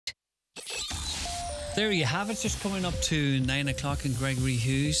There you have it, just coming up to 9 o'clock in Gregory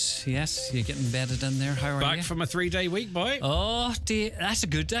Hughes. Yes, you're getting bedded in there. How are you? Back from a 3-day week, boy. Oh,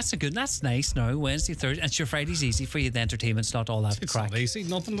 that's nice now. Wednesday, Thursday. And your Friday's easy for you, the entertainment slot, all that It's crack. not easy.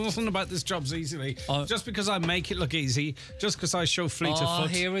 Nothing about this job's easily. Just because I make it look easy, just because I show fleet of foot. Oh,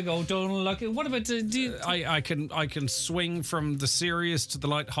 here we go, Donald. Look, what about I can swing from the serious to the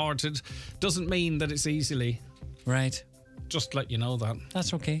light-hearted. Doesn't mean that it's easily. Right. Just let you know that.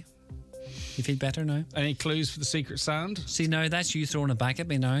 That's okay. You feel better now? Any clues for the secret sound? See, now that's you throwing it back at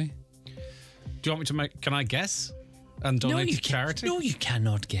me now. Do you want me to make? Can I guess? And donate to charity? No, you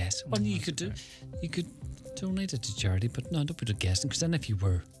cannot guess. Well, you could do. You could donate it to charity, but no, don't put it guessing. Because then, if you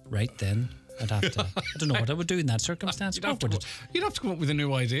were right, then I'd have to. I don't know what I would do in that circumstance. You'd have to come up with a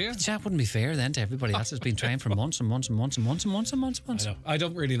new idea. That wouldn't be fair then to everybody else that's been trying for months and months and months and months and months and months and months. I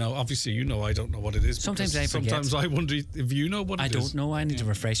don't really know. Obviously, you know I don't know what it is. Sometimes I forget. Sometimes I wonder if you know what it is. I don't know. I need to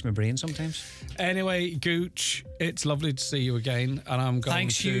refresh my brain sometimes. Anyway, Gooch, it's lovely to see you again, and I'm going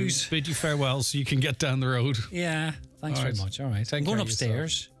to bid you farewell so you can get down the road. Yeah, thanks very much. All right. I'm going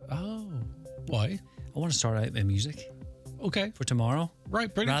upstairs. Oh, why? I want to start out my music. Okay. For tomorrow.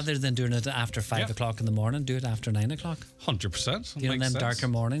 Right, brilliant. Rather than doing it after 5 o'clock in the morning, do it after 9 o'clock. 100%. You know, them darker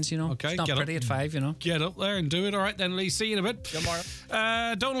mornings, you know. Okay, it's not pretty at 5, you know. Get up there and do it. All right, then, Lee. See you in a bit. Good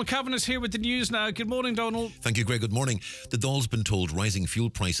morning. Donald Cavan is here with the news now. Good morning, Donald. Thank you, Greg. Good morning. The Dáil's been told rising fuel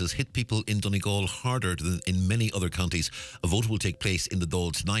prices hit people in Donegal harder than in many other counties. A vote will take place in the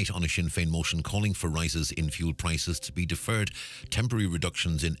Dáil tonight on a Sinn Féin motion calling for rises in fuel prices to be deferred. Temporary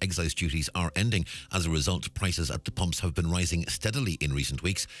reductions in excise duties are ending. As a result, prices at the pumps have been rising steadily in recent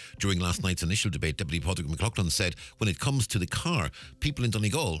weeks. During last night's initial debate, Deputy Padraig McLaughlin said when it comes to the car, people in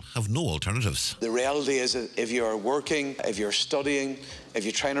Donegal have no alternatives. The reality is that if you're working, if you're studying, if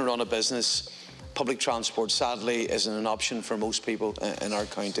you're trying to run a business, public transport sadly isn't an option for most people in our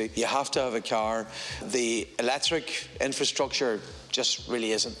county. You have to have a car. The electric infrastructure just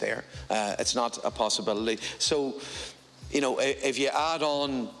really isn't there. It's not a possibility. So, you know, if you add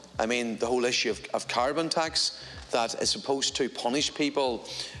on, I mean, the whole issue of carbon tax that is supposed to punish people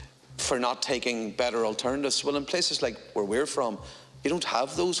for not taking better alternatives. Well, in places like where we're from, you don't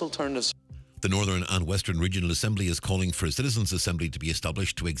have those alternatives. The Northern and Western Regional Assembly is calling for a Citizens' Assembly to be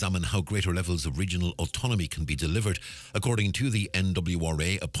established to examine how greater levels of regional autonomy can be delivered. According to the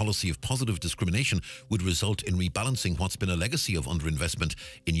NWRA, a policy of positive discrimination would result in rebalancing what's been a legacy of underinvestment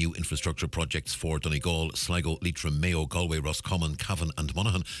in new infrastructure projects for Donegal, Sligo, Leitrim, Mayo, Galway, Roscommon, Cavan and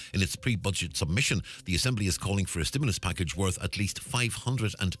Monaghan. In its pre-budget submission, the Assembly is calling for a stimulus package worth at least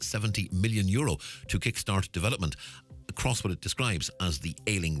 €570 million to kickstart development across what it describes as the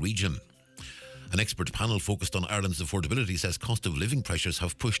ailing region. An expert panel focused on Ireland's affordability says cost of living pressures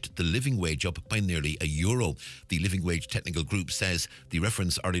have pushed the living wage up by nearly €1. The Living Wage Technical Group says the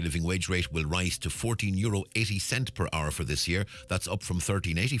reference hourly living wage rate will rise to €14.80 per hour for this year. That's up from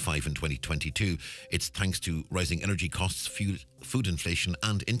 €13.85 in 2022. It's thanks to rising energy costs, food inflation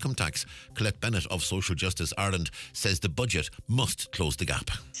and income tax. Colette Bennett of Social Justice Ireland says the budget must close the gap.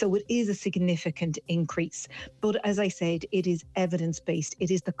 So it is a significant increase. But as I said, it is evidence-based.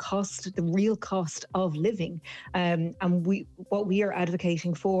 It is the cost, the real cost of living. And what we are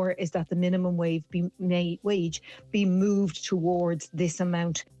advocating for is that the minimum wage be moved towards this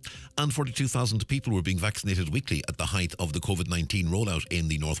amount. And 42,000 people were being vaccinated weekly at the height of the COVID-19 rollout in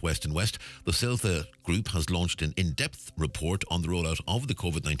the Northwest and West. The CELTA group has launched an in-depth report on the rollout of the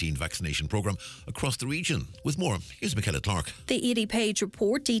COVID-19 vaccination programme across the region. With more, here's Michaela Clark. The 80-page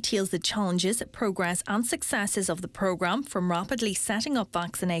report details the challenges, progress and successes of the programme, from rapidly setting up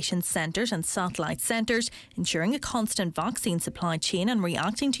vaccination centres and satellite centres, ensuring a constant vaccine supply chain and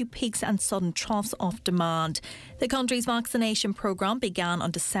reacting to peaks and sudden troughs of demand. The country's vaccination programme began on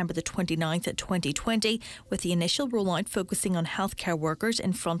December the 29th, 2020, with the initial rollout focusing on healthcare workers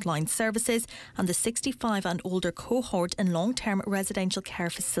in frontline services and the 65 and older cohort in long-term residential care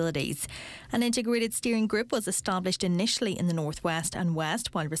facilities. An integrated steering group was established initially in the Northwest and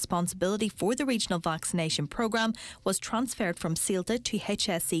West, while responsibility for the regional vaccination programme was transferred from CELTA to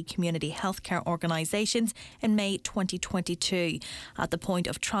HSE community healthcare organisations in May 2022. At the point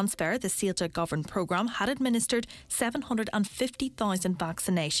of transfer, the CELTA governed programme had administered 750,000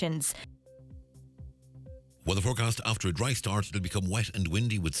 vaccinations. Weather forecast: after a dry start, it'll become wet and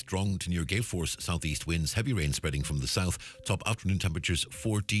windy with strong to near gale force southeast winds, heavy rain spreading from the south. Top afternoon temperatures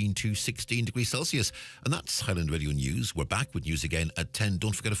 14 to 16 degrees Celsius. And that's Highland Radio News. We're back with news again at 10.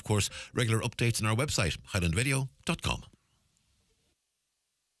 Don't forget, of course, regular updates on our website, highlandradio.com.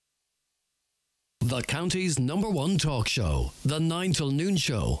 The county's #1 talk show, The 9 till Noon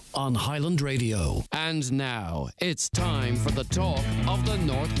Show on Highland Radio. And now, it's time for the talk of the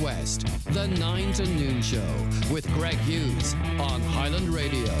Northwest, The 9 to Noon Show with Greg Hughes on Highland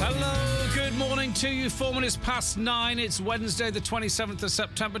Radio. Hello, good morning to you. 4 minutes past 9. It's Wednesday, the 27th of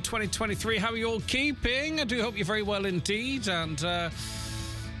September 2023. How are you all keeping? I do hope you're very well indeed. And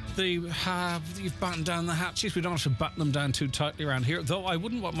you've battened down the hatches. We don't have to batten them down too tightly around here, though I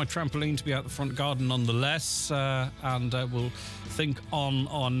wouldn't want my trampoline to be out the front garden nonetheless. And we'll think on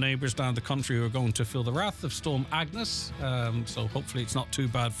our neighbours down the country who are going to feel the wrath of Storm Agnes. So hopefully it's not too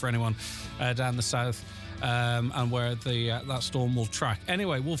bad for anyone down the south. And where that storm will track.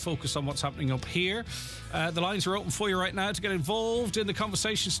 Anyway, we'll focus on what's happening up here. The lines are open for you right now to get involved in the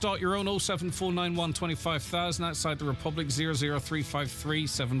conversation. Start your own 07491 25,000 outside the Republic, 00353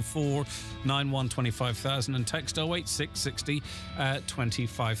 7491 25,000 and text 08660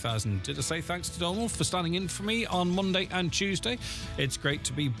 25,000. Did I say thanks to Donald for standing in for me on Monday and Tuesday? It's great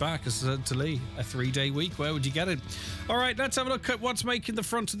to be back, as I said to Lee. A 3-day week, where would you get it? All right, let's have a look at what's making the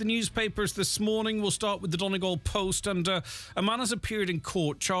front of the newspapers this morning. We'll start with the Donegal Post, and a man has appeared in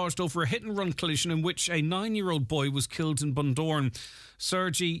court charged over a hit-and-run collision in which a 9-year-old boy was killed in Bundoran.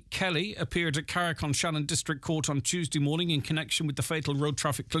 Sergi Kelly appeared at Carrick-on-Shannon District Court on Tuesday morning in connection with the fatal road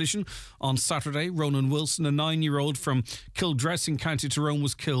traffic collision. On Saturday, Ronan Wilson, a 9-year-old from Kildress in County Tyrone,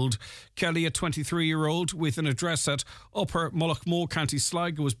 was killed. Kelly, a 23-year-old with an address at Upper Mullaghmore, County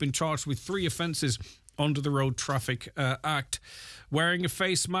Sligo, has been charged with 3 offences under the Road Traffic Act. Wearing a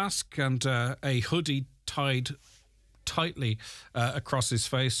face mask and a hoodie tied tightly across his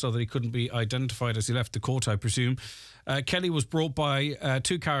face so that he couldn't be identified as he left the court, I presume. Kelly was brought by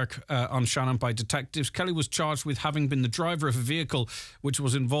to Carrick-on-Shannon by detectives. Kelly was charged with having been the driver of a vehicle which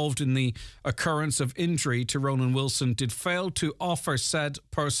was involved in the occurrence of injury to Ronan Wilson, did fail to offer said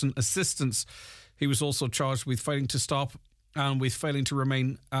person assistance. He was also charged with failing to stop and with failing to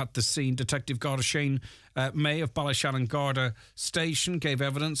remain at the scene. Detective Garda Shane May of Ballyshannon Garda Station gave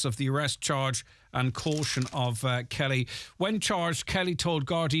evidence of the arrest, charge and caution of Kelly. When charged, Kelly told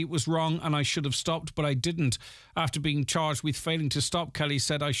Gardaí it was wrong and I should have stopped, but I didn't. After being charged with failing to stop, Kelly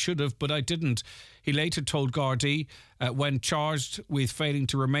said, I should have, but I didn't. He later told Gardaí, when charged with failing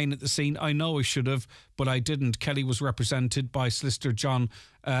to remain at the scene, I know I should have, but I didn't. Kelly was represented by solicitor John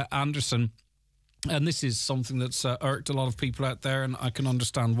Anderson. And this is something that's irked a lot of people out there, and I can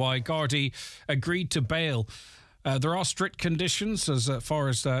understand why. Gardaí agreed to bail. There are strict conditions as far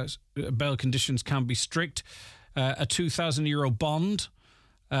as bail conditions can be strict. A €2,000 bond,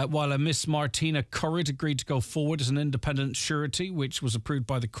 while a Miss Martina Currid agreed to go forward as an independent surety, which was approved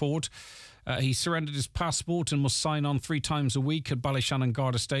by the court. He surrendered his passport and must sign on 3 times a week at Ballyshannon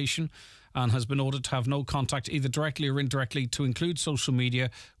Garda Station, and has been ordered to have no contact, either directly or indirectly, to include social media,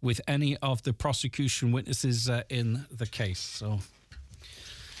 with any of the prosecution witnesses in the case. So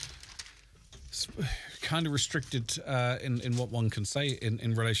it's kind of restricted in what one can say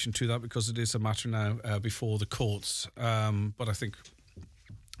in relation to that, because it is a matter now before the courts. But I think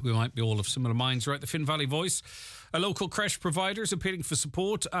we might be all of similar minds. Right, the Finn Valley Voice. A local creche provider is appealing for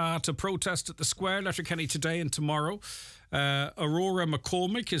support to protest at the Square, Letterkenny, today and tomorrow. Aurora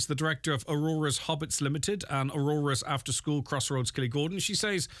McCormick is the director of Aurora's Hobbits Limited and Aurora's After School Crossroads Killigordon. She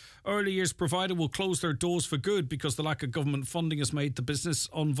says early years provider will close their doors for good because the lack of government funding has made the business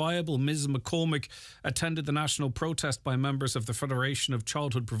unviable. Ms. McCormick attended the national protest by members of the Federation of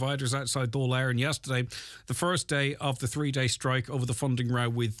Childhood Providers outside Dáil Éireann yesterday, the first day of the 3-day strike over the funding row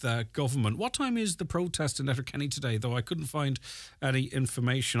with government. What time is the protest in Letterkenny today, though? I couldn't find any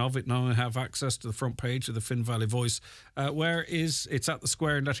information of it. Now I have access to the front page of the Finn Valley Voice. It's at the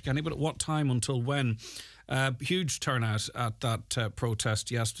Square in Letterkenny, but at what time, until when? Huge turnout at that protest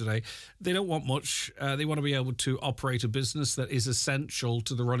yesterday. They don't want much. They want to be able to operate a business that is essential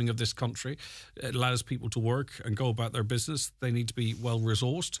to the running of this country. It allows people to work and go about their business. They need to be well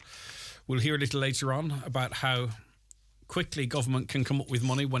resourced. We'll hear a little later on about how quickly government can come up with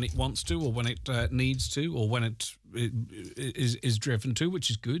money when it wants to, or when it needs to, or when it is driven to, which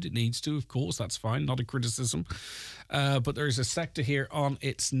is good. It needs to, of course. That's fine, not a criticism. But there is a sector here on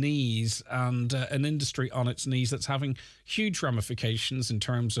its knees, and an industry on its knees that's having huge ramifications in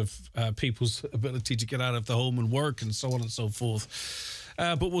terms of people's ability to get out of the home and work and so on and so forth.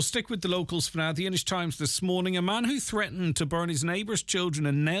 But we'll stick with the locals for now. The Inish Times this morning. A man who threatened to burn his neighbour's children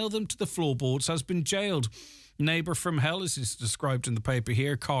and nail them to the floorboards has been jailed. neighbour from hell, as is described in the paper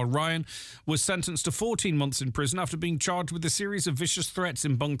here, Carl Ryan, was sentenced to 14 months in prison after being charged with a series of vicious threats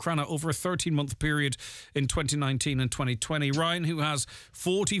in Buncrana over a 13-month period in 2019 and 2020. Ryan, who has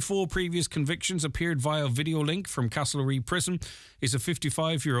 44 previous convictions, appeared via video link from Castlereagh Prison. He's a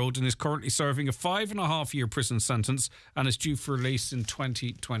 55-year-old and is currently serving a 5.5-year prison sentence and is due for release in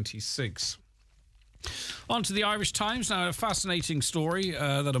 2026. On to the Irish Times now. A fascinating story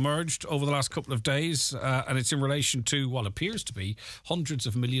that emerged over the last couple of days, and it's in relation to what appears to be hundreds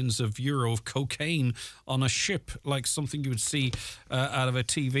of millions of euro of cocaine on a ship, like something you would see out of a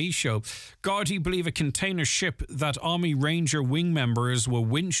TV show. Gardaí believe a container ship that Army Ranger wing members were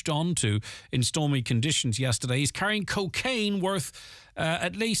winched onto in stormy conditions yesterday is carrying cocaine worth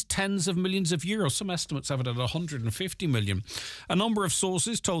at least tens of millions of euros. Some estimates have it at 150 million. A number of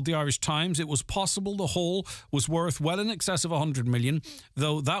sources told the Irish Times it was possible the haul was worth well in excess of 100 million,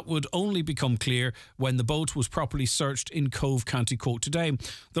 though that would only become clear when the boat was properly searched in Cove, County Cork today.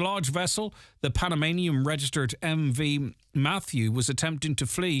 The large vessel, the Panamanian registered MV Matthew, was attempting to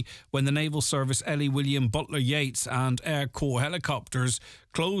flee when the Naval Service Ellie William Butler Yates and Air Corps helicopters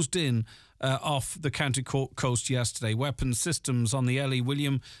closed in off the County Cork coast yesterday. Weapon systems on the Ellie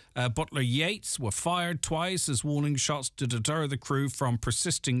William Butler Yates were fired twice as warning shots to deter the crew from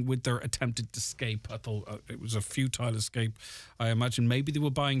persisting with their attempted escape. I thought it was a futile escape. I imagine maybe they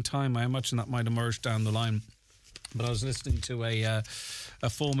were buying time. I imagine that might emerge down the line. But I was listening to a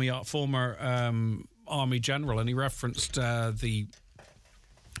former Army general, and he referenced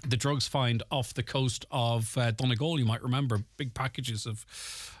the drugs find off the coast of Donegal. You might remember big packages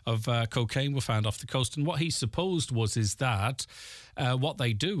of cocaine were found off the coast, and what he supposed is that what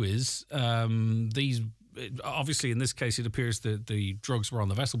they do is these. Obviously, in this case, it appears that the drugs were on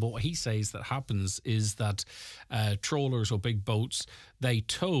the vessel. But what he says that happens is that trawlers or big boats, they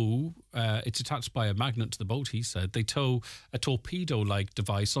tow. It's attached by a magnet to the boat. He said they tow a torpedo-like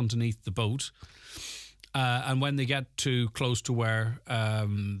device underneath the boat. And when they get too close to where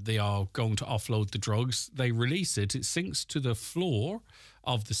they are going to offload the drugs, they release it. It sinks to the floor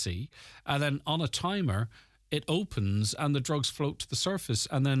of the sea. And then on a timer, it opens and the drugs float to the surface.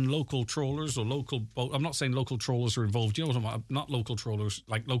 And then local trawlers or local boats, I'm not saying local trawlers are involved, you know what I'm talking about? Not local trawlers,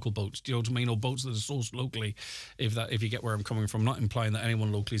 like local boats, do you know what I mean? Or boats that are sourced locally, if you get where I'm coming from. I'm not implying that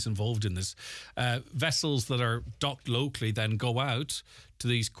anyone locally is involved in this. Vessels that are docked locally then go out to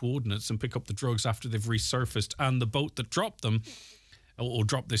these coordinates and pick up the drugs after they've resurfaced, and the boat that dropped them or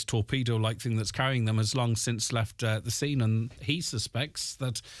dropped this torpedo-like thing that's carrying them has long since left the scene, and he suspects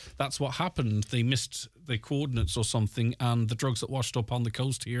that that's what happened. They missed the coordinates or something, and the drugs that washed up on the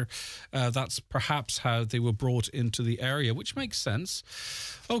coast here, that's perhaps how they were brought into the area, which makes sense.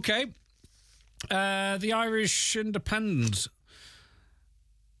 Okay. The Irish Independent.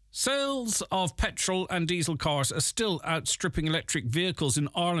 Sales of petrol and diesel cars are still outstripping electric vehicles in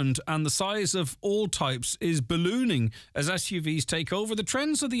Ireland, and the size of all types is ballooning as SUVs take over. The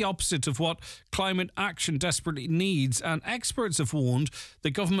trends are the opposite of what climate action desperately needs, and experts have warned the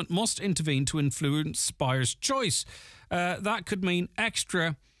government must intervene to influence buyers' choice. That could mean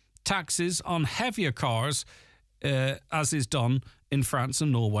extra taxes on heavier cars, as is done in France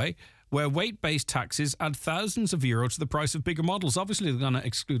and Norway, where weight-based taxes add thousands of euros to the price of bigger models. Obviously, they're going to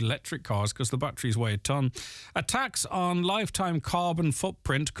exclude electric cars because the batteries weigh a ton. A tax on lifetime carbon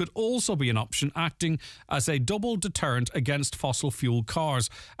footprint could also be an option, acting as a double deterrent against fossil fuel cars.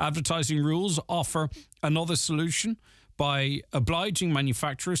 Advertising rules offer another solution by obliging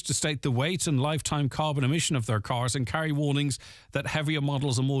manufacturers to state the weight and lifetime carbon emission of their cars and carry warnings that heavier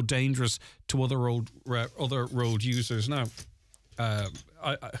models are more dangerous to other road users. Now,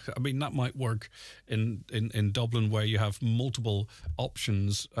 I mean, that might work in Dublin, where you have multiple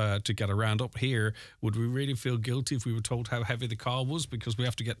options to get around. Up here, would we really feel guilty if we were told how heavy the car was, because we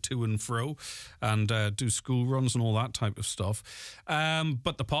have to get to and fro and do school runs and all that type of stuff?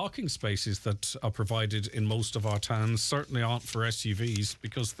 But the parking spaces that are provided in most of our towns certainly aren't for SUVs,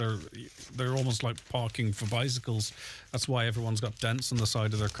 because they're almost like parking for bicycles. That's why everyone's got dents on the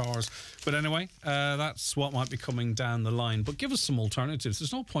side of their cars. But anyway, that's what might be coming down the line. But give us some alternatives.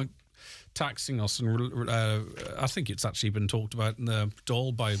 There's no point taxing us, and I think it's actually been talked about in the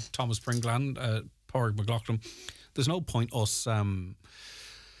Dáil by Thomas Pringle and Pádraig McLaughlin. There's no point us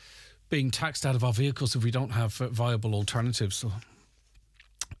being taxed out of our vehicles if we don't have viable alternatives. So,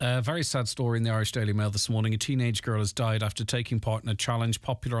 a very sad story in the Irish Daily Mail this morning. A teenage girl has died after taking part in a challenge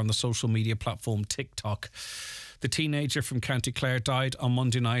popular on the social media platform TikTok. The teenager from County Clare died on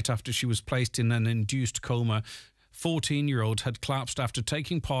Monday night after she was placed in an induced coma 14-year-old had collapsed after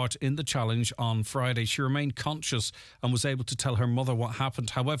taking part in the challenge on Friday. She remained conscious and was able to tell her mother what happened.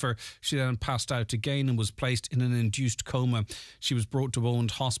 However, she then passed out again and was placed in an induced coma. She was brought to Owen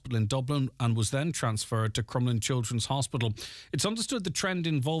Hospital in Dublin and was then transferred to Crumlin Children's Hospital. It's understood the trend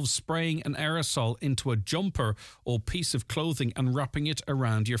involves spraying an aerosol into a jumper or piece of clothing and wrapping it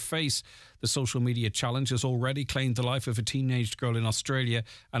around your face. The social media challenge has already claimed the life of a teenage girl in Australia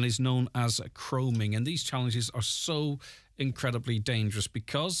and is known as chroming. And these challenges are so incredibly dangerous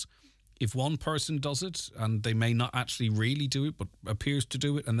because if one person does it and they may not actually really do it but appears to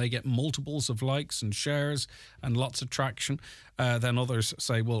do it and they get multiples of likes and shares and lots of traction, then others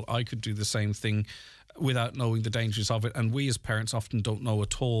say, well, I could do the same thing without knowing the dangers of it. And we as parents often don't know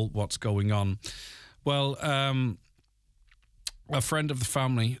at all what's going on. Well, a friend of the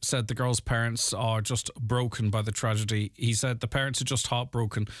family said the girl's parents are just broken by the tragedy. He said the parents are just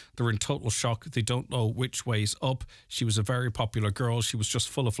heartbroken. They're in total shock. They don't know which way's up. She was a very popular girl. She was just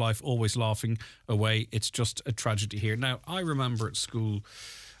full of life, always laughing away. It's just a tragedy here. Now, I remember at school,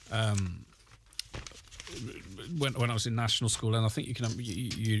 when I was in national school, and I think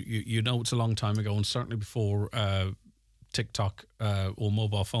you know it's a long time ago, and certainly before TikTok or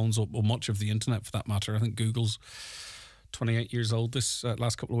mobile phones or much of the internet for that matter. I think Google's 28 years old this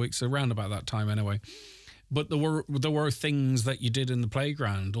last couple of weeks, around about that time anyway. But there were things that you did in the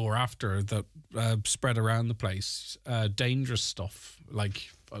playground or after that spread around the place, dangerous stuff. Like,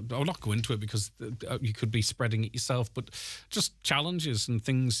 I'll not go into it because you could be spreading it yourself, but just challenges and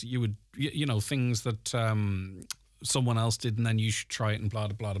things you would, things that someone else did and then you should try it and blah,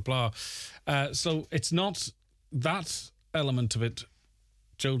 blah, blah, blah. So it's not that element of it,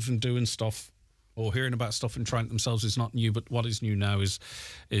 children doing stuff or hearing about stuff and trying it themselves is not new, but what is new now is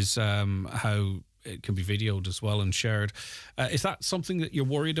how it can be videoed as well and shared. Is that something that you're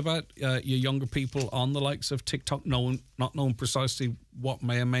worried about, your younger people on the likes of TikTok, not knowing precisely what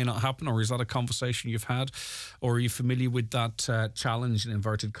may or may not happen, or is that a conversation you've had? Or are you familiar with that challenge, in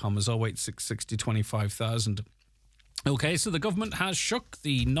inverted commas, 086 60 25,000? Okay, so the government has shook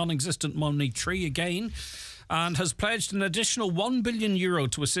the non-existent money tree again and has pledged an additional €1 billion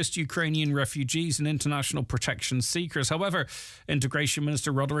to assist Ukrainian refugees and international protection seekers. However, Integration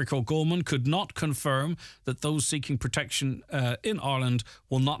Minister Roderick O'Gorman could not confirm that those seeking protection in Ireland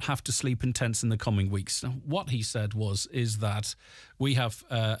will not have to sleep in tents in the coming weeks. Now, what he said is that we have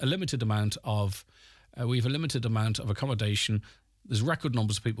a limited amount of accommodation. There's record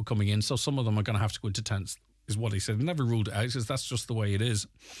numbers of people coming in, so some of them are going to have to go into tents, is what he said. He never ruled it out. He says that's just the way it is.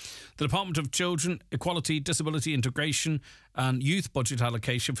 The Department of Children, Equality, Disability Integration and Youth budget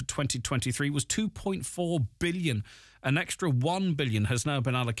allocation for 2023 was $2.4 billion. An extra $1 billion has now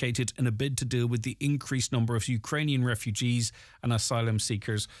been allocated in a bid to deal with the increased number of Ukrainian refugees and asylum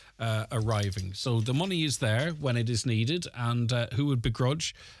seekers arriving. So the money is there when it is needed, and who would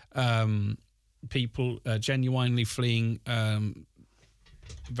begrudge people genuinely fleeing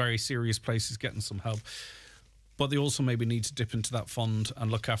very serious places getting some help? But they also maybe need to dip into that fund and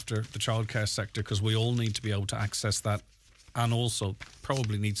look after the childcare sector, because we all need to be able to access that, and also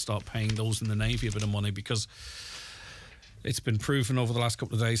probably need to start paying those in the Navy a bit of money, because it's been proven over the last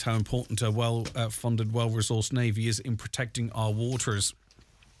couple of days how important a well-funded, well-resourced Navy is in protecting our waters.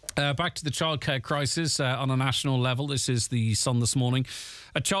 Back to the childcare crisis on a national level. This is the Sun this morning.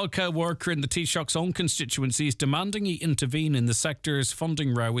 A childcare worker in the Taoiseach's own constituency is demanding he intervene in the sector's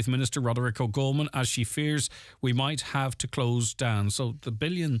funding row with Minister Roderick O'Gorman, as she fears we might have to close down. So the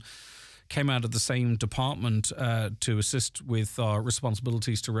billion came out of the same department to assist with our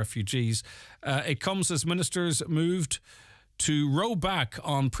responsibilities to refugees. It comes as ministers moved to row back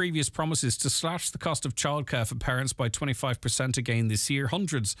on previous promises to slash the cost of childcare for parents by 25% again this year.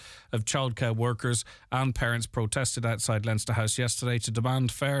 Hundreds of childcare workers and parents protested outside Leinster House yesterday to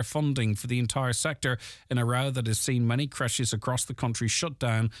demand fair funding for the entire sector in a row that has seen many creches across the country shut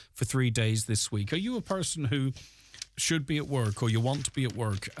down for 3 days this week. Are you a person who should be at work, or you want to be at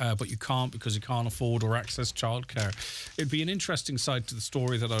work, but you can't because you can't afford or access childcare? It'd be an interesting side to the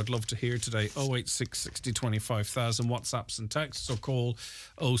story that I'd love to hear today. 086 60 25,000 WhatsApps and texts, or call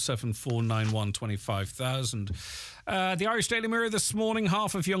 07491 25,000. The Irish Daily Mirror this morning: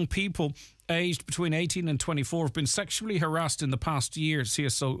 half of young people aged between 18 and 24 have been sexually harassed in the past year,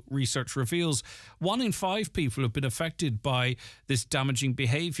 CSO research reveals. 1 in 5 people have been affected by this damaging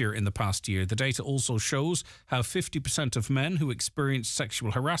behaviour in the past year. The data also shows how 50% of men who experienced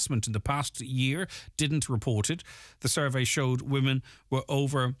sexual harassment in the past year didn't report it. The survey showed women were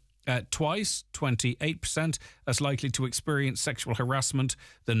over Twice, 28%, as likely to experience sexual harassment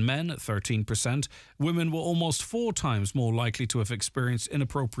than men at 13%. Women were almost 4 times more likely to have experienced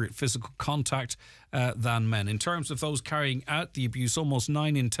inappropriate physical contact than men. In terms of those carrying out the abuse, almost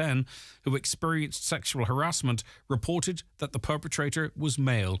 9 in 10 who experienced sexual harassment reported that the perpetrator was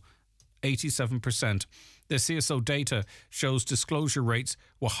male, 87%. The CSO data shows disclosure rates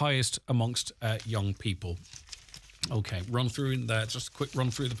were highest amongst young people. Okay, run through in there. Just a quick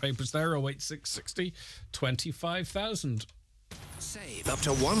run through the papers there. 08660 25,000. Save up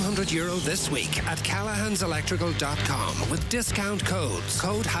to €100 this week at CallahansElectrical.com with discount codes.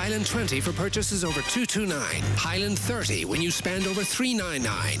 Code Highland20 for purchases over $229, Highland30 when you spend over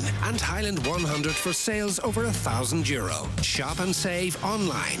 $399, and Highland100 for sales over €1,000. Shop and save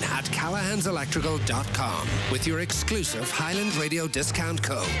online at CallahansElectrical.com with your exclusive Highland Radio discount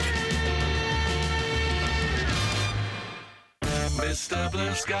code. Mr.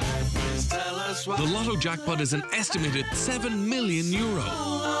 Blue Sky, please tell us why. The Lotto jackpot is an estimated €7 million.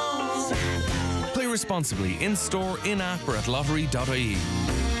 Play responsibly in store, in-app or at lottery.ie.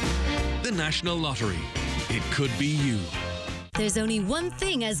 The National Lottery. It could be you. There's only one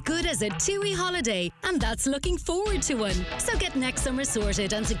thing as good as a TUI holiday, and that's looking forward to one. So get next summer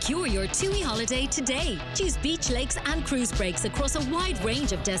sorted and secure your TUI holiday today. Choose beach, lakes and cruise breaks across a wide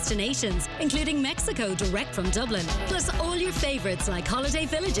range of destinations, including Mexico direct from Dublin, plus all your favourites like holiday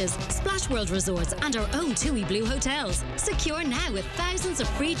villages, Splash World resorts and our own TUI Blue hotels. Secure now with thousands of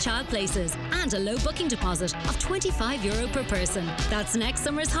free child places and a low booking deposit of €25 per person. That's next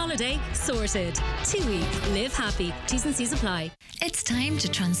summer's holiday sorted. TUI. Live happy. T's and C's apply. It's time to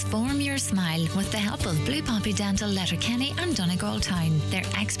transform your smile with the help of Blue Poppy Dental, Letterkenny and Donegal Town. Their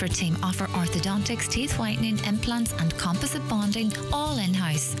expert team offer orthodontics, teeth whitening, implants and composite bonding all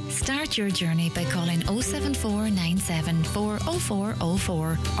in-house. Start your journey by calling 074 974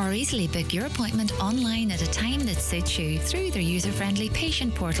 0404 or easily book your appointment online at a time that suits you through their user-friendly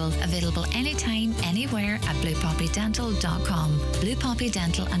patient portal, available anytime, anywhere at bluepoppydental.com. Blue Poppy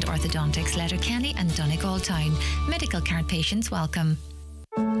Dental and Orthodontics, Letterkenny and Donegal Town. Medical card patients welcome.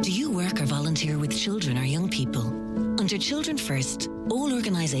 Do you work or volunteer with children or young people? Under Children First, all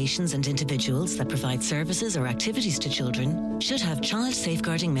organisations and individuals that provide services or activities to children should have child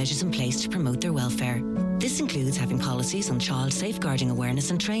safeguarding measures in place to promote their welfare. This includes having policies on child safeguarding awareness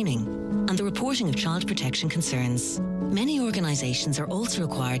and training, and the reporting of child protection concerns. Many organisations are also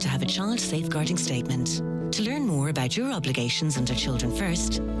required to have a child safeguarding statement. To learn more about your obligations under Children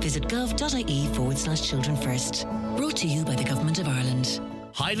First, visit gov.ie/Children First. Brought to you by the Government of Ireland.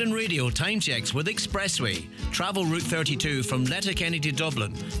 Highland Radio time checks with Expressway. Travel Route 32 from Letterkenny to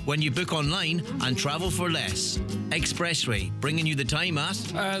Dublin when you book online and travel for less. Expressway, bringing you the time at...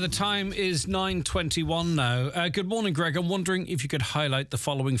 The time is 9:21 now. Good morning, Greg. I'm wondering if you could highlight the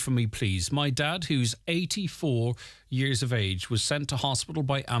following for me, please. My dad, who's 84 years of age, was sent to hospital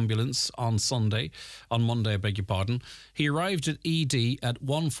by ambulance on Monday, I beg your pardon. He arrived at ED at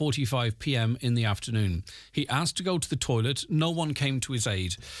 1:45 p.m. in the afternoon. He asked to go to the toilet. No one came to his aid.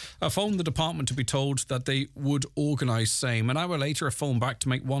 I phoned the department to be told that they would organise same. An hour later, I phoned back to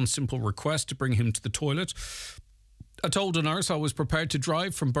make one simple request to bring him to the toilet. I told a nurse I was prepared to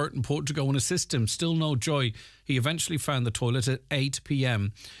drive from Burton Port to go and assist him. Still no joy. He eventually found the toilet at 8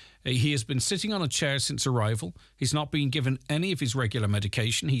 p.m. He has been sitting on a chair since arrival. He's not been given any of his regular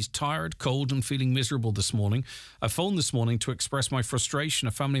medication. He's tired, cold and feeling miserable this morning. I phoned this morning to express my frustration.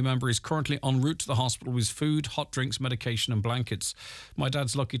 A family member is currently en route to the hospital with food, hot drinks, medication and blankets. My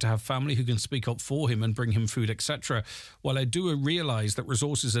dad's lucky to have family who can speak up for him and bring him food, etc. While I do realise that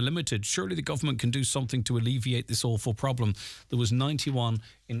resources are limited, surely the government can do something to alleviate this awful problem. There was 91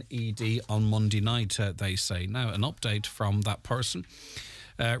 in ED on Monday night, they say. Now, an update from that person.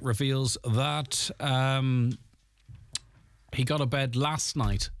 Reveals that he got a bed last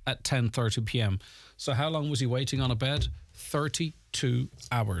night at 10:30 p.m. So how long was he waiting on a bed? 32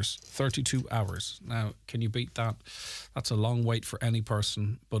 hours. 32 hours. Now, can you beat that? That's a long wait for any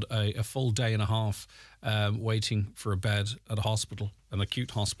person, but a full day and a half waiting for a bed at a hospital, an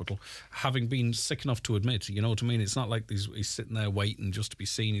acute hospital, having been sick enough to admit, you know what I mean? It's not like he's sitting there waiting just to be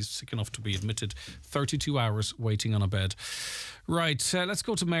seen. He's sick enough to be admitted. 32 hours waiting on a bed. Right, let's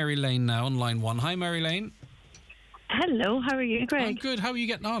go to Mary Lane now on line 1. Hi, Mary Lane. Hello, how are you, Greg? I'm good. How are you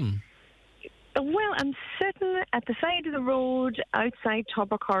getting on? Well, I'm sitting at the side of the road outside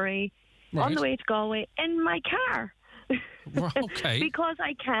Tubbercurry on the way to Galway in my car. Okay. Because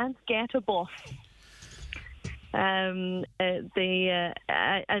I can't get a bus. Do you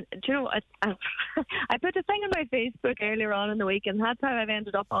know, I put a thing on my Facebook earlier on in the week, and that's how I've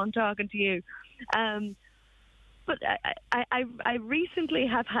ended up on talking to you. but I recently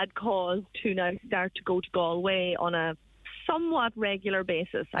have had cause to now start to go to Galway on a somewhat regular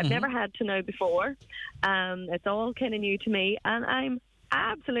basis. I've never had to now before. It's all kind of new to me, and I'm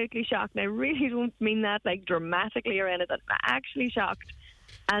absolutely shocked. And I really don't mean that like dramatically or anything. I'm actually shocked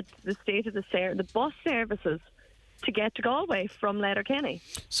at the state of the bus services to get to Galway from Letterkenny.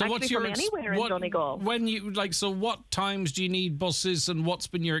 So actually, what's your from anywhere in Donegal? When you so what times do you need buses, and what's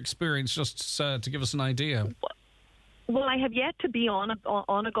been your experience? Just to give us an idea. Well, I have yet to be on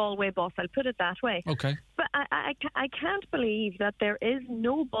a Galway bus. I'll put it that way. Okay. But I can't believe that there is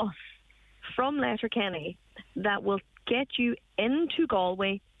no bus from Letterkenny that will get you into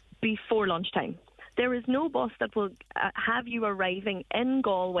Galway before lunchtime. There is no bus that will have you arriving in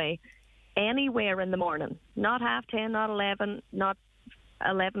Galway anywhere in the morning. Not 10:30, not 11, not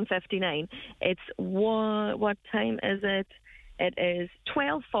 11:59. It's what time is it? It is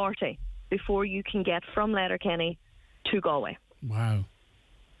 12:40 before you can get from Letterkenny to Galway. Wow.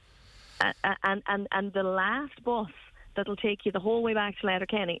 And the last bus that'll take you the whole way back to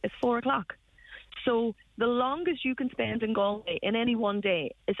Letterkenny is 4 o'clock. So the longest you can spend in Galway in any one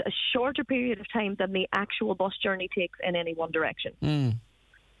day is a shorter period of time than the actual bus journey takes in any one direction.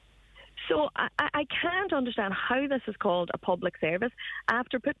 So I can't understand how this is called a public service.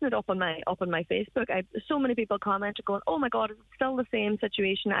 After putting it up on my Facebook, so many people commented going, "Oh my God, it's still the same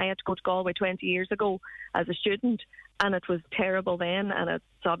situation. I had to go to Galway 20 years ago as a student, and it was terrible then, and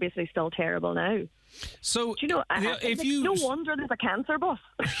it's obviously still terrible now." So do you know, no wonder there's a cancer bus.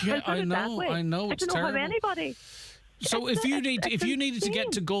 Yeah, I know. It's terrible. I don't know how anybody. So if you needed to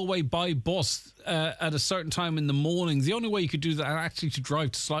get to Galway by bus at a certain time in the morning, the only way you could do that is actually to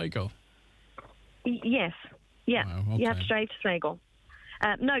drive to Sligo. Yes. Yeah. Wow, okay. You have to drive to Sligo.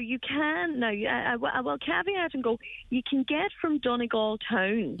 No, you can. No, I will caveat and go. You can get from Donegal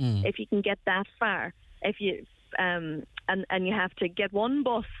town if you can get that far. If you and you have to get one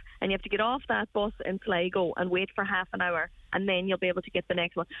bus and you have to get off that bus in Sligo and wait for half an hour, and then you'll be able to get the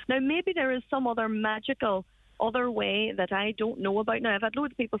next one. Now, maybe there is some other magical other way that I don't know about. Now, I've had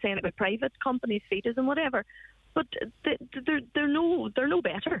loads of people saying about private companies, fetus and whatever, but they're no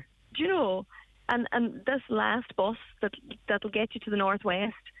better. Do you know? And this last bus that'll get you to the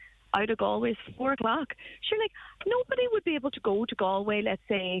northwest out of Galway is 4 o'clock. Sure, like nobody would be able to go to Galway, let's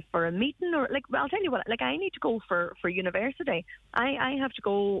say, for a meeting or like. I'll tell you what. Like I need to go for university. I have to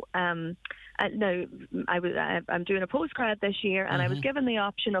go. Now I'm doing a postgrad this year, and I was given the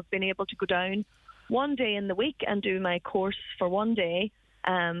option of being able to go down one day in the week and do my course for one day.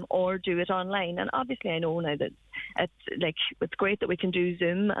 Or do it online. And obviously I know now that it's great that we can do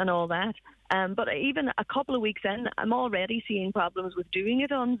Zoom and all that. But even a couple of weeks in, I'm already seeing problems with doing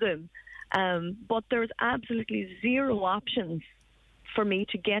it on Zoom. But there's absolutely zero options for me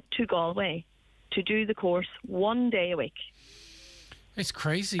to get to Galway to do the course one day a week. It's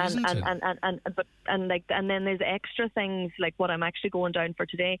crazy, isn't it? And then there's extra things like what I'm actually going down for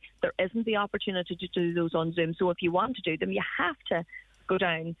today. There isn't the opportunity to do those on Zoom. So if you want to do them, you have to go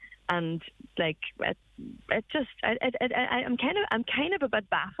down, and like I'm kind of a bit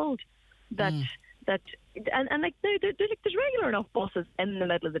baffled that and like there's regular enough buses in the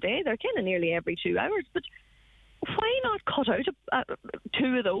middle of the day. They're kind of nearly every 2 hours, but why not cut out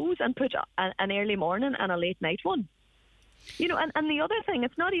two of those and put an early morning and a late night one? You know, and the other thing,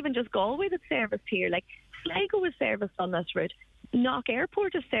 it's not even just Galway that's serviced here. Like Sligo is serviced on this route. Knock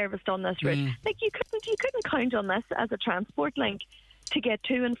Airport is serviced on this route. Like you couldn't count on this as a transport link to get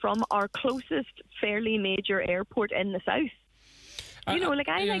to and from our closest fairly major airport in the south. You know, like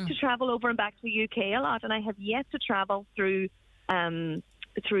I like to travel over and back to the UK a lot, and I have yet to travel through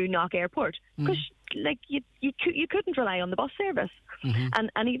Knock Airport because like you couldn't rely on the bus service.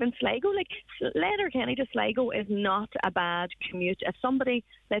 And even Sligo, like Letterkenny to Sligo is not a bad commute. If somebody,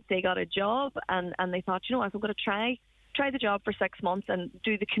 let's say, got a job and they thought, you know, I'm going to try the job for 6 months and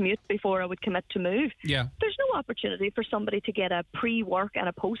do the commute before I would commit to move. Yeah. There's no opportunity for somebody to get a pre-work and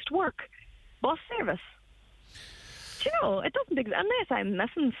a post-work bus service. Do you know, it doesn't exist unless I'm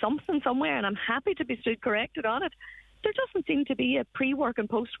missing something somewhere, and I'm happy to be stood corrected on it. There doesn't seem to be a pre-work and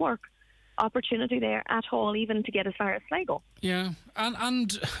post-work opportunity there at all, even to get as far as Sligo. Yeah,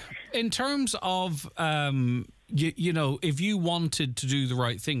 and in terms of you know, if you wanted to do the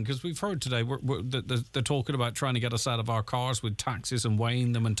right thing, because we've heard today they're talking about trying to get us out of our cars with taxes and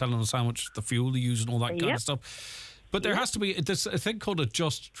weighing them and telling us how much the fuel they use and all that kind of stuff. But there has to be this a thing called a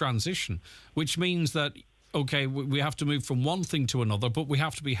just transition, which means that okay, we have to move from one thing to another, but we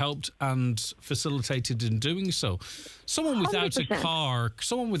have to be helped and facilitated in doing so. Someone without 100%.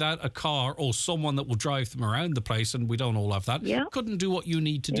 Someone without a car or someone that will drive them around the place, and we don't all have that, couldn't do what you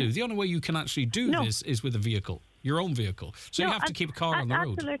need to do. The only way you can actually do this is with a vehicle. your own vehicle. So you have to keep a car on the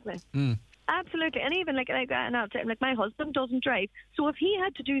road. Absolutely. Absolutely. And even like my husband doesn't drive. So if he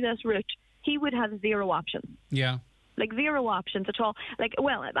had to do this route, he would have zero options. Yeah. Like zero options at all. Like,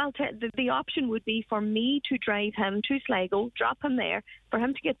 well, the option would be for me to drive him to Sligo, drop him there, for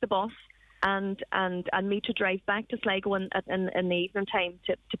him to get the bus, and me to drive back to Sligo in the evening time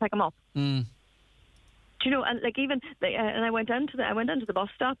to pick him up. Do you know? And like and I went into the bus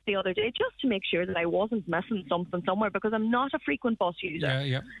stop the other day just to make sure that I wasn't missing something somewhere, because I'm not a frequent bus user.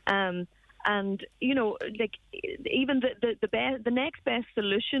 Yeah. And you know, like even the next best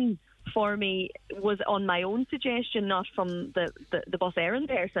solution for me was on my own suggestion, not from the bus errand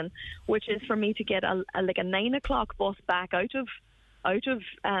person, which is for me to get a 9 o'clock bus back out of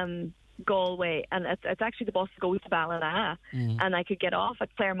Galway, and it's actually the bus that goes to Ballina, and I could get off at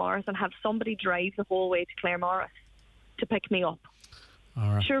Claremorris and have somebody drive the whole way to Claremorris to pick me up. All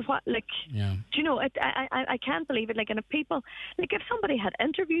right. Sure, what, like, yeah. Do you know, I can't believe it. Like, and if people, like, if somebody had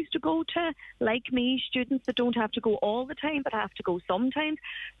interviews to go to, like me, students that don't have to go all the time but have to go sometimes,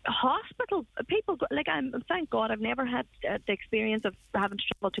 hospital people, like, thank God I've never had the experience of having to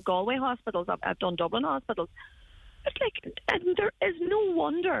travel to Galway hospitals. I've done Dublin hospitals. It's like, and there is no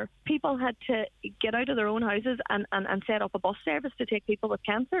wonder people had to get out of their own houses and set up a bus service to take people with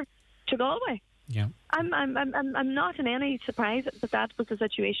cancer to Galway. Yeah, I'm not in any surprise that was the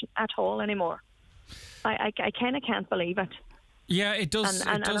situation at all anymore. I kind of can't believe it. Yeah, it does.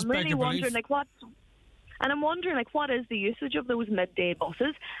 And I'm really wondering, like, what. And I'm wondering, like, what is the usage of those midday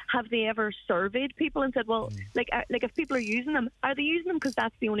buses? Have they ever surveyed people and said, well, like if people are using them, are they using them because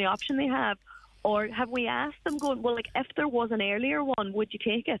that's the only option they have? Or have we asked them, going, well, like, if there was an earlier one, would you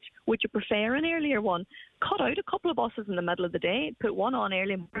take it? Would you prefer an earlier one? Cut out a couple of buses in the middle of the day, put one on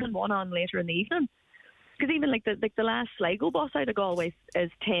early morning, one on later in the evening. Because even like the last Sligo bus out of Galway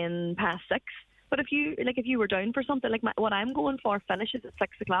is 6:10. But if you were down for something like what I'm going for finishes at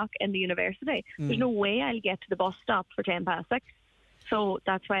 6 o'clock in the university, there's no way I'll get to the bus stop for 6:10. So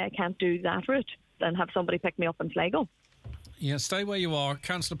that's why I can't do that route and have somebody pick me up in Sligo. Yeah, stay where you are.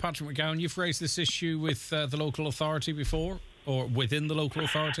 Councillor Patrick McGowan, you've raised this issue with the local authority before, or within the local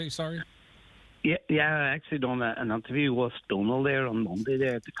authority, sorry? Yeah, I actually done an interview with Donald there on Monday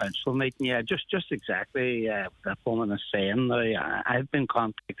there at the council meeting. Yeah, just exactly what that woman is saying. Now, I've been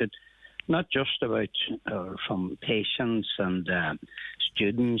contacted not just about from patients and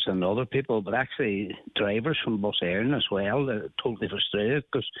students and other people, but actually drivers from Bus Éireann as well. They're totally frustrated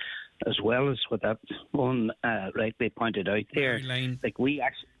because, as well as what that one rightly pointed out there, like we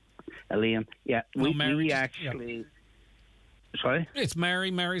actually, Elaine, yeah, we actually. Yeah. Sorry, it's Mary.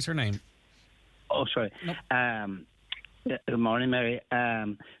 Mary's her name. Oh, sorry. Nope. Good morning, Mary.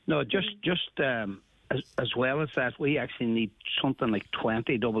 No, just as well as that, we actually need something like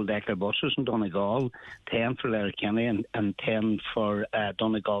 20 double-decker buses in Donegal, 10 for Letterkenny and 10 for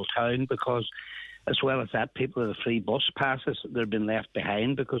Donegal Town, because as well as that, people with free bus passes, they've been left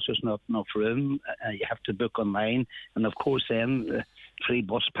behind because there's not enough room. You have to book online, and of course then free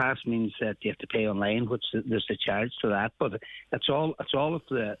bus pass means that you have to pay online, which there's a charge to that. But it's all of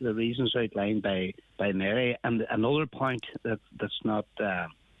the reasons outlined by Mary. And another point that's not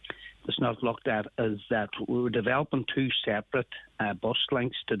looked at is that we were developing two separate bus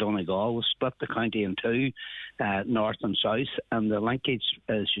links to Donegal. We split the county in two, north and south, and the linkage,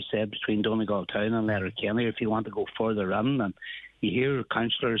 as you said, between Donegal Town and Letterkenny, if you want to go further in, and you hear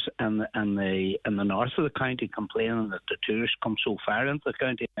councillors in the north of the county complaining that the tourists come so far into the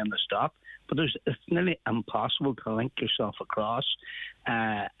county and they stop. But it's nearly impossible to link yourself across.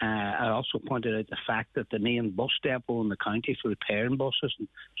 I also pointed out the fact that the main bus depot in the county for repairing buses and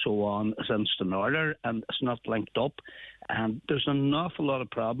so on is in Stenarder, and it's not linked up. And there's an awful lot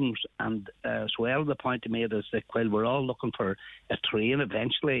of problems. And as well, the point I made is that while we're all looking for a train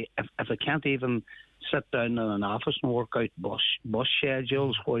eventually, if I can't even sit down in an office and work out bus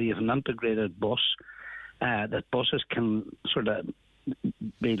schedules where you have an integrated bus, that buses can sort of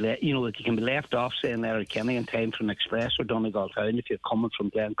be, that you can be left off, say, in Letterkenny in time for an express or Donegal Town if you're coming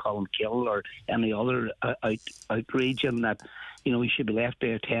from Glencolmkill or any other out region, that you should be left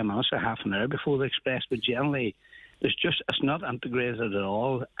there 10 minutes or half an hour before the express. But generally, it's not integrated at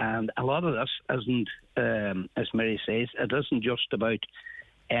all, and a lot of this isn't, as Mary says, it isn't just about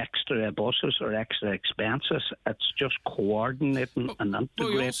extra buses or extra expenses. It's just coordinating and integrating.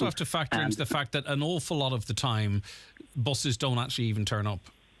 But we also have to factor into the fact that an awful lot of the time buses don't actually even turn up.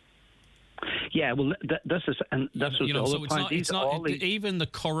 Yeah, well, this is the other point. It's not even the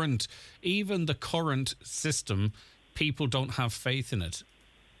current system. People don't have faith in it.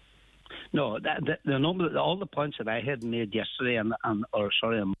 No, the number, all the points that I had made yesterday on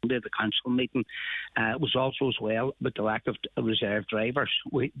Monday at the council meeting was also as well with the lack of reserve drivers.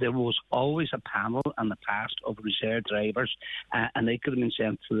 There was always a panel in the past of reserve drivers, and they could have been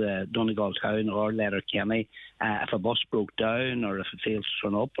sent to the Donegal Town or Letterkenny if a bus broke down or if it failed to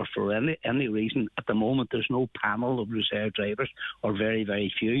turn up or for any reason. At the moment, there's no panel of reserve drivers, or very,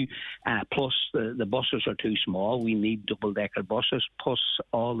 very few. Plus, the buses are too small. We need double-decker buses. Plus,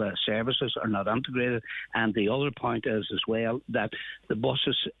 all the services are not integrated. And the other point is as well that the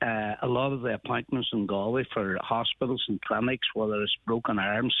buses, a lot of the appointments in Galway for hospitals and clinics, whether it's broken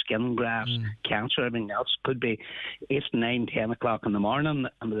arms, skin grafts, cancer, everything else, could be 8, 9, 10 o'clock in the morning.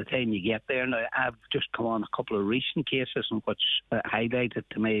 And by the time you get there, now I've just come on a couple of recent cases in which highlighted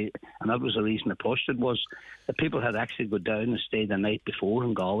to me, and that was the reason I pushed it, was that people had actually go down and stay the night before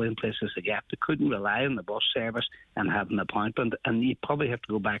in Galway in places like that. They couldn't rely on the bus service and have an appointment, and you probably have to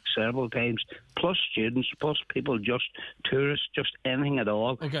go back several times, plus students, plus people, just tourists, just anything at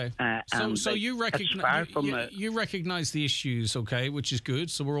all. Okay. So you recognise the issues, okay, which is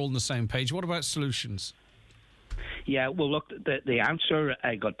good. So we're all on the same page. What about solutions? Yeah, well, look, the answer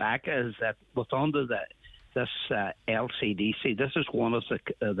I got back is that with under this LCDC, this is one of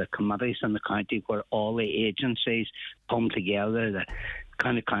the committees in the county where all the agencies come together. The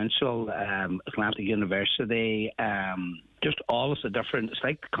County Council, Atlantic University, just all of the different, it's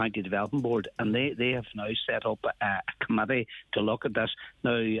like the County Development Board, and they have now set up a committee to look at this.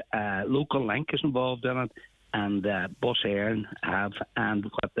 Now, Local Link is involved in it, and Bus Éireann have, and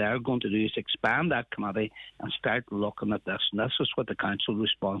what they're going to do is expand that committee and start looking at this. And this is what the council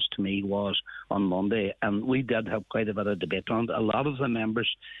response to me was on Monday, and we did have quite a bit of debate on it. A lot of the members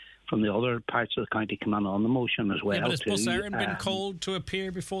from the other parts of the county come on the motion as well. Yeah, but has Bus Éireann been called to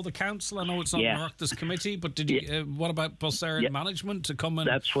appear before the council? I know it's not marked this committee, but did you? What about Bus Éireann management to come and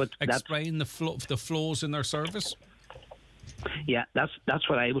explain the flaws in their service? Yeah, that's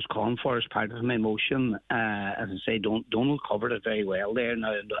what I was calling for as part of my motion. As I say, Donald covered it very well there.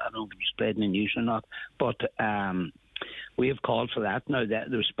 Now, I don't know if you spread in the news or not, but we have called for that. Now,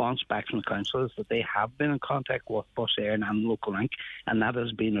 the response back from the council is that they have been in contact with Bus Éireann and Local Link, and that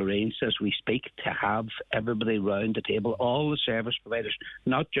has been arranged as we speak to have everybody round the table, all the service providers,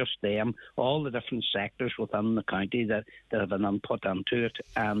 not just them, all the different sectors within the county that have an input into it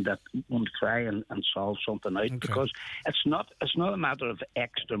and that want to try and solve something out. Okay. Because it's not a matter of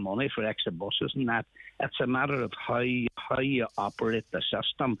extra money for extra buses and that. It's a matter of how you operate the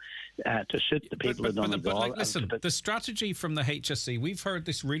system to suit the people of Donegal. But listen, the strategy from the HSE, we've heard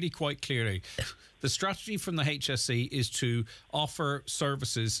this really quite clearly. The strategy from the HSE is to offer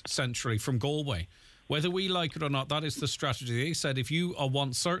services centrally from Galway. Whether we like it or not, that is the strategy. They said if you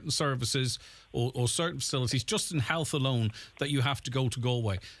want certain services or certain facilities, just in health alone, that you have to go to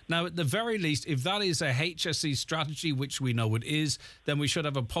Galway. Now, at the very least, if that is a HSE strategy, which we know it is, then we should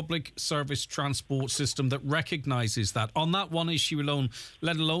have a public service transport system that recognises that. On that one issue alone,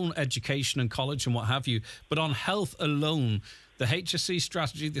 let alone education and college and what have you, but on health alone, the HSE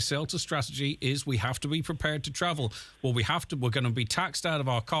strategy, the CELTA strategy is we have to be prepared to travel. Well, we're going to be taxed out of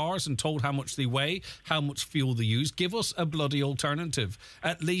our cars and told how much they weigh, how much fuel they use. Give us a bloody alternative,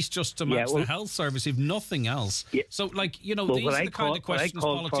 at least just to match the health service, if nothing else. Yeah. So, these are the kind of questions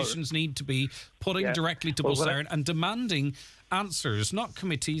politicians need to be putting directly to Bus Éireann and demanding answers, not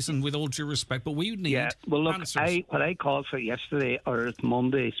committees, and with all due respect, but we need answers. What I called for yesterday, or at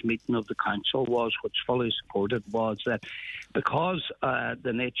Monday's meeting of the council, was, which fully supported, was that because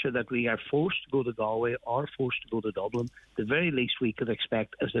the nature that we are forced to go to Galway or forced to go to Dublin, the very least we could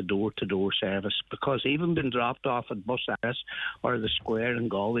expect is a door-to-door service, because even being dropped off at Bus Éireann or the square in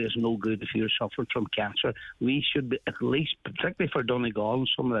Galway is no good if you're suffering from cancer. We should be, at least, particularly for Donegal and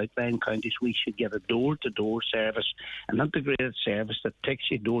some of the outlying counties, we should get a door-to-door service, an integrated service that takes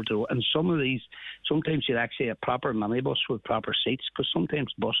you door-to-door. And some of these, sometimes you'd actually a proper minibus with proper seats, because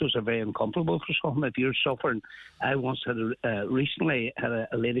sometimes buses are very uncomfortable for some. If you're suffering, I once had recently had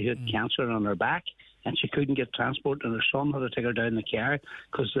a lady who had cancer on her back, and she couldn't get transport, and her son had to take her down the car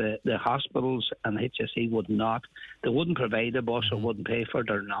because the hospitals and HSE wouldn't provide a bus or wouldn't pay for it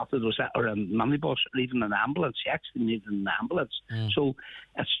or nothing. Or a minibus or even an ambulance. She actually needed an ambulance. So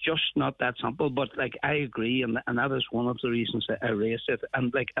it's just not that simple. But I agree, and that is one of the reasons that I raised it.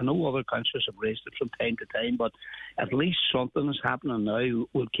 And I know other councillors have raised it from time to time, but at least something is happening now.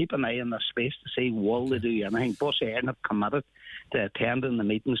 We'll keep an eye on this space to see will they do anything. Bus Éireann have committed to attending the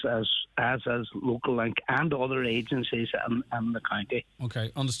meetings as local Link and other agencies and the county.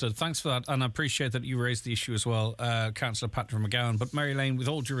 Okay, understood. Thanks for that, and I appreciate that you raised the issue as well, Councillor Patrick McGowan. But Mary Lane, with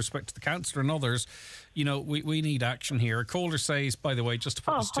all due respect to the councillor and others, you know, we need action here. A caller says, by the way, just to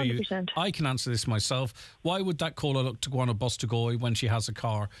put this to you, I can answer this myself. Why would that caller look to go on a bus to Galway when she has a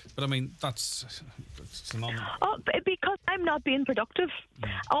car? But I mean, that's because I'm not being productive.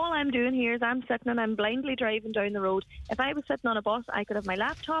 All I'm doing here is I'm sitting and I'm blindly driving down the road. If I was sitting on a bus, I could have my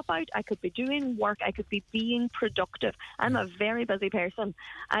laptop out, I could be doing work, I could be being productive. I'm a very busy person.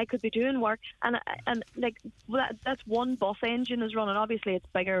 I could be doing work, and like that's one bus engine is running. Obviously, it's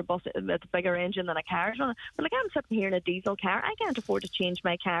a bigger engine than a car is running. But like, I'm sitting here in a diesel car. I can't afford to change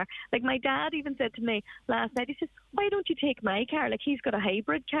my car. Like, my dad even said to me last night, he says, "Why don't you take my car?" Like, he's got a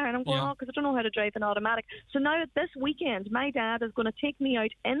hybrid car, and I'm going, "Oh, because I don't know how to drive an automatic." So now this weekend, my dad is going to take me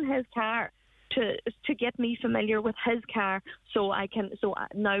out in his car to get me familiar with his car, so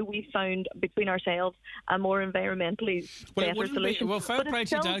now we've found between ourselves a more environmentally better solution. Fair play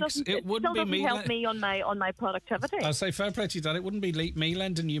to you, Dad. It wouldn't be me. Help me on my productivity. I say fair play to you, Dad. It wouldn't be me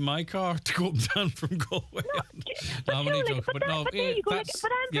lending you my car to go up and down from Galway. But I'm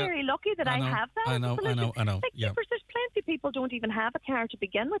very lucky that I have that. I know. Like, there's plenty of people don't even have a car to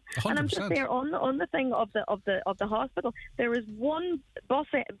begin with. 100%. And I'm just there on the thing of the hospital. There is one bus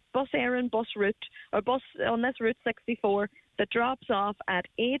route or bus on this Route 64 that drops off at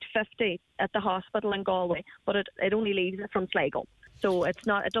 8:50 at the hospital in Galway, but it only leaves it from Sligo. So it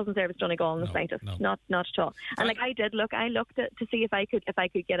doesn't service Donegal in the slightest. Not at all. And like, I looked to see if I could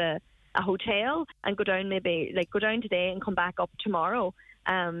get a hotel and go down today and come back up tomorrow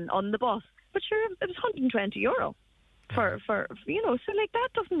on the bus. But sure, it was €120 for so like, that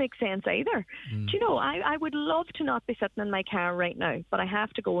doesn't make sense either. Do you know, I would love to not be sitting in my car right now, but I have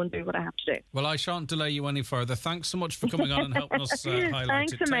to go and do what I have to do. Well, I shan't delay you any further. Thanks so much for coming on and helping us highlight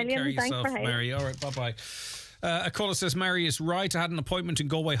Thanks it. a million. Take care of Thanks yourself, for Mary. All right, bye-bye. A caller says, Mary is right. I had an appointment in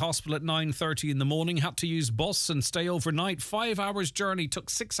Galway Hospital at 9:30 in the morning. Had to use bus and stay overnight. 5 hours journey. Took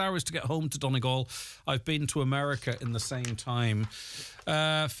 6 hours to get home to Donegal. I've been to America in the same time.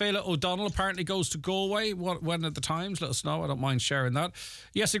 Fela O'Donnell apparently goes to Galway. When are the times? Let us know. I don't mind sharing that.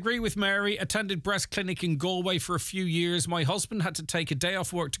 Yes, agree with Mary. Attended breast clinic in Galway for a few years. My husband had to take a day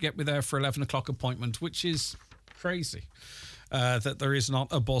off work to get me there for 11 o'clock appointment, which is crazy. That there is not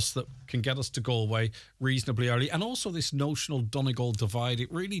a bus that can get us to Galway reasonably early. And also this notional Donegal divide,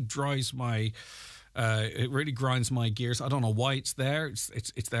 it really grinds my gears. I don't know why it's there.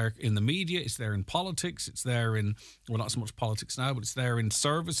 It's there in the media, it's there in politics, it's there in, well, not so much politics now, but it's there in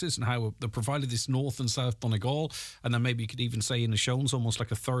services and how they provided this North and South Donegal, and then maybe you could even say in the Shones almost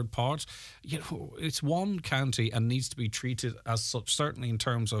like a third part. You know, it's one county and needs to be treated as such, certainly in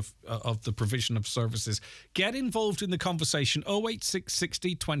terms of the provision of services. Get involved in the conversation.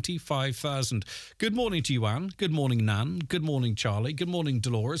 08660 25,000. Good morning to you, Anne. Good morning, Nan. Good morning, Charlie. Good morning,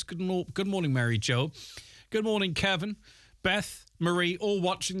 Dolores. Good morning, Mary Jo. Good morning, Kevin, Beth, Marie, all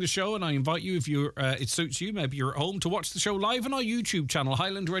watching the show, and I invite you, if it suits you, maybe you're at home, to watch the show live on our YouTube channel,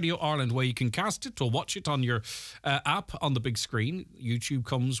 Highland Radio Ireland, where you can cast it or watch it on your app on the big screen. YouTube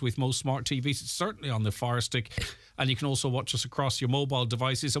comes with most smart TVs. It's certainly on the Fire Stick, and you can also watch us across your mobile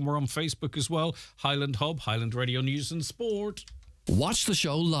devices, and we're on Facebook as well, Highland Hub, Highland Radio News and Sport. Watch the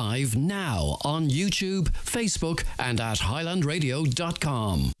show live now on YouTube, Facebook and at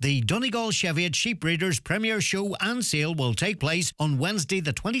highlandradio.com. The Donegal Cheviot Sheep Breeders Premier Show and Sale will take place on Wednesday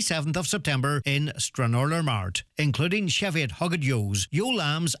the 27th of September in Stranorlar Mart, including Cheviot Hugged Ewes, Ewe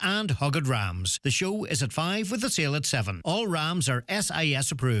Lambs and Hugged Rams. The show is at 5 with the sale at 7. All rams are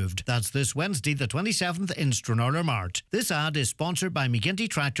SIS approved. That's this Wednesday the 27th in Stranorlar Mart. This ad is sponsored by McGinty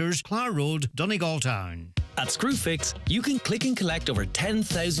Tractors, Clar Road, Donegal Town. At Screwfix, you can click and collect over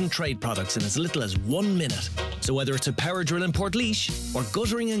 10,000 trade products in as little as 1 minute. So whether it's a power drill in Portlaoise or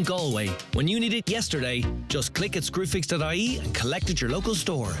guttering in Galway, when you need it yesterday, just click at screwfix.ie and collect at your local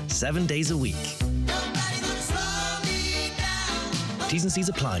store 7 days a week. T's and C's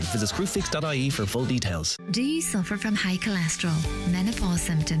apply. Visit screwfix.ie for full details. Do you suffer from high cholesterol, menopause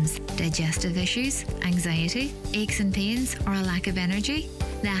symptoms, digestive issues, anxiety, aches and pains, or a lack of energy?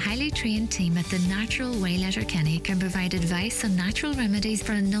 The highly trained team at The Natural Way Letterkenny can provide advice on natural remedies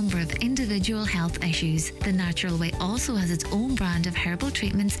for a number of individual health issues. The Natural Way also has its own brand of herbal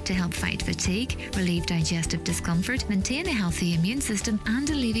treatments to help fight fatigue, relieve digestive discomfort, maintain a healthy immune system and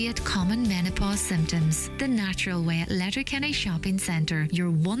alleviate common menopause symptoms. The Natural Way at Letterkenny Shopping Centre,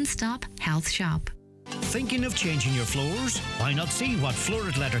 your one-stop health shop. Thinking of changing your floors? Why not see what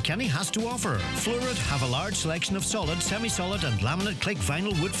Florid Letterkenny has to offer? Florid have a large selection of solid, semi-solid and laminate click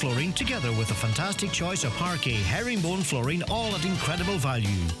vinyl wood flooring, together with a fantastic choice of parquet, herringbone flooring, all at incredible value.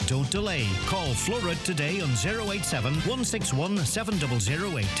 Don't delay. Call Florid today on 087 161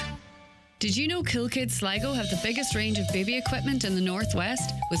 7008. Did you know Cool Kids Sligo have the biggest range of baby equipment in the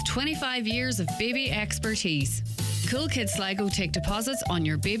Northwest, with 25 years of baby expertise? Cool Kids Sligo take deposits on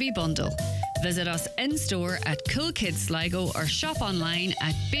your baby bundle. Visit us in-store at Cool Kids Sligo or shop online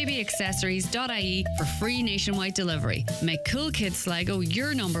at babyaccessories.ie for free nationwide delivery. Make Cool Kids Sligo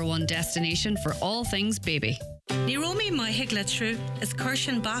your #1 destination for all things baby. Ní Romi mai higletru is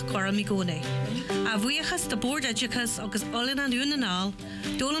Kirshen Bach or Amigone. A bhuiachas de board educas agus olin an unanal,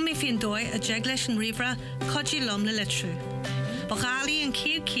 dola me fion dói a jeglesh and rivra codgy lum le letru. Bachali and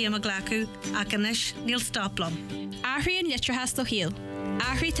Kiu Kiam a glacu a ganish nil stoplum. Ahri and litrahas do heel.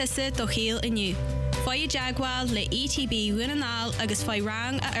 Ahri tisse do heel inu. Foy jagual le ETB unanal agus foy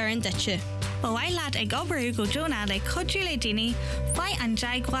rang a earn ditche. Ba wai lad ag obaru go Jonah le codri le dini, fai an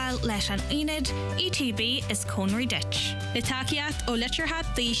jagual leis an unid, ETB is Conry Ditch. Le takiat o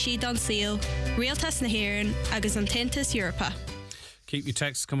litrahat the she don seal, realtas na herin agus an tentis Europa. Keep your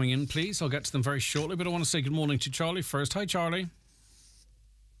texts coming in, please. I'll get to them very shortly, but I want to say good morning to Charlie first. Hi, Charlie.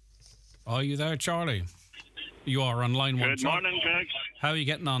 Are you there, Charlie? You are on line 1. Good morning, Greg. How are you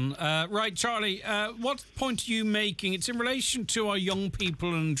getting on? Right, Charlie, what point are you making? It's in relation to our young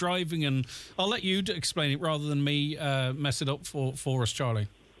people and driving, and I'll let you explain it rather than me mess it up for us, Charlie.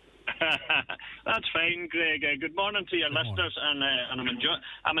 That's fine, Greg. Good morning to your listeners, and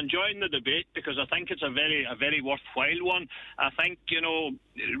I'm enjoying the debate because I think it's a very worthwhile one. I think,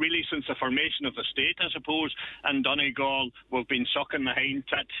 really since the formation of the state, I suppose, and Donegal, we've been sucking the hind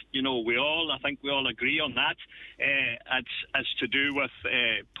tit. I think we all agree on that. It's to do with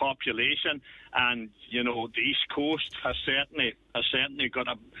population, and the East Coast has certainly got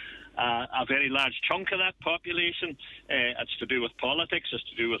a very large chunk of that population. It's to do with politics, it's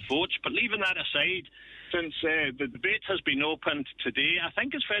to do with votes. But leaving that aside, since the debate has been opened today, I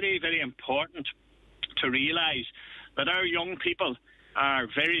think it's very, very important to realise that our young people are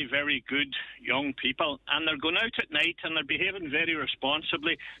very, very good young people, and they're going out at night and they're behaving very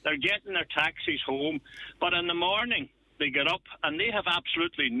responsibly. They're getting their taxis home, but in the morning they get up and they have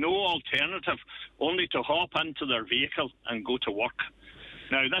absolutely no alternative only to hop into their vehicle and go to work.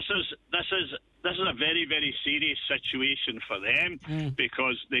 Now, this is a very, very serious situation for them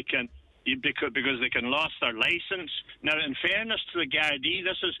because they can lose their licence. Now, in fairness to the Gardaí,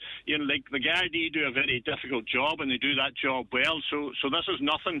 this is the Gardaí do a very difficult job and they do that job well. So this is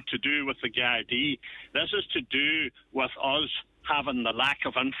nothing to do with the Gardaí. This is to do with us having the lack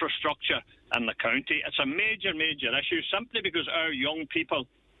of infrastructure in the county. It's a major, major issue simply because our young people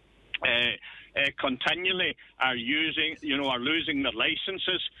continually are losing their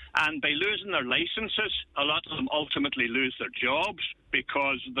licences, and by losing their licences, a lot of them ultimately lose their jobs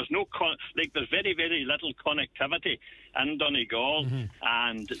because there's there's very, very little connectivity in Donegal,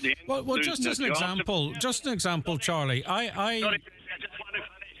 and well, just an example, Charlie. Sorry, I just want to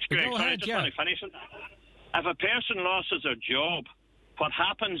finish. Greg. Go ahead, want to finish it. If a person loses their job, what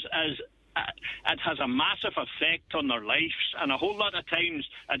happens is it has a massive effect on their lives, and a whole lot of times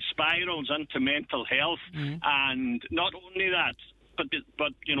it spirals into mental health. And not only that,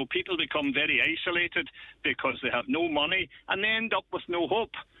 but people become very isolated because they have no money and they end up with no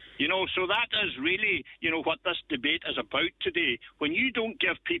hope. So that is really, what this debate is about today. When you don't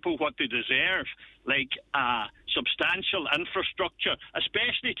give people what they deserve, like substantial infrastructure,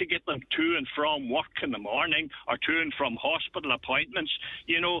 especially to get them to and from work in the morning or to and from hospital appointments,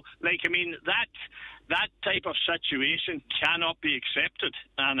 that type of situation cannot be accepted,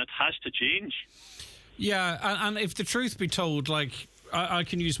 and it has to change. Yeah, and if the truth be told, I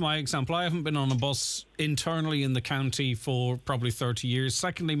can use my example. I haven't been on a bus internally in the county for probably 30 years.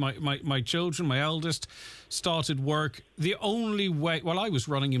 Secondly, my children, my eldest, started work. The only way, I was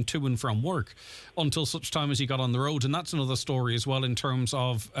running him to and from work until such time as he got on the road. And that's another story as well in terms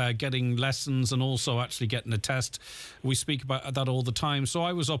of getting lessons and also actually getting a test. We speak about that all the time. So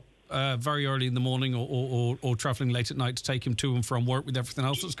I was up very early in the morning or travelling late at night to take him to and from work with everything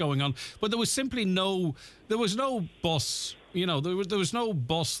else that's going on. But there was simply no bus. There was no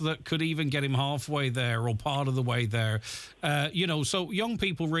bus that could even get him halfway there or part of the way there. So young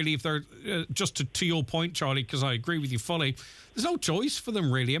people really, if they're, just to your point, Charlie, because I agree with you fully, there's no choice for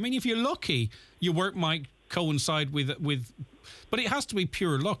them really. I mean, if you're lucky, your work might coincide with but it has to be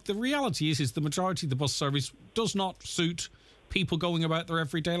pure luck. The reality is the majority of the bus service does not suit people going about their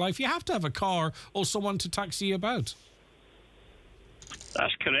everyday life. You have to have a car or someone to taxi you about.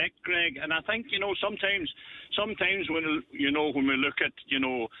 That's correct, Greg. And I think, sometimes when we look at,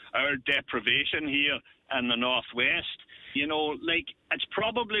 our deprivation here in the Northwest, it's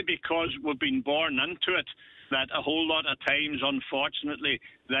probably because we've been born into it that a whole lot of times, unfortunately,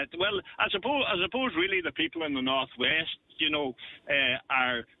 I suppose really the people in the Northwest,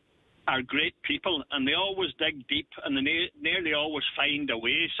 are great people, and they always dig deep, and they nearly always find a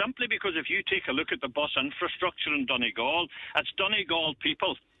way, simply because if you take a look at the bus infrastructure in Donegal, it's Donegal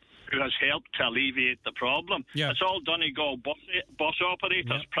people who has helped to alleviate the problem. Yeah. It's all Donegal bus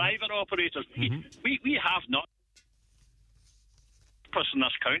operators, private operators. We have not purpose in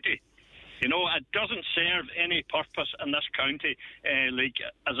this county. It doesn't serve any purpose in this county.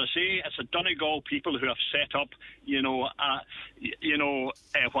 As I say, it's the Donegal people who have set up,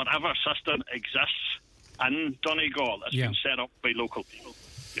 whatever system exists in Donegal. It's been set up by local people,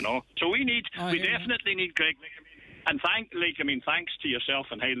 So we definitely need, Greg. And thanks to yourself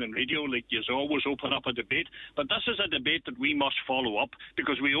and Highland Radio, you always open up a debate. But this is a debate that we must follow up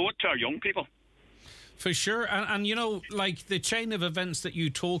because we owe it to our young people. For sure, and the chain of events that you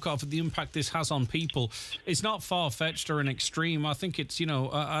talk of, the impact this has on people, it's not far-fetched or an extreme. I think it's,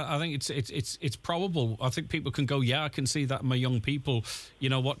 I think it's probable. I think people can go, I can see that in my young people.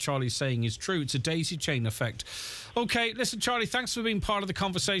 What Charlie's saying is true. It's a daisy chain effect. Okay, listen, Charlie, thanks for being part of the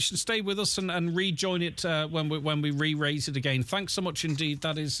conversation. Stay with us and rejoin it when we re-raise it again. Thanks so much indeed.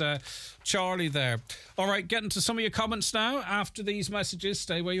 That is Charlie there. All right, getting to some of your comments now after these messages.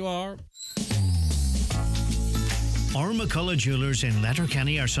 Stay where you are. McCullough Jewellers in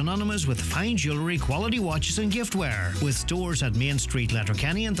Letterkenny are synonymous with fine jewellery, quality watches and giftware. With stores at Main Street,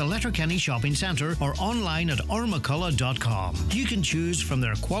 Letterkenny and the Letterkenny Shopping Centre or online at rmccullough.com. You can choose from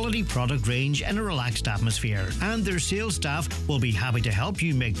their quality product range in a relaxed atmosphere, and their sales staff will be happy to help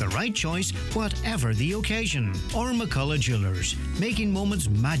you make the right choice, whatever the occasion. McCullough Jewellers, making moments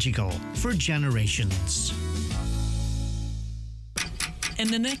magical for generations. In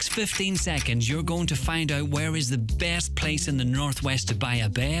the next 15 seconds, you're going to find out where is the best place in the Northwest to buy a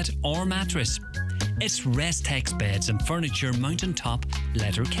bed or mattress. It's Restex Beds and Furniture Mountaintop,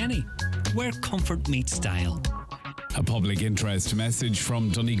 Letterkenny, where comfort meets style. A public interest message from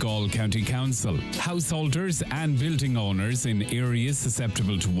Donegal County Council. Householders and building owners in areas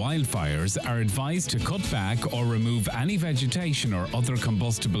susceptible to wildfires are advised to cut back or remove any vegetation or other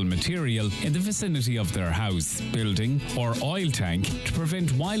combustible material in the vicinity of their house, building or oil tank to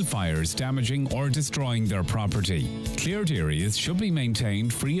prevent wildfires damaging or destroying their property. Cleared areas should be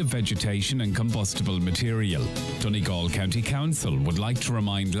maintained free of vegetation and combustible material. Donegal County Council would like to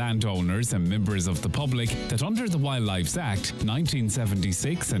remind landowners and members of the public that under the Wildlife Act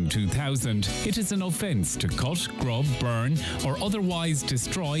 1976 and 2000, it is an offence to cut, grub, burn or otherwise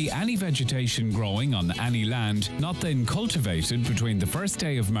destroy any vegetation growing on any land not then cultivated between the 1st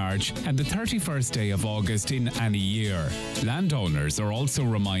day of March and the 31st day of August in any year. Landowners are also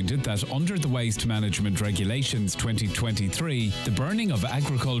reminded that under the Waste Management Regulations 2023, the burning of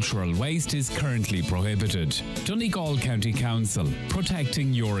agricultural waste is currently prohibited. Donegal County Council,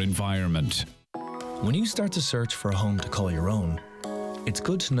 protecting your environment. When you start to search for a home to call your own, it's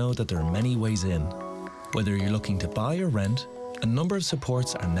good to know that there are many ways in. Whether you're looking to buy or rent, a number of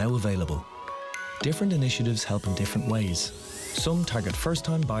supports are now available. Different initiatives help in different ways. Some target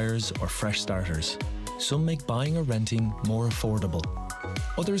first-time buyers or fresh starters. Some make buying or renting more affordable.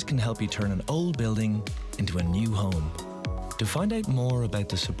 Others can help you turn an old building into a new home. To find out more about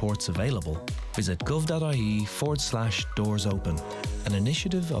the supports available, visit gov.ie/doors open, an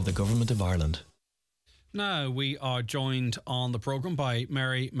initiative of the Government of Ireland. Now we are joined on the programme by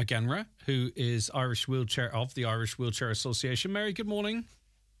Mary McGenra, who is of the Irish Wheelchair Association. Mary, good morning.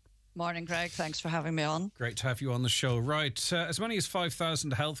 Morning, Greg. Thanks for having me on. Great to have you on the show. Right. As many as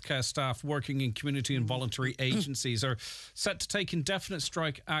 5,000 healthcare staff working in community and voluntary agencies are set to take indefinite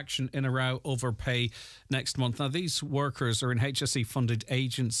strike action in a row over pay next month. Now, these workers are in HSE-funded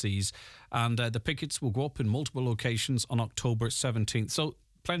agencies, and the pickets will go up in multiple locations on October 17th. So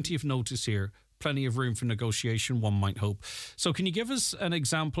plenty of notice here. Plenty of room for negotiation, one might hope. So can you give us an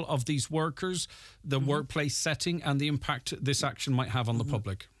example of these workers, the workplace setting and the impact this action might have on the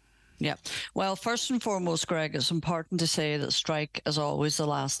public? Yeah. Well, first and foremost, Greg, it's important to say that strike is always the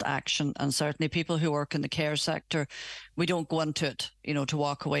last action. And certainly people who work in the care sector, we don't go into it, to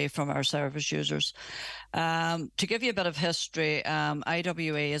walk away from our service users. To give you a bit of history,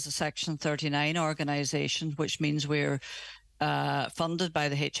 IWA is a Section 39 organisation, which means we're funded by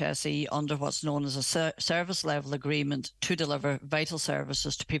the HSE under what's known as a service level agreement to deliver vital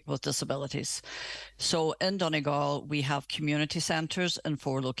services to people with disabilities. So in Donegal, we have community centres in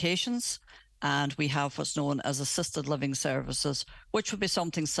 4 locations. And we have what's known as assisted living services, which would be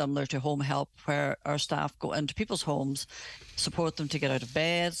something similar to home help, where our staff go into people's homes, support them to get out of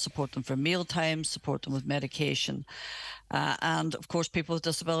bed, support them for meal times, support them with medication. And of course, people with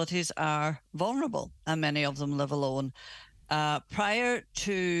disabilities are vulnerable, and many of them live alone. Prior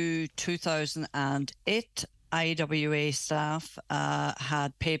to 2008, IWA staff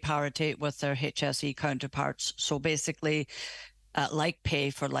had pay parity with their HSE counterparts. So basically, like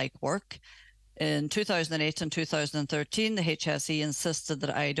pay for like work. In 2008 and 2013, the HSE insisted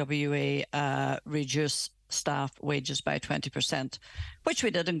that IWA reduce staff wages by 20%, which we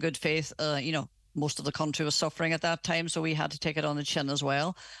did in good faith. Most of the country was suffering at that time, so we had to take it on the chin as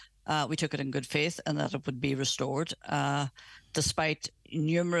well. We took it in good faith and that it would be restored, despite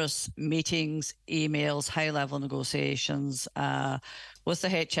numerous meetings, emails, high-level negotiations with the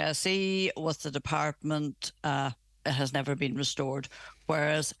HSE, with the department. It has never been restored,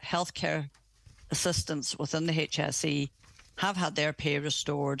 whereas healthcare assistants within the HSE have had their pay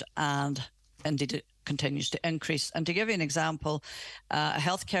restored, and indeed it continues to increase. And to give you an example, a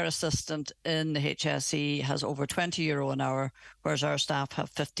healthcare assistant in the HSE has over €20 an hour, whereas our staff have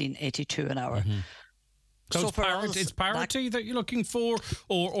 $15.82 an hour. Mm-hmm. So it's parity that you're looking for,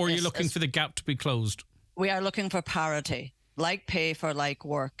 or you're looking for the gap to be closed? We are looking for parity, like pay for like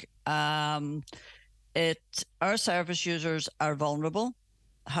work. Our service users are vulnerable.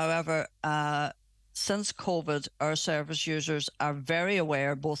 However, since COVID, our service users are very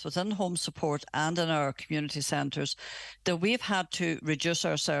aware, both within home support and in our community centres, that we've had to reduce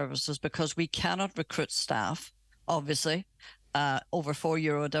our services because we cannot recruit staff, obviously, over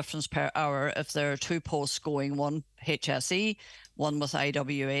 €4 difference per hour if there are two posts going, one HSE, one with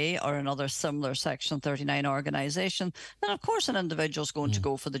IWA or another similar Section 39 organisation. Then, of course, an individual is going to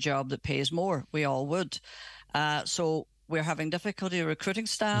go for the job that pays more. We all would. So we're having difficulty recruiting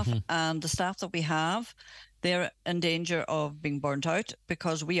staff, and the staff that we have, they're in danger of being burnt out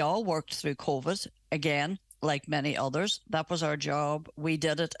because we all worked through COVID, again, like many others. That was our job. We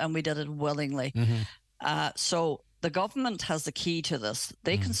did it, and we did it willingly. So the government has the key to this.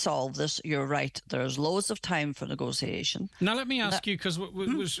 They can solve this. You're right. There's loads of time for negotiation. Now, let me ask you, because we're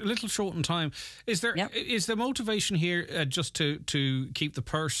a little short in time, is the motivation here just to keep the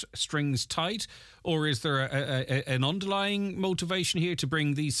purse strings tight, or is there an underlying motivation here to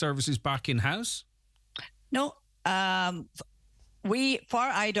bring these services back in-house? No. For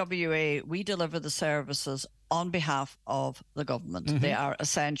IWA, we deliver the services on behalf of the government. They are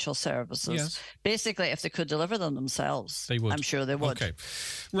essential services. Yes. Basically, if they could deliver them themselves, they would. I'm sure they would. Okay.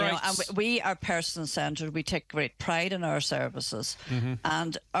 Right. And we are person-centred. We take great pride in our services.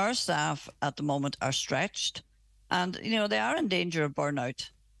 And our staff at the moment are stretched. And, they are in danger of burnout.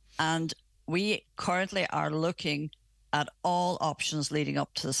 And we currently are looking at all options leading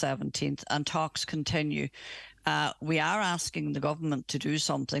up to the 17th, and talks continue. We are asking the government to do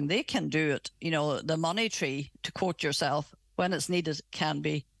something. They can do it. The money tree, to quote yourself, when it's needed, can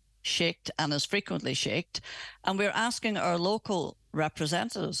be shaked and is frequently shaked. And we're asking our local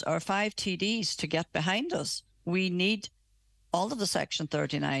representatives, our 5 TDs, to get behind us. We need all of the Section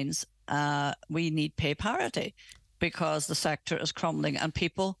 39s. We need pay parity because the sector is crumbling, and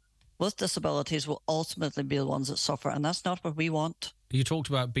people with disabilities will ultimately be the ones that suffer, and that's not what we want. You talked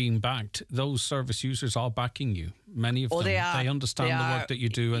about being backed. Those service users are backing you. Many of them. They are. They understand the work that you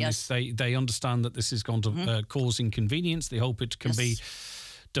do, and yes. they understand that this is going to cause inconvenience. They hope it can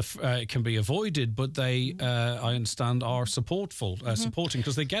be avoided, but they, I understand, are supporting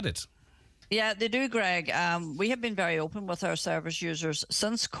because they get it. Yeah, they do, Greg. We have been very open with our service users.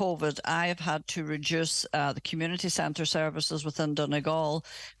 Since COVID, I have had to reduce the community centre services within Donegal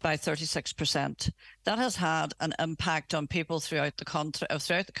by 36%. That has had an impact on people throughout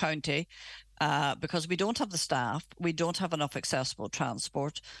the county, because we don't have the staff, we don't have enough accessible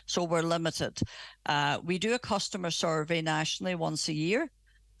transport, so we're limited. We do a customer survey nationally once a year,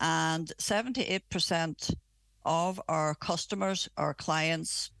 and 78% of our customers, our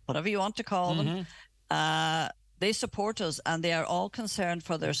clients, whatever you want to call them, they support us, and they are all concerned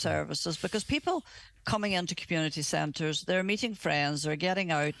for their services, because people coming into community centres, they're meeting friends, they're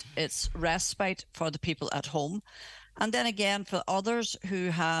getting out. It's respite for the people at home. And then again, for others who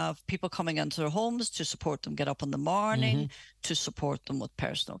have people coming into their homes to support them get up in the morning, to support them with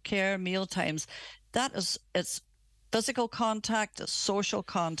personal care, meal times, it's physical contact, it's social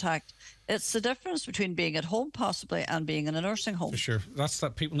contact, It's the difference between being at home possibly and being in a nursing home. For sure. That's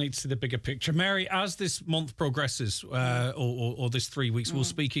that people need to see the bigger picture. Mary, as this month progresses, or this 3 weeks, we'll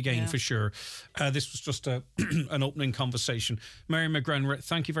speak again for sure. This was just an opening conversation. Mary McGrenritt,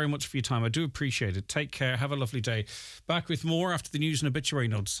 thank you very much for your time. I do appreciate it. Take care. Have a lovely day. Back with more after the news and obituary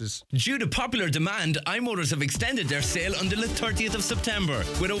notices. Due to popular demand, iMotors have extended their sale until the 30th of September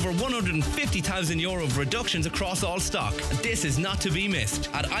with over €150,000 of reductions across all stock. This is not to be missed.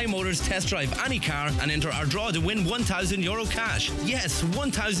 At iMotors, test drive any car and enter our draw to win €1,000 cash. Yes,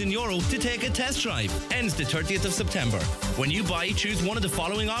 €1,000 to take a test drive. Ends the 30th of September. When you buy, choose one of the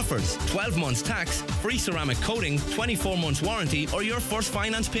following offers: 12 months tax, free ceramic coating, 24 months warranty, or your first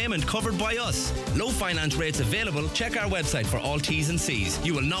finance payment covered by us. Low finance rates available. Check our website for all T's and C's.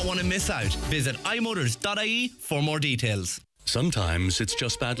 You will not want to miss out. Visit imotors.ie for more details. Sometimes it's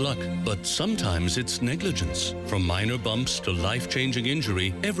just bad luck, but sometimes it's negligence. From minor bumps to life-changing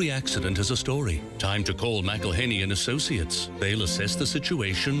injury, every accident has a story. Time to call McElhinney and Associates. They'll assess the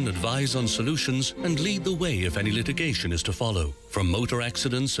situation, advise on solutions, and lead the way if any litigation is to follow. From motor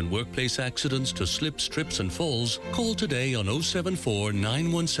accidents and workplace accidents to slips, trips and falls, call today on 074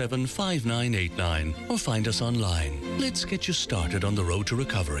 917 5989 or find us online. Let's get you started on the road to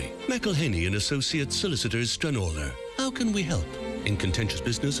recovery. McElhinney and Associates Solicitors, Stranorlar. How can we help? In contentious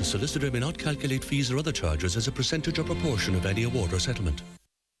business, a solicitor may not calculate fees or other charges as a percentage or proportion of any award or settlement.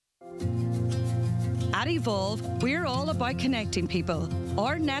 At Evolve, we're all about connecting people.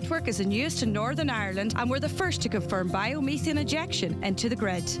 Our network is in use to Northern Ireland and we're the first to confirm biomethane injection into the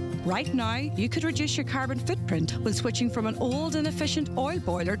grid. Right now, you could reduce your carbon footprint when switching from an old inefficient oil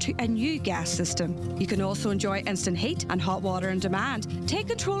boiler to a new gas system. You can also enjoy instant heat and hot water on demand. Take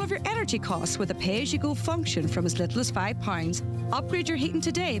control of your energy costs with a pay-as-you-go function from as little as £5. Upgrade your heating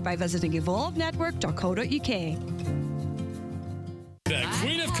today by visiting evolvenetwork.co.uk. The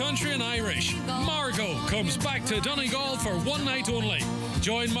Queen of Country and Irish, Margot, comes back to Donegal for one night only.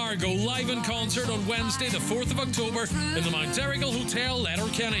 Join Margot live in concert on Wednesday, the 4th of October in the Mount Errigal Hotel,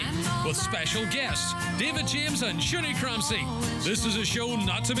 Letterkenny, with special guests David James and Shuni Cramsey. This is a show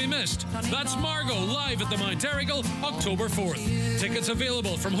not to be missed. That's Margot live at the Mount Errigal, October 4th. Tickets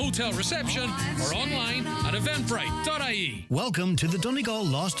available from hotel reception or online at eventbrite.ie. Welcome to the Donegal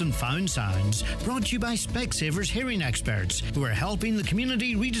Lost and Found Sounds, brought to you by Specsavers hearing experts, who are helping the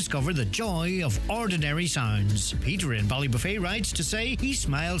community rediscover the joy of ordinary sounds. Peter in Ballybuffet writes to say he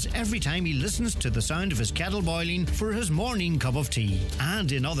smiles every time he listens to the sound of his kettle boiling for his morning cup of tea.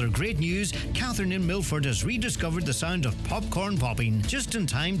 And in other great news, Catherine in Milford has rediscovered the sound of popcorn popping just in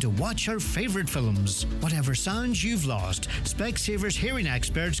time to watch her favourite films. Whatever sounds you've lost, Specsavers hearing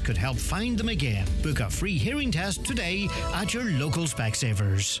experts could help find them again. Book a free hearing test today at your local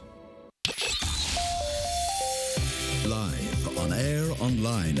Specsavers. Live, on air,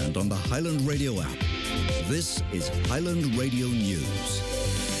 online and on the Highland Radio app. This is Highland Radio News.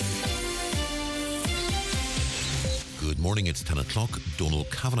 Good morning, it's 10 o'clock. Donal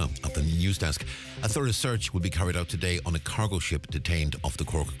Kavanagh at the news desk. A thorough search will be carried out today on a cargo ship detained off the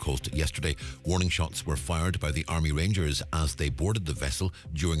Cork coast yesterday. Warning shots were fired by the Army Rangers as they boarded the vessel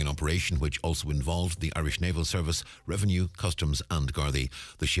during an operation which also involved the Irish Naval Service, Revenue, Customs and Gardaí.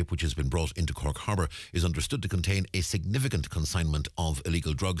 The ship, which has been brought into Cork Harbour, is understood to contain a significant consignment of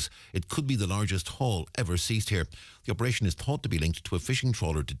illegal drugs. It could be the largest haul ever seized here. The operation is thought to be linked to a fishing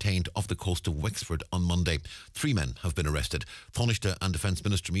trawler detained off the coast of Wexford on Monday. 3 men have been arrested. Taoiseach and Defence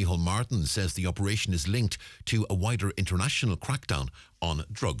Minister Micheál Martin says the operation is linked to a wider international crackdown on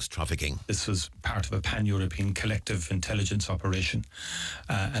drugs trafficking. This was part of a pan-European collective intelligence operation,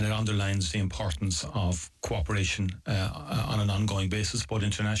 and it underlines the importance of cooperation on an ongoing basis, both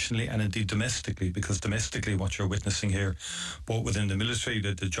internationally and indeed domestically, because domestically what you're witnessing here, both within the military,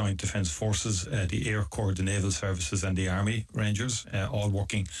 the Joint Defence Forces, the Air Corps, the Naval Services and the Army Rangers, all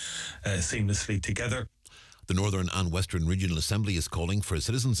working seamlessly together. The Northern and Western Regional Assembly is calling for a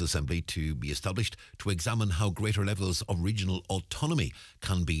Citizens' Assembly to be established to examine how greater levels of regional autonomy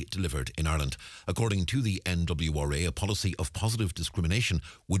can be delivered in Ireland. According to the NWRA, a policy of positive discrimination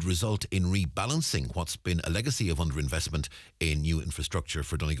would result in rebalancing what's been a legacy of underinvestment in new infrastructure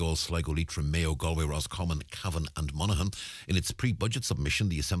for Donegal, Sligo, Leitrim, Mayo, Galway, Roscommon, Cavan and Monaghan. In its pre-budget submission,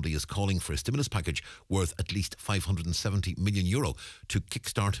 the Assembly is calling for a stimulus package worth at least €570 million to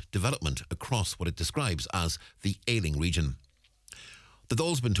kickstart development across what it describes as the ailing region. The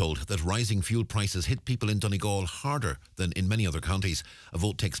Dáil's been told that rising fuel prices hit people in Donegal harder than in many other counties. A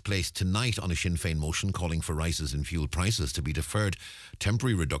vote takes place tonight on a Sinn Féin motion calling for rises in fuel prices to be deferred.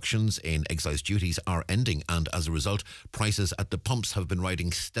 Temporary reductions in excise duties are ending, and as a result, prices at the pumps have been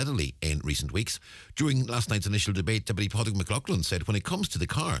rising steadily in recent weeks. During last night's initial debate, Deputy Padraig McLaughlin said when it comes to the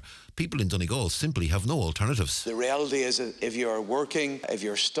car, people in Donegal simply have no alternatives. The reality is that if you're working, if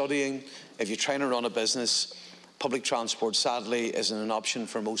you're studying, if you're trying to run a business, public transport, sadly, isn't an option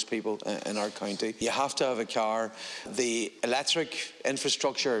for most people in our county. You have to have a car. The electric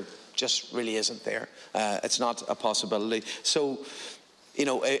infrastructure just really isn't there. It's not a possibility. So, you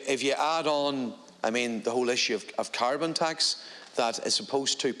know, if you add on, I mean, the whole issue of carbon tax that is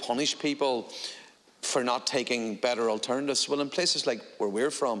supposed to punish people for not taking better alternatives. Well, in places like where we're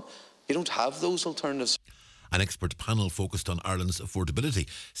from, you don't have those alternatives. An expert panel focused on Ireland's affordability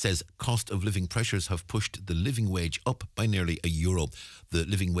says cost of living pressures have pushed the living wage up by nearly €1. The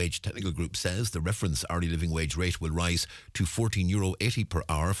Living Wage Technical Group says the reference hourly living wage rate will rise to €14.80 per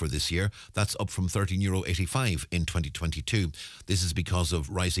hour for this year. That's up from €13.85 in 2022. This is because of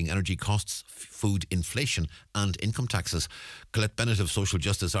rising energy costs, food inflation and income taxes. Colette Bennett of Social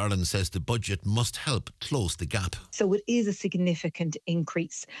Justice Ireland says the budget must help close the gap. So it is a significant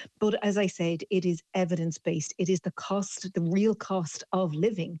increase. But as I said, it is evidence-based. It is the cost, the real cost of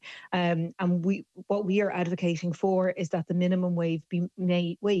living. And what we are advocating for is that the minimum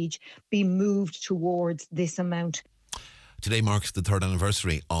wage be moved towards this amount. Today marks the third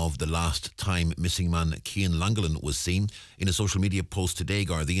anniversary of the last time missing man Cian Langolin was seen. In a social media post today,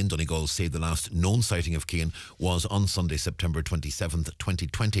 Gardaí in Donegal say the last known sighting of Cian was on Sunday, September 27th,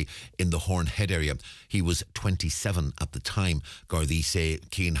 2020 in the Horn Head area. He was 27 at the time. Gardaí say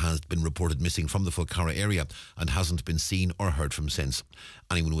Cian has been reported missing from the Fulcarra area and hasn't been seen or heard from since.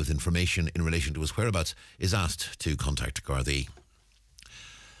 Anyone with information in relation to his whereabouts is asked to contact Gardaí.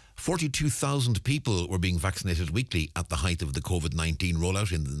 42,000 people were being vaccinated weekly at the height of the COVID-19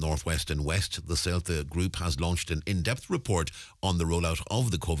 rollout in the Northwest and West. The CELTA group has launched an in-depth report on the rollout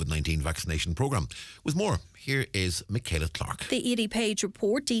of the COVID-19 vaccination programme. With more, here is Michaela Clark. The 80-page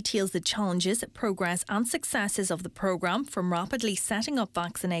report details the challenges, progress and successes of the programme, from rapidly setting up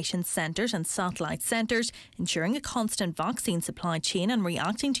vaccination centres and satellite centres, ensuring a constant vaccine supply chain and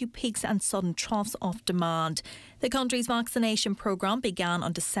reacting to peaks and sudden troughs of demand. The country's vaccination programme began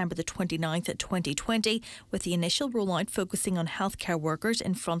on December the 29th, 2020, with the initial rollout focusing on healthcare workers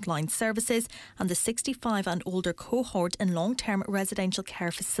in frontline services and the 65 and older cohort in long-term residential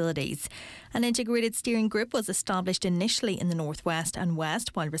care facilities. An integrated steering group was established initially in the Northwest and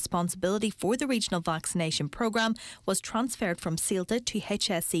West, while responsibility for the regional vaccination programme was transferred from CELTA to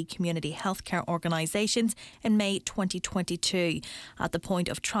HSE community healthcare organisations in May 2022. At the point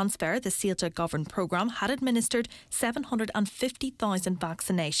of transfer, the CELTA governed programme had administered 750,000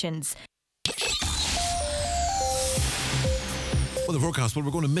 vaccinations. Well, the forecast, we're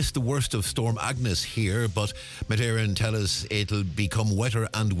going to miss the worst of Storm Agnes here, but Met Éireann tell us it'll become wetter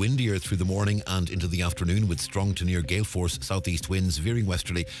and windier through the morning and into the afternoon, with strong to near gale force southeast winds veering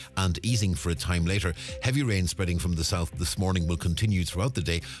westerly and easing for a time later. Heavy rain spreading from the south this morning will continue throughout the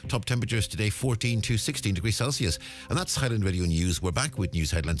day. Top temperatures today 14 to 16 degrees Celsius. And that's Highland Radio News. We're back with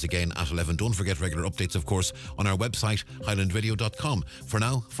news headlines again at 11. Don't forget regular updates, of course, on our website, highlandradio.com. For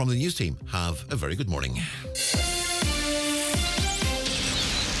now, from the news team, have a very good morning.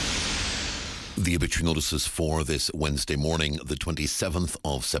 The obituary notices for this Wednesday morning, the 27th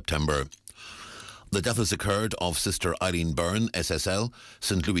of September. The death has occurred of Sister Eileen Byrne, SSL,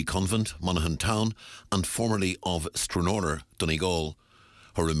 St Louis Convent, Monaghan Town, and formerly of Stranorlar, Donegal.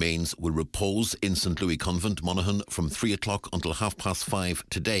 Her remains will repose in St Louis Convent, Monaghan, from 3 o'clock until 5:30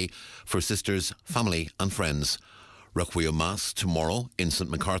 today for sisters, family and friends. Requiem Mass tomorrow in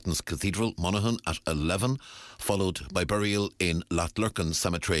St Macartn's Cathedral, Monaghan at 11, followed by burial in Lathlurcan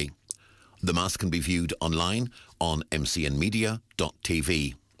Cemetery. The Mass can be viewed online on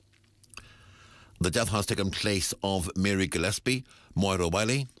mcnmedia.tv. The death has taken place of Mary Gillespie, Moira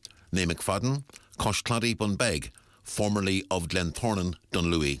Wiley, Nae McFadden, Coshcladdy Bunbeg, formerly of Glenthornan,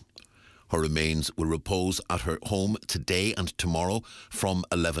 Dunlewy. Her remains will repose at her home today and tomorrow from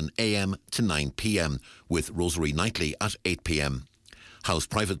 11 a.m. to 9 p.m, with Rosary nightly at 8 p.m. House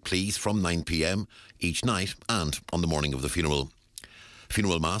private please from 9 p.m. each night and on the morning of the funeral.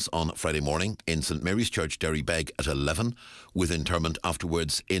 Funeral Mass on Friday morning in St Mary's Church, Derrybeg at 11, with interment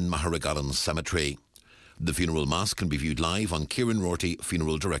afterwards in Maharagallen Cemetery. The Funeral Mass can be viewed live on Kieran Rorty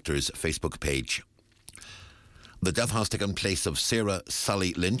Funeral Director's Facebook page. The death has taken place of Sarah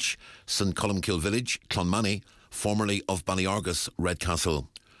Sally Lynch, St Columkill Village, Clonmany, formerly of Ballyargus, Redcastle.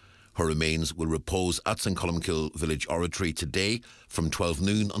 Her remains will repose at St Columkill Village Oratory today from 12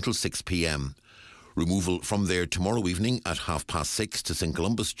 noon until 6 p.m. Removal from there tomorrow evening at 6:30 to St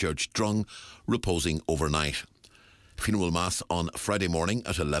Columba's Church, Drung, reposing overnight. Funeral Mass on Friday morning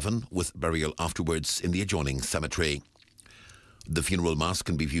at 11 with burial afterwards in the adjoining cemetery. The funeral mass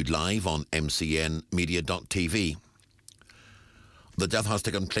can be viewed live on mcnmedia.tv. The death has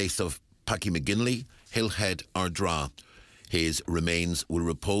taken place of Packy McGinley, Hillhead, Ardra. His remains will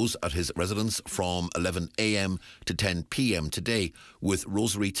repose at his residence from 11 a.m. to 10 p.m. today, with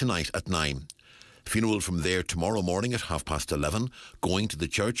rosary tonight at 9. Funeral from there tomorrow morning at 11:30, going to the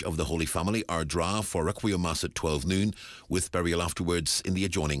Church of the Holy Family, Ardra, for Requiem Mass at 12 noon, with burial afterwards in the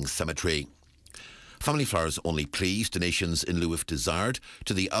adjoining cemetery. Family flowers only, please. Donations in lieu if desired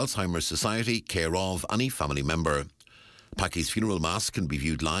to the Alzheimer's Society, care of any family member. Packy's funeral mass can be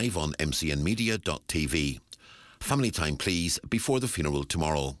viewed live on mcnmedia.tv. Family time, please, before the funeral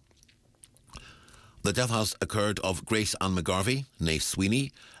tomorrow. The death has occurred of Grace Ann McGarvey, née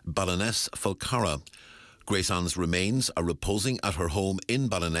Sweeney, Ballyness, Falcara. Grace Ann's remains are reposing at her home in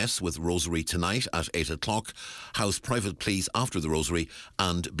Ballyness with rosary tonight at 8 o'clock. House private, please, after the rosary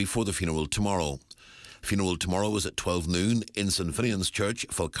and before the funeral tomorrow. Funeral tomorrow is at 12 noon in St Finian's Church,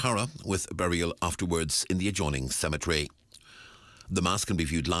 Falcara, with burial afterwards in the adjoining cemetery. The Mass can be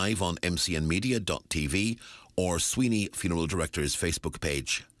viewed live on mcnmedia.tv or Sweeney Funeral Director's Facebook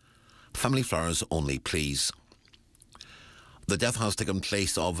page. Family flowers only, please. The death has taken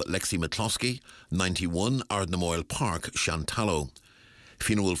place of Lexi McCloskey, 91, Ardnamoyle Park, Shantallow.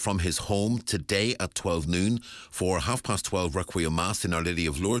 Funeral from his home today at 12 noon for 12:30 Requiem Mass in Our Lady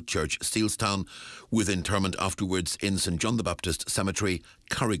of Lourdes Church, Steelstown, with interment afterwards in St John the Baptist Cemetery,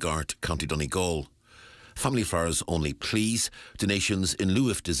 Carrigart, County Donegal. Family flowers only, please. Donations in lieu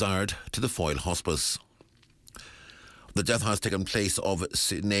if desired to the Foyle Hospice. The death has taken place of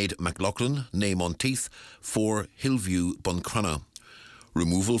Sinead McLaughlin, née Monteith, 4 Hillview, Buncrana.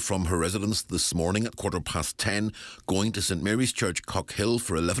 Removal from her residence this morning at 10:15, going to St Mary's Church, Cockhill,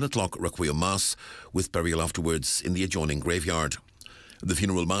 for 11 o'clock Requiem Mass, with burial afterwards in the adjoining graveyard. The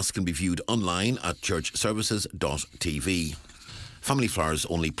funeral mass can be viewed online at churchservices.tv. Family flowers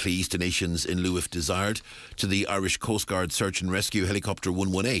only, please. Donations in lieu if desired to the Irish Coast Guard Search and Rescue Helicopter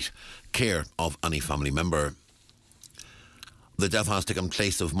 118, care of any family member. The death has taken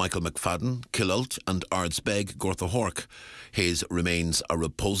place of Michael McFadden, Killult and Ardsbeg, Gorthahork. His remains are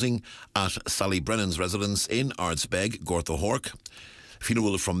reposing at Sally Brennan's residence in Ardsbeg, Gorthahork.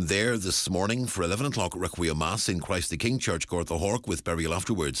 Funeral from there this morning for 11 o'clock Requiem Mass in Christ the King Church, Gorthahork, with burial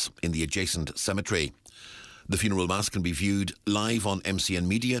afterwards in the adjacent cemetery. The funeral mass can be viewed live on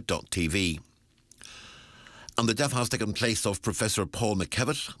mcnmedia.tv. And the death has taken place of Professor Paul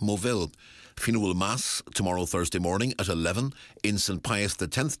McKevitt, Moville. Funeral Mass tomorrow Thursday morning at 11 in St Pius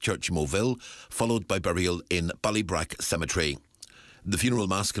X Church, Moville, followed by burial in Ballybrack Cemetery. The funeral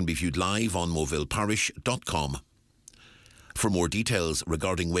mass can be viewed live on movilleparish.com. For more details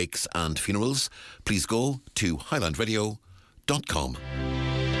regarding wakes and funerals, please go to highlandradio.com.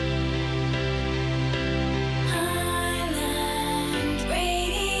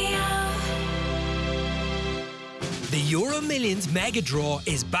 The Euro Millions Mega Draw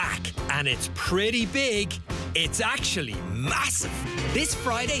is back, and it's pretty big. It's actually massive. This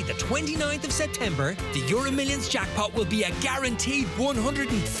Friday, the 29th of September, the Euro Millions jackpot will be a guaranteed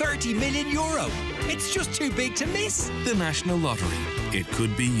 €130 million. It's just too big to miss. The National Lottery. It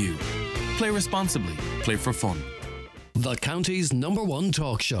could be you. Play responsibly. Play for fun. The county's #1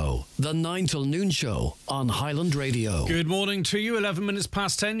 talk show, the 9 till noon show on Highland Radio. Good morning to you, 11 minutes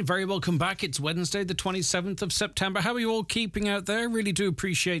past 10. You're very welcome back. It's Wednesday, the 27th of September. How are you all keeping out there? Really do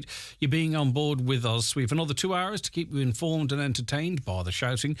appreciate you being on board with us. We have another 2 hours to keep you informed and entertained, bar the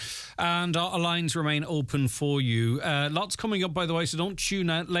shouting. And our lines remain open for you. Lots coming up, by the way, so don't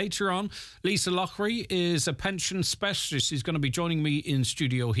tune out. Later on, Lisa Lochry is a pension specialist. She's going to be joining me in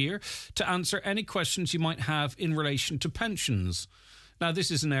studio here to answer any questions you might have in relation to pensions. Now,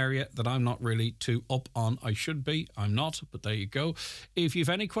 this is an area that I'm not really too up on. I should be. I'm not, but there you go. If you've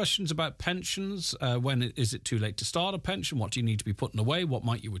any questions about pensions, is it too late to start a pension? What do you need to be putting away? What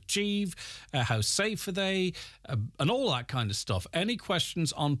might you achieve? How safe are they? And all that kind of stuff. Any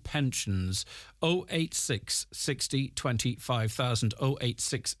questions on pensions? 086 60 25 000,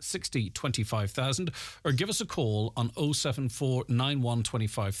 086 60 25 000, or give us a call on 074 91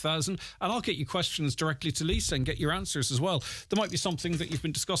 25 000, and I'll get your questions directly to Lisa and get your answers as well. There might be something that you've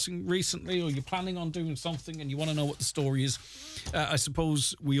been discussing recently, or you're planning on doing something and you want to know what the story is. I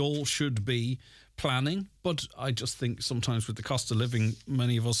suppose we all should be planning, but I just think sometimes with the cost of living,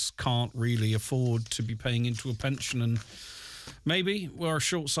 many of us can't really afford to be paying into a pension and Maybe we're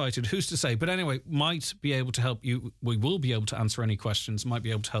short-sighted. Who's to say? But anyway, might be able to help you. We will be able to answer any questions. Might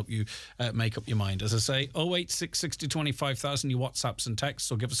be able to help you make up your mind. As I say, 086 60 25,000, your WhatsApps and texts.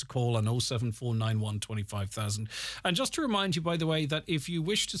 So give us a call on 07491 25,000. And just to remind you, by the way, that if you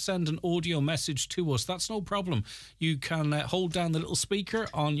wish to send an audio message to us, that's no problem. You can hold down the little speaker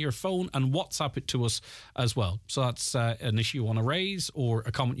on your phone and WhatsApp it to us as well. So that's an issue you want to raise or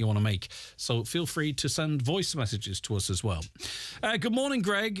a comment you want to make. So feel free to send voice messages to us as well. Good morning,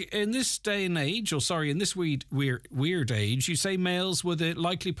 Greg. In this day and age, in this weird age, you say males were the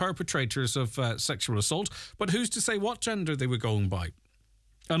likely perpetrators of sexual assault, but who's to say what gender they were going by?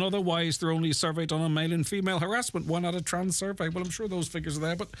 And otherwise, they're only a survey done on male and female harassment. Why not a trans survey? Well, I'm sure those figures are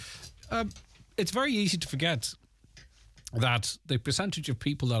there, but it's very easy to forget that the percentage of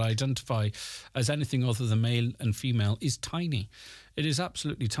people that identify as anything other than male and female is tiny. It is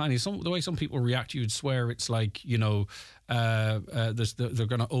absolutely tiny. The way some people react, you'd swear it's like, you know, they're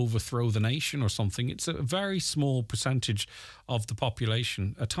going to overthrow the nation or something. It's a very small percentage of the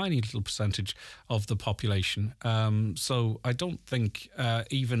population, a tiny little percentage of the population. So I don't think,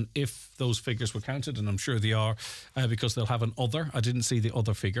 even if those figures were counted, and I'm sure they are, because they'll have an other, I didn't see the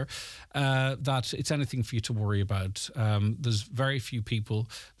other figure, that it's anything for you to worry about. There's very few people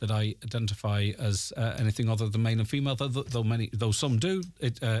that I identify as anything other than male and female, though some do.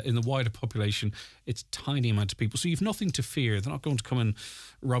 In the wider population, it's a tiny amount of people. So you've nothing to fear. They're not going to come and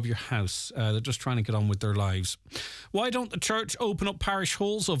rob your house. They're just trying to get on with their lives. Why don't the church open up parish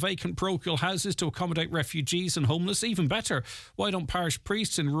halls or vacant parochial houses to accommodate refugees and homeless? Even better, why don't parish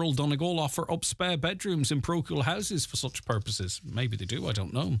priests in rural Donegal offer up spare bedrooms in parochial houses for such purposes? Maybe they do, I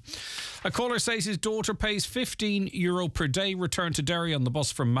don't know. A caller says his daughter pays €15 per day return to Derry on the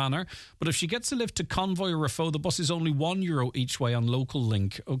bus from Manor, but if she gets a lift to Convoy or Rafo, the bus is only €1 each way on Local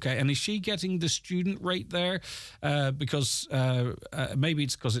Link. Okay, and is she getting the student rate there? Because maybe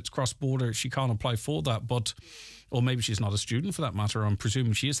it's because it's cross-border, she can't apply for that, or maybe she's not a student for that matter. I'm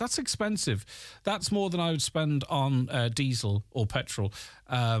presuming she is. That's expensive. That's more than I would spend on diesel or petrol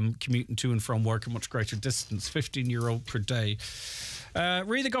commuting to and from work a much greater distance. €15 per day.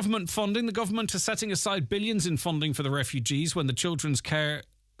 Read the government funding. The government is setting aside billions in funding for the refugees when the children's care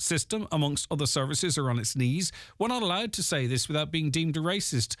system, amongst other services, are on its knees. We're not allowed to say this without being deemed a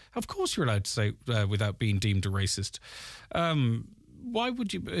racist. Of course you're allowed to say without being deemed a racist. Why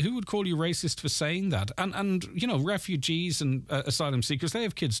would you? Who would call you racist for saying that? And you know, refugees and asylum seekers, they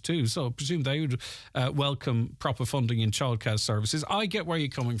have kids too, so I presume they would welcome proper funding in childcare services. I get where you're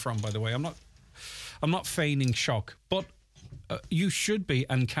coming from, by the way. I'm not feigning shock, but you should be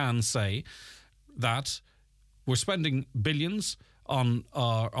and can say that we're spending billions on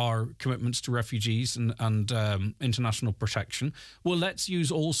our commitments to refugees and international protection. Well, let's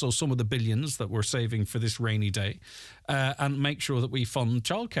use also some of the billions that we're saving for this rainy day and make sure that we fund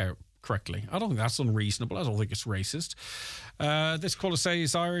childcare correctly. I don't think that's unreasonable. I don't think it's racist. This caller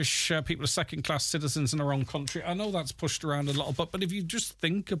says Irish people are second-class citizens in our own country. I know that's pushed around a little bit, but if you just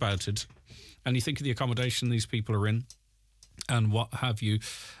think about it and you think of the accommodation these people are in and what have you,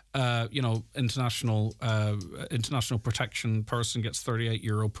 you know, international protection person gets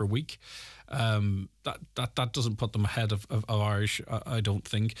 €38 per week. That doesn't put them ahead of Irish, I don't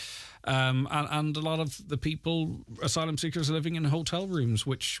think. And a lot of the people, asylum seekers, are living in hotel rooms,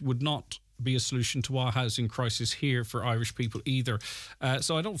 which would not be a solution to our housing crisis here for Irish people either.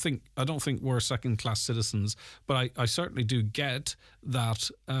 So I don't think we're second-class citizens, but I certainly do get that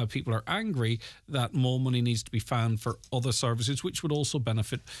people are angry that more money needs to be found for other services, which would also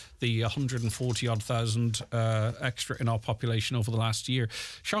benefit the 140-odd thousand extra in our population over the last year.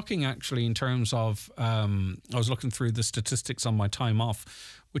 Shocking, actually, in terms of, I was looking through the statistics on my time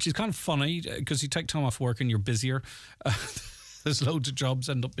off, which is kind of funny because you take time off work and you're busier. There's loads of jobs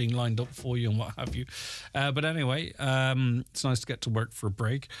end up being lined up for you and what have you. But anyway, it's nice to get to work for a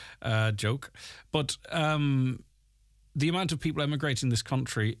break. Joke. But the amount of people emigrating this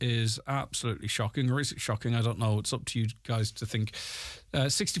country is absolutely shocking. Or is it shocking? I don't know. It's up to you guys to think.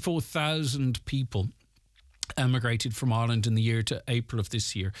 64,000 people emigrated from Ireland in the year to April of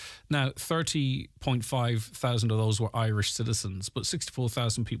this year. Now, 30.5 thousand of those were Irish citizens, but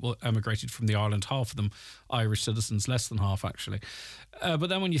 64,000 people emigrated from the Ireland, half of them Irish citizens, less than half actually. But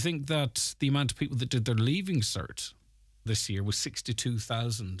then when you think that the amount of people that did their leaving cert this year was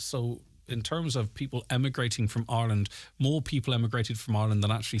 62,000, so in terms of people emigrating from Ireland, more people emigrated from Ireland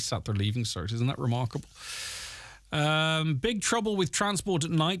than actually sat their leaving cert. Isn't that remarkable? Big trouble with transport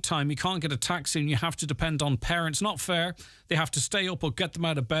at night time. You can't get a taxi and you have to depend on parents. Not fair. They have to stay up or get them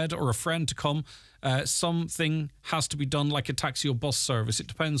out of bed or a friend to come. Something has to be done, like a taxi or bus service. It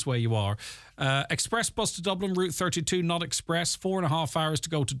depends where you are. Express bus to Dublin, Route 32, not express. 4.5 hours to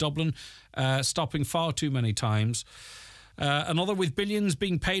go to Dublin, stopping far too many times. Another, with billions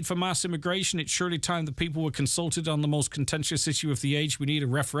being paid for mass immigration, it's surely time that people were consulted on the most contentious issue of the age. We need a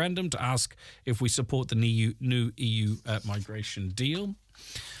referendum to ask if we support the new EU migration deal.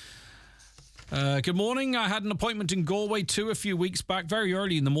 Good morning. I had an appointment in Galway too a few weeks back, very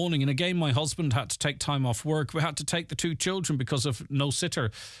early in the morning, and again my husband had to take time off work. We had to take the 2 children because of no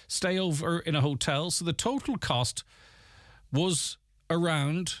sitter, stay over in a hotel, so the total cost was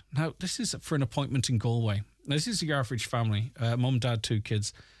around, now this is for an appointment in Galway, this is the average family, mum, dad, 2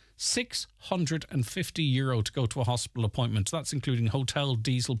 kids, €650 to go to a hospital appointment. That's including hotel,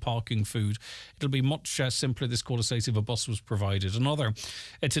 diesel, parking, food. It'll be much simpler, this caller says, if a bus was provided. Another,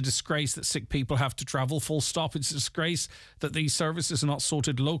 it's a disgrace that sick people have to travel, full stop. It's a disgrace that these services are not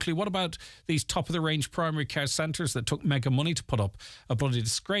sorted locally. What about these top-of-the-range primary care centres that took mega money to put up? A bloody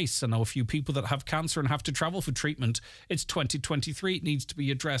disgrace. I know a few people that have cancer and have to travel for treatment. It's 2023. It needs to be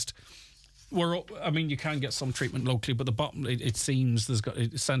addressed. You can get some treatment locally, but the bottom, it seems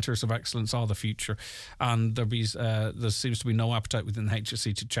centres of excellence are the future, and there seems to be no appetite within the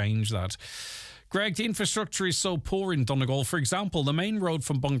HSE to change that. Greg, the infrastructure is so poor in Donegal. For example, the main road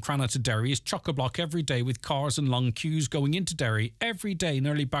from Buncrana to Derry is chock-a-block every day with cars and long queues going into Derry every day,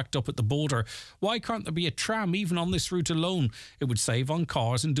 nearly backed up at the border. Why can't there be a tram even on this route alone? It would save on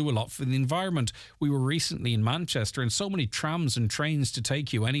cars and do a lot for the environment. We were recently in Manchester and so many trams and trains to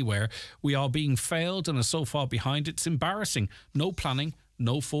take you anywhere. We are being failed and are so far behind, it's embarrassing. No planning,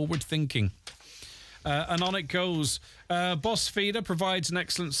 no forward thinking. And on it goes. Bus Feeder provides an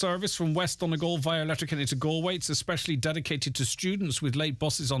excellent service from West Donegal via Letterkenny to Galway. It's especially dedicated to students, with late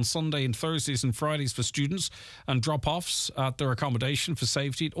buses on Sunday and Thursdays and Fridays for students and drop-offs at their accommodation for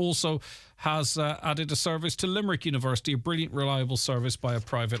safety. It also has added a service to Limerick University, a brilliant, reliable service by a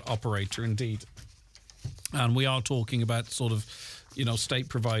private operator indeed. And we are talking about sort of,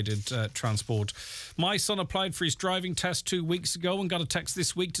 state-provided transport. My son applied for his driving test 2 weeks ago and got a text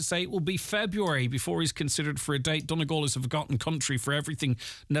this week to say it will be February before he's considered for a date. Donegal is a forgotten country for everything,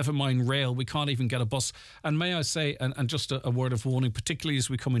 never mind rail. We can't even get a bus. And may I say, and just a word of warning, particularly as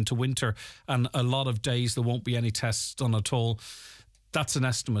we come into winter and a lot of days there won't be any tests done at all, that's an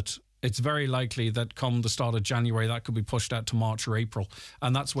estimate. It's very likely that come the start of January, that could be pushed out to March or April.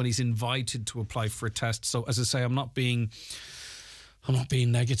 And that's when he's invited to apply for a test. So as I say, I'm not being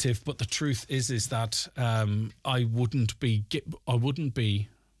negative, but the truth is that I wouldn't be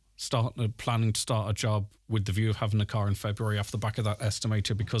planning to start a job with the view of having a car in February off the back of that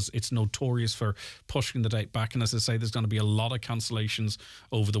estimator, because it's notorious for pushing the date back. And as I say, there's going to be a lot of cancellations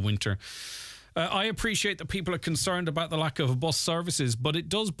over the winter. I appreciate that people are concerned about the lack of bus services, but it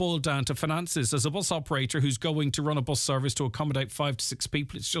does boil down to finances. As a bus operator who's going to run a bus service to accommodate 5 to 6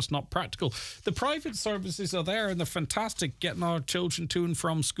 people, it's just not practical. The private services are there and they're fantastic, getting our children to and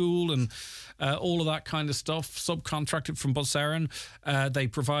from school and all of that kind of stuff, subcontracted from Bus Éireann. They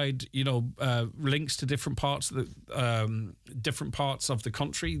provide, links to different parts of the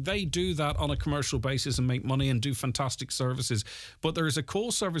country. They do that on a commercial basis and make money and do fantastic services. But there is a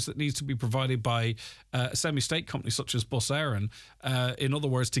core service that needs to be provided by a semi-state company such as Bus Éireann, in other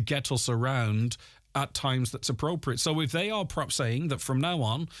words, to get us around at times that's appropriate. So if they are perhaps saying that from now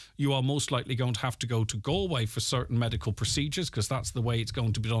on you are most likely going to have to go to Galway for certain medical procedures because that's the way it's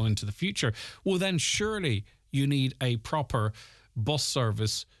going to be done into the future, well then surely you need a proper bus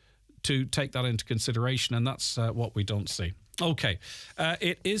service to take that into consideration, and that's what we don't see. Okay,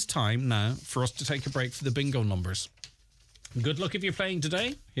 it is time now for us to take a break for the bingo numbers. Good luck if you're playing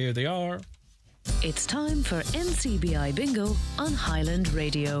today. Here they are. It's time for NCBI Bingo on Highland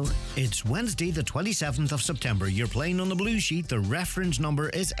Radio. It's Wednesday the 27th of September. You're playing on the blue sheet. The reference number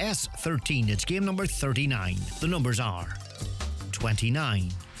is S13. It's game number 39. The numbers are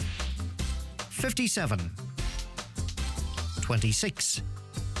 29, 57, 26,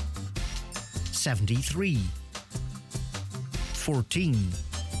 73, 14,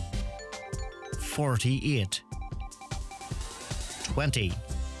 48, 20,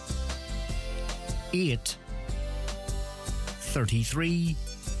 8, 33,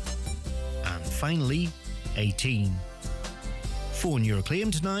 and finally 18. Phone your claim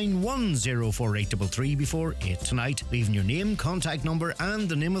to 9104833 before 8 tonight, leaving your name, contact number and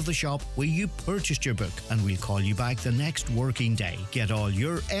the name of the shop where you purchased your book, and we'll call you back the next working day. Get all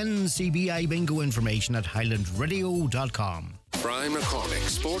your NCBI bingo information at highlandradio.com. Brian McCormick,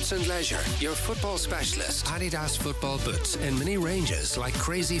 Sports and Leisure, your football specialist. Adidas football boots in many ranges like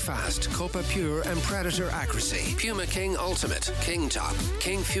Crazy Fast, Copa Pure and Predator Accuracy. Puma King Ultimate, King Top,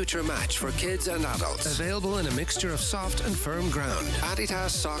 King Future Match for kids and adults. Available in a mixture of soft and firm ground.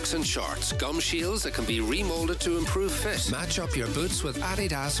 Adidas socks and shorts. Gum shields that can be remolded to improve fit. Match up your boots with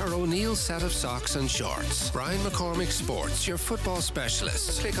Adidas or O'Neill's set of socks and shorts. Brian McCormick Sports, your football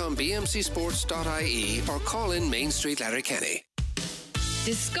specialist. Click on bmcsports.ie or call in Main Street, Letterkenny.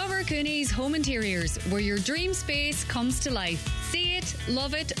 Discover Cooney's Home Interiors, where your dream space comes to life. See it,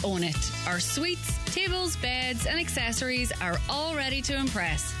 love it, own it. Our suites, tables, beds and accessories are all ready to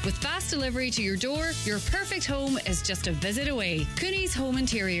impress. With fast delivery to your door, your perfect home is just a visit away. Cooney's Home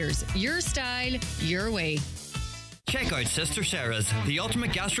Interiors, your style, your way. Check out Sister Sarah's, the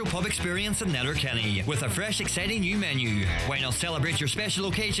ultimate gastropub experience in Letterkenny, with a fresh, exciting new menu. Why not celebrate your special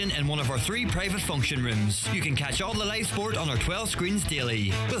occasion in one of our 3 private function rooms? You can catch all the live sport on our 12 screens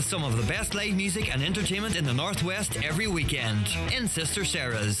daily, with some of the best live music and entertainment in the Northwest every weekend. In Sister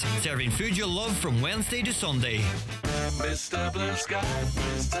Sarah's, serving food you'll love from Wednesday to Sunday. Mr. Blue Sky,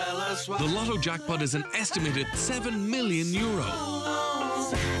 tell us what. The Lotto jackpot is an estimated €7 million.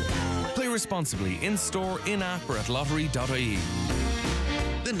 Play responsibly in store, in app, or at lottery.ie.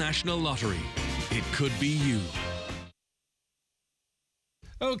 The National Lottery. It could be you.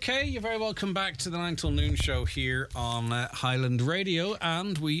 Okay, you're very welcome back to the 9 till noon show here on Highland Radio,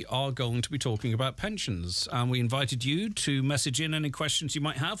 and we are going to be talking about pensions. And we invited you to message in any questions you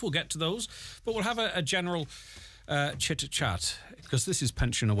might have. We'll get to those, but we'll have a general chit-chat, because this is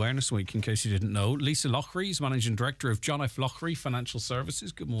Pension Awareness Week, in case you didn't know. Lisa Loughrey is Managing Director of John F. Loughrey Financial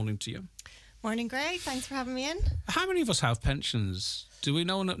Services. Good morning to you. Morning, Greg. Thanks for having me in. How many of us have pensions? Do we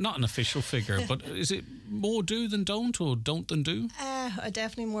know, not an official figure, but is it more do than don't, or don't than do?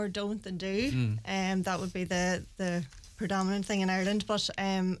 Definitely more don't than do. That would be the predominant thing in Ireland. But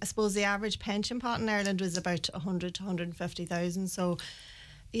I suppose the average pension pot in Ireland was about 100 to 150,000. So,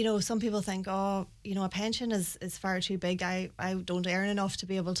 you know, some people think, oh, you know, a pension is far too big. I don't earn enough to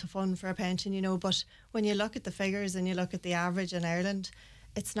be able to fund for a pension, you know. But when you look at the figures and you look at the average in Ireland,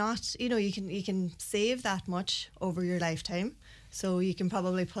 it's not, you know, you can save that much over your lifetime. So you can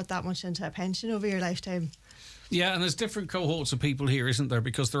probably put that much into a pension over your lifetime. Yeah, and there's different cohorts of people here, isn't there?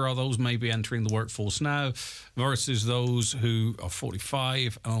 Because there are those maybe entering the workforce now versus those who are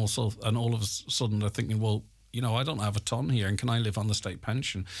 45 and all of a sudden they're thinking, well, you know, I don't have a ton here, and can I live on the state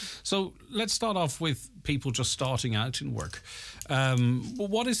pension? So let's start off with people just starting out in work.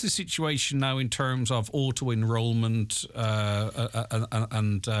 What is the situation now in terms of auto-enrolment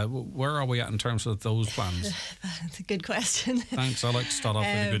and where are we at in terms of those plans? That's a good question. Thanks. I like to start off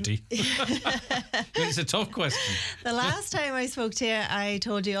with a goodie. It's a tough question. The last time I spoke to you, I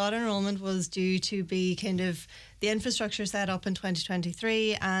told you auto-enrolment was due to be kind of the infrastructure set up in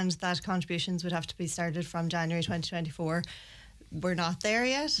 2023, and that contributions would have to be started from January 2024. We're not there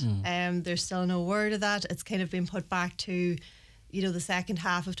yet. There's still no word of that. It's kind of been put back to, you know, the second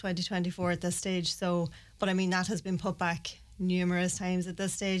half of 2024 at this stage. So, but I mean, that has been put back numerous times at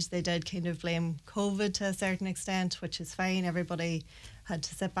this stage. They did kind of blame COVID to a certain extent, which is fine. Everybody had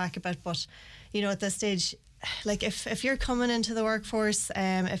to sit back a bit. But, you know, at this stage, like if you're coming into the workforce,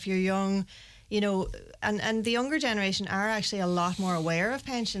 if you're young, you know, and the younger generation are actually a lot more aware of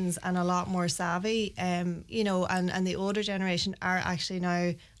pensions and a lot more savvy, you know, and the older generation are actually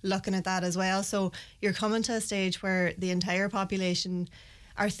now looking at that as well. So you're coming to a stage where the entire population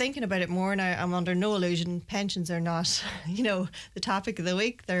are thinking about it more now. I'm under no illusion, pensions are not, you know, the topic of the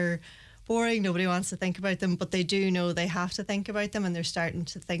week. They're boring, nobody wants to think about them, but they do know they have to think about them, and they're starting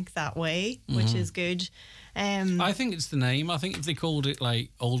to think that way, which is good. I think it's the name. I think if they called it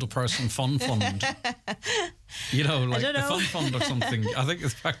like Older Person Fun Fund, you know, like the Fun Fund or something, I think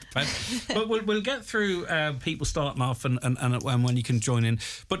it's back to pen. But we'll get through people starting off and when you can join in.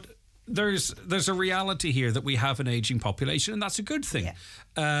 But there's a reality here that we have an ageing population, and that's a good thing.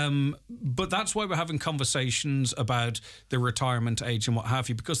 But that's why we're having conversations about the retirement age and what have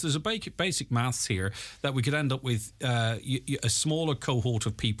you, because there's a basic maths here that we could end up with a smaller cohort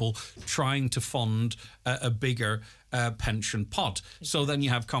of people trying to fund a bigger pension pot. So then you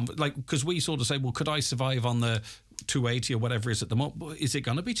have because we sort of say, well, could I survive on the 280 or whatever is at the moment? Is it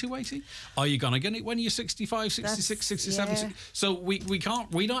going to be 280? Are you going to get it when you're 65, 66, 67? Yeah. So we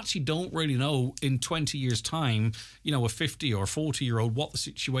actually don't really know in 20 years time, you know, a 50 or 40 year old, what the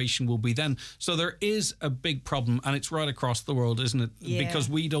situation will be then. So there is a big problem, and it's right across the world, isn't it? Yeah. Because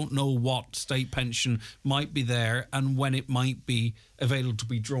we don't know what state pension might be there and when it might be available to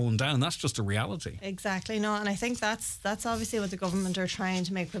be drawn down. That's just a reality. Exactly. No, and I think that's obviously what the government are trying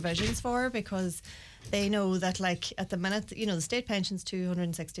to make provisions for, because they know that, like, at the minute, you know, the state pension's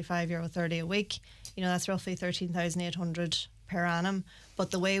 €265.30 a week. You know, that's roughly 13,800 per annum. But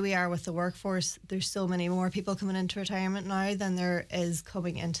the way we are with the workforce, there's so many more people coming into retirement now than there is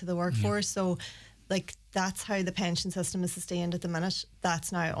coming into the workforce. So, like, that's how the pension system is sustained at the minute.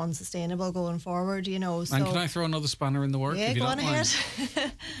 That's now unsustainable going forward, you know. So, and can I throw another spanner in the work? Yeah, if you go don't on mind?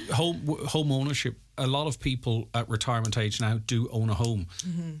 ahead. Home ownership. A lot of people at retirement age now do own a home.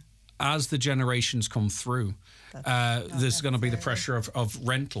 Mm-hmm. As the generations come through, there's going to be the pressure of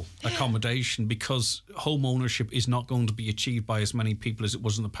rental accommodation, because home ownership is not going to be achieved by as many people as it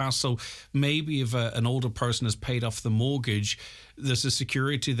was in the past. So maybe if an older person has paid off the mortgage, there's a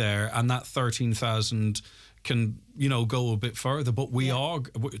security there, and that 13,000 can, you know, go a bit further. But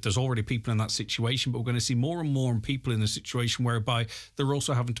there's already people in that situation, but we're going to see more and more people in a situation whereby they're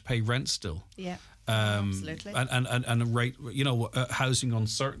also having to pay rent still. Yeah. Absolutely. And a rate, you know, housing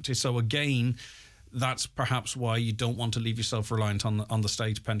uncertainty. So again, that's perhaps why you don't want to leave yourself reliant on the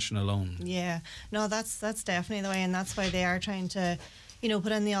state pension alone. Yeah, no, that's definitely the way, and that's why they are trying to, you know,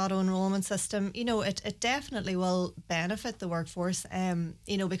 put in the auto enrollment system. You know, it definitely will benefit the workforce.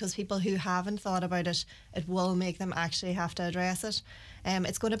 You know, because people who haven't thought about it, it will make them actually have to address it.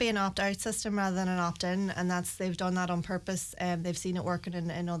 It's going to be an opt-out system rather than an opt-in, and they've done that on purpose. They've seen it working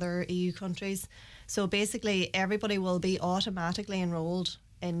in other EU countries. So basically, everybody will be automatically enrolled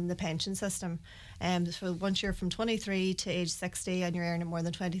in the pension system. So once you're from 23 to age 60 and you're earning more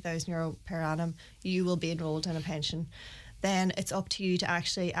than €20,000 per annum, you will be enrolled in a pension. Then it's up to you to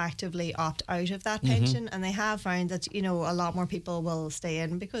actually actively opt out of that pension. And they have found that, you know, a lot more people will stay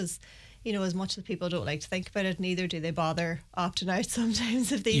in, because, you know, as much as people don't like to think about it, neither do they bother opting out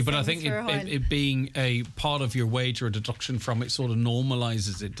sometimes of these but things. I think it being a part of your wage or a deduction from it sort of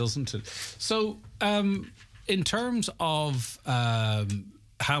normalises it, doesn't it? So in terms of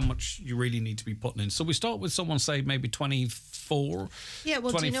how much you really need to be putting in, so we start with someone, say, maybe 24, yeah,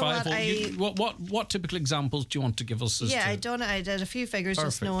 well, 25. Do you know what typical examples do you want to give us? I did a few figures.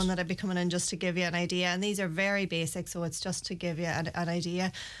 Perfect. Just knowing that I'd be coming in just to give you an idea, and these are very basic, so it's just to give you an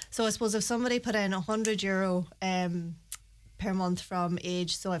idea. So I suppose if somebody put in €100 per month from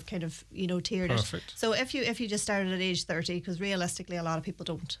age, so I've kind of, you know, tiered Perfect. it. So if you just started at age 30, because realistically a lot of people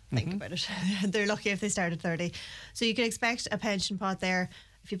don't think about it, they're lucky if they start at 30. So you could expect a pension pot there.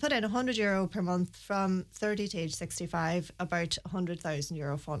 If you put in €100 per month from 30 to age 65, about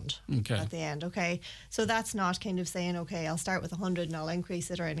 €100,000 fund at the end. Okay, so that's not kind of saying, okay, I'll start with 100 and I'll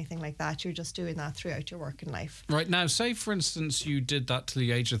increase it or anything like that. You're just doing that throughout your working life. Right. Now, say for instance you did that to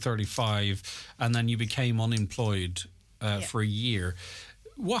the age of 35 and then you became unemployed for a year.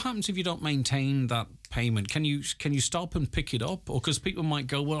 What happens if you don't maintain that payment? Can you stop and pick it up? Or because people might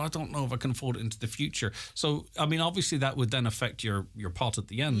go, well, I don't know if I can afford it into the future. So, I mean, obviously that would then affect your pot at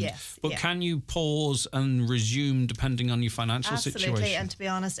the end. Yes. But can you pause and resume depending on your financial situation? Absolutely. And to be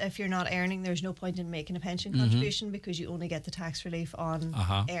honest, if you're not earning, there's no point in making a pension contribution, because you only get the tax relief on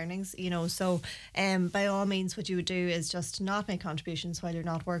earnings, you know. So by all means, what you would do is just not make contributions while you're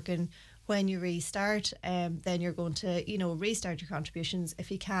not working. When you restart, then you're going to, you know, restart your contributions.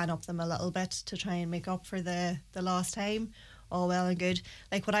 If you can, up them a little bit to try and make up for the lost time. All well and good.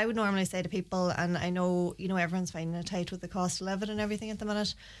 Like what I would normally say to people, and I know, you know, everyone's finding it tight with the cost of living and everything at the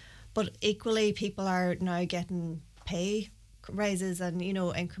minute, but equally people are now getting pay rises and, you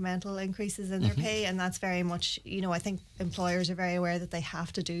know, incremental increases in their pay, and that's very much, you know, I think employers are very aware that they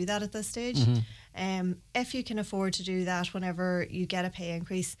have to do that at this stage. If you can afford to do that whenever you get a pay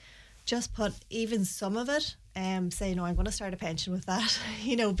increase, just put even some of it, say, no, I'm going to start a pension with that,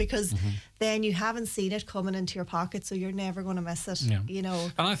 you know, because then you haven't seen it coming into your pocket, so you're never going to miss it, you know.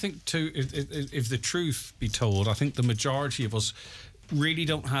 And I think too, if the truth be told, I think the majority of us really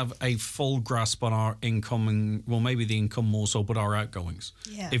don't have a full grasp on our incoming, well, maybe the income more so, but our outgoings.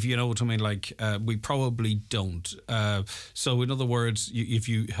 Yeah. If you know what I mean, like we probably don't. So in other words, if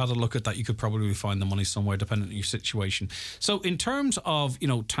you had a look at that, you could probably find the money somewhere depending on your situation. So in terms of, you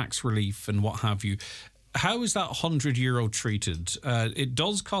know, tax relief and what have you, how is that €100 treated? It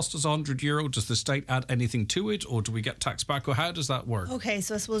does cost us €100. Does the state add anything to it, or do we get tax back, or how does that work? Okay,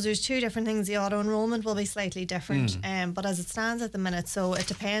 so I suppose there's two different things. The auto enrolment will be slightly different, but as it stands at the minute, so it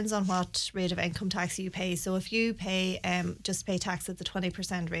depends on what rate of income tax you pay. So if you pay just pay tax at the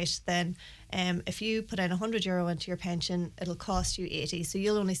 20% rate, then if you put in €100 into your pension, it'll cost you 80. So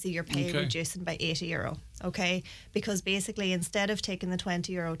you'll only see your pay reducing by €80. Okay, because basically instead of taking the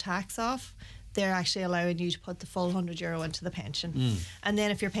 €20 tax off, they're actually allowing you to put the full €100 into the pension. And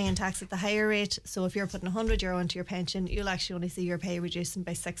then if you're paying tax at the higher rate, so if you're putting €100 into your pension, you'll actually only see your pay reducing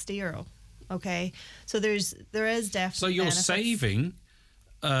by €60. Okay, so there is definitely. So you're benefits. saving.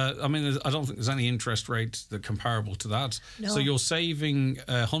 I mean, I don't think there's any interest rate that comparable to that. No. So you're saving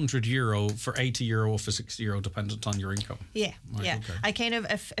 €100 for €80 or for €60, dependent on your income. Yeah, Right, yeah. okay. I kind of,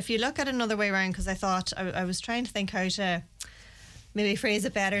 if you look at it another way around, because I thought I was trying to think how to maybe phrase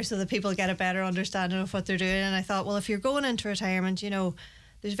it better so that people get a better understanding of what they're doing. And I thought, well, if you're going into retirement, you know,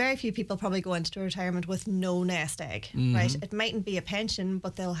 there's very few people probably go into retirement with no nest egg, right? It mightn't be a pension,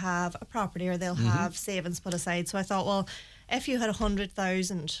 but they'll have a property or they'll have savings put aside. So I thought, well, if you had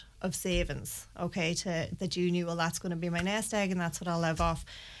 100,000 of savings, okay, that you knew, well, that's going to be my nest egg and that's what I'll live off.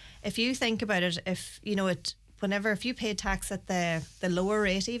 If you think about it, if you know it, if you paid tax at the lower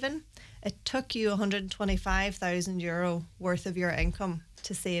rate, even it took you €125,000 worth of your income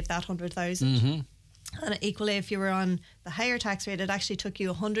to save that 100,000. And equally, if you were on the higher tax rate, it actually took you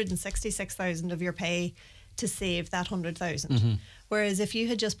 166,000 of your pay to save that 100,000. Whereas if you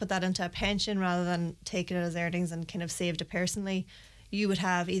had just put that into a pension rather than taking it as earnings and kind of saved it personally, you would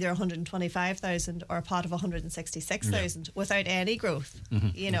have either 125,000 or a pot of 166,000 without any growth.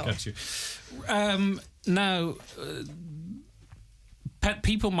 You know. I get you. Now.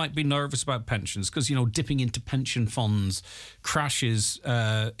 People might be nervous about pensions because, you know, dipping into pension funds, crashes,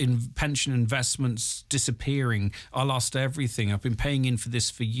 in pension investments disappearing. I lost everything. I've been paying in for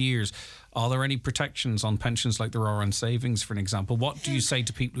this for years. Are there any protections on pensions like there are on savings, for an example? What do you say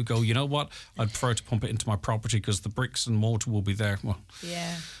to people who go, you know what, I'd prefer to pump it into my property because the bricks and mortar will be there? Well,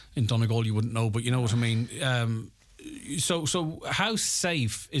 in Donegal you wouldn't know, but you know what I mean. So how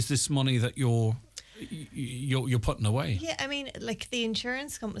safe is this money that you're putting away? Yeah, I mean, like the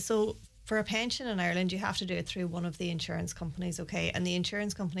insurance company. So for a pension in Ireland, you have to do it through one of the insurance companies, okay? And the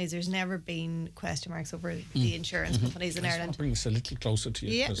insurance companies, there's never been question marks over the insurance companies in Ireland. I'll bring this a little closer to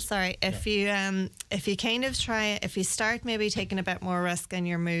you. Yeah, sorry. If you kind of if you start maybe taking a bit more risk and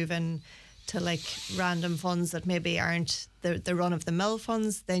you're moving to like random funds that maybe aren't the run-of-the-mill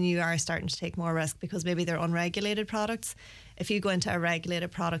funds, then you are starting to take more risk because maybe they're unregulated products. If you go into a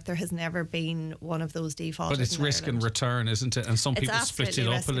regulated product, there has never been one of those defaults. But it's risk and return, isn't it? And some people split it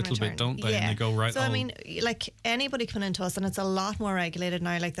up a little bit, don't they? Yeah. And they go, right, so I mean, like anybody coming into us, and it's a lot more regulated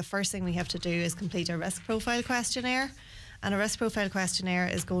now. Like the first thing we have to do is complete a risk profile questionnaire. And a risk profile questionnaire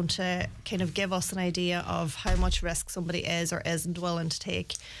is going to kind of give us an idea of how much risk somebody is or isn't willing to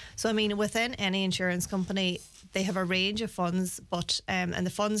take. So, I mean, within any insurance company, they have a range of funds, but and the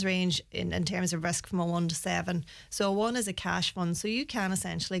funds range in terms of risk from a 1 to 7. So a 1 is a cash fund. So you can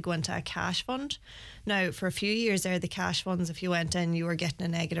essentially go into a cash fund. Now, for a few years there, the cash funds, if you went in, you were getting a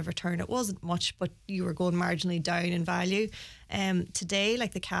negative return. It wasn't much, but you were going marginally down in value. Today,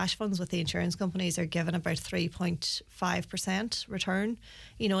 like the cash funds with the insurance companies are given about 3.5% return,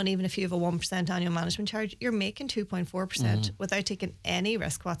 you know, and even if you have a 1% annual management charge, you're making 2.4% without taking any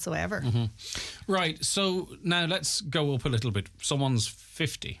risk whatsoever. Right. So now let's go up a little bit. Someone's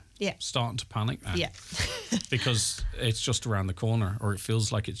 50. Yeah. Starting to panic now. Yeah. Because it's just around the corner, or it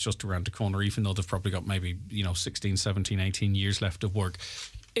feels like it's just around the corner, even though they've probably got maybe, 16, 17, 18 years left of work.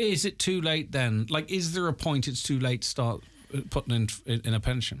 Is it too late then? Like, is there a point it's too late to start putting in a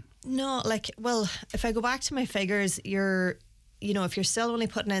pension? No, well, if I go back to my figures, if you're still only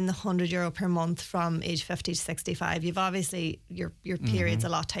putting in the €100 per month from age 50 to 65, you've obviously, your period's a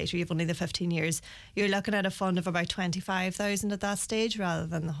lot tighter. You've only the 15 years. You're looking at a fund of about 25,000 at that stage rather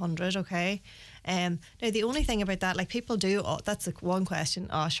than the 100, okay? Now, the only thing about that, like people do, that's like one question,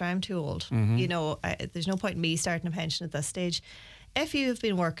 sure, I'm too old. There's no point in me starting a pension at this stage. If you've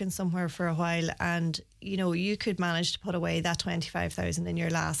been working somewhere for a while and, you could manage to put away that 25,000 in your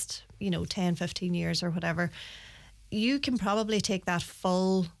last, 10, 15 years or whatever, you can probably take that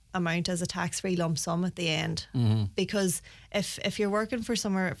full amount as a tax-free lump sum at the end. Because if you're working for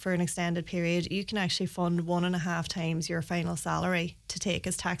somewhere for an extended period, you can actually fund 1.5 times your final salary to take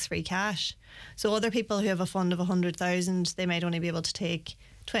as tax-free cash. So other people who have a fund of 100,000, they might only be able to take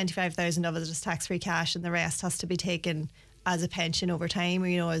 25,000 of it as tax-free cash, and the rest has to be taken as a pension over time,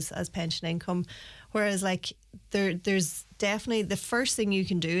 or as pension income. Whereas there's definitely, the first thing you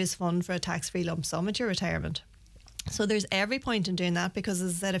can do is fund for a tax-free lump sum at your retirement. So there's every point in doing that, because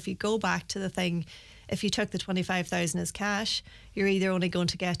as I said, if you go back to the thing, if you took the 25,000 as cash, you're either only going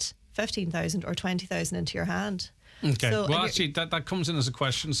to get 15,000 or 20,000 into your hand. Okay. So, well, actually, that comes in as a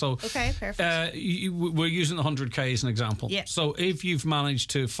question. So, okay, perfect. We're using the 100k as an example. Yeah. So, if you've managed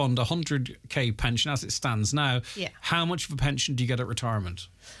to fund a 100k pension as it stands now, how much of a pension do you get at retirement?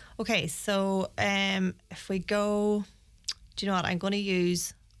 Okay, so if we go, do you know what? I'm going to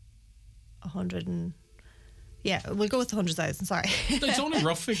use we'll go with the 100,000. Sorry, it's only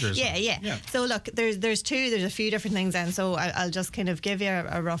rough figures. Yeah. So look, there's a few different things, and so I'll just kind of give you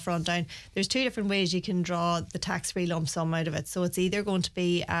a rough rundown. There's two different ways you can draw the tax-free lump sum out of it. So it's either going to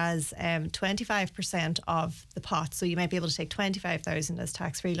be as 25% of the pot. So you might be able to take 25,000 as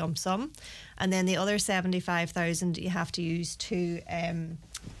tax-free lump sum, and then the other 75,000 you have to use to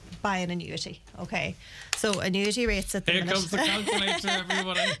buy an annuity. Okay, so annuity rates at the minute. Here comes the calculator,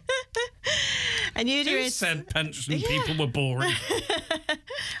 everybody. Annuity rates. Said pension people were boring.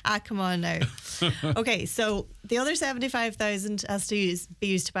 Come on now. Okay, so the other 75,000 has to be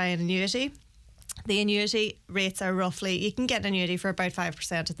used to buy an annuity. The annuity rates are roughly, you can get an annuity for about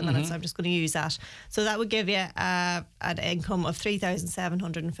 5% at the minute, so I'm just going to use that. So that would give you an income of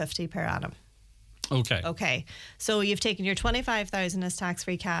 3,750 per annum. Okay. So you've taken your 25,000 as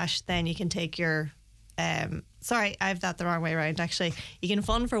tax-free cash, then you can take your sorry, I have that the wrong way around actually. You can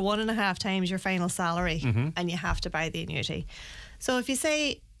fund for 1.5 times your final salary, and you have to buy the annuity. So if you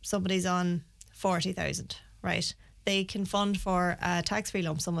say somebody's on 40,000, right, they can fund for a tax-free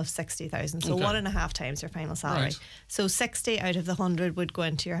lump sum of 60,000, so 1.5 times your final salary. Right. So 60 out of the 100 would go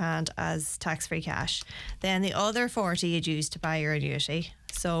into your hand as tax-free cash. Then the other 40 you'd use to buy your annuity.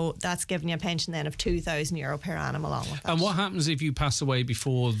 So that's giving you a pension then of €2,000 per annum along with that. And what happens if you pass away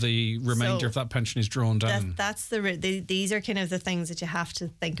before the remainder of that pension is drawn down? These are kind of the things that you have to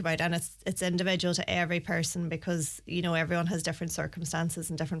think about, and it's individual to every person because everyone has different circumstances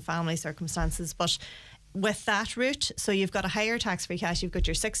and different family circumstances. But with that route, so you've got a higher tax-free cash, you've got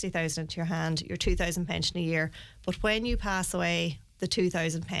your 60,000 into your hand, your 2,000 pension a year, but when you pass away, the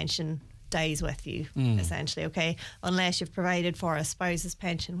 2,000 pension dies with you, essentially, okay? Unless you've provided for a spouse's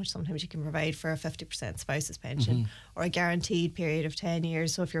pension, which sometimes you can provide for a 50% spouse's pension, or a guaranteed period of 10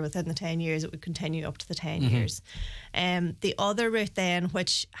 years. So if you're within the 10 years, it would continue up to the 10 years. The other route then,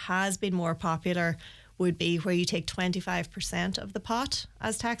 which has been more popular, would be where you take 25% of the pot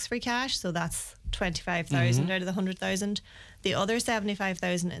as tax-free cash. So that's 25,000 out of the 100,000. The other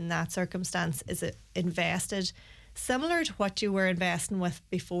 75,000 in that circumstance is invested similar to what you were investing with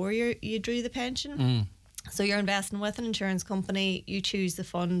before you drew the pension. So you're investing with an insurance company, you choose the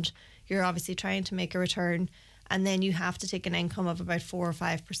fund, you're obviously trying to make a return, and then you have to take an income of about 4 or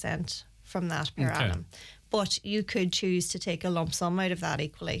 5% from that per annum. But you could choose to take a lump sum out of that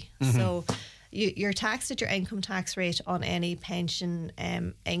equally. So you're taxed at your income tax rate on any pension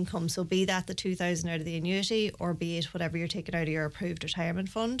income. So be that the 2,000 out of the annuity, or be it whatever you're taking out of your approved retirement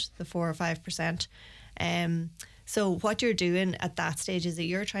fund, the 4 or 5%. So what you're doing at that stage is that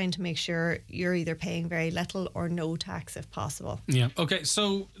you're trying to make sure you're either paying very little or no tax if possible. Yeah. Okay.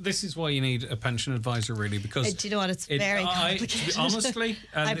 So this is why you need a pension advisor, really, because do you know what? It's very complicated. Honestly,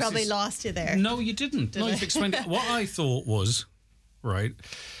 I probably lost you there. No, you didn't. No, you've explained it. What I thought was, right,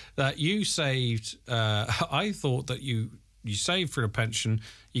 that you saved. I thought that you save for a pension,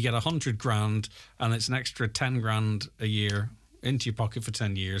 you get 100 grand, and it's an extra 10 grand a year into your pocket for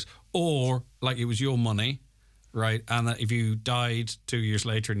 10 years, or like it was your money. Right, and that if you died 2 years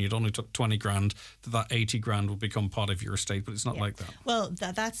later and you'd only took 20 grand, that 80 grand would become part of your estate, but it's not like that. Well,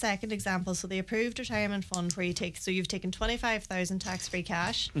 that second example, so the approved retirement fund where you've taken 25,000 tax-free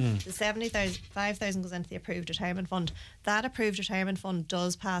cash, the 75,000 goes into the approved retirement fund. That approved retirement fund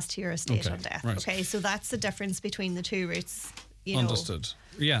does pass to your estate on death. Right. Okay, so that's the difference between the two routes. Understood.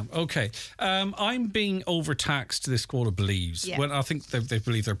 Yeah, okay. I'm being overtaxed, this quarter believes. Yeah. Well, I think they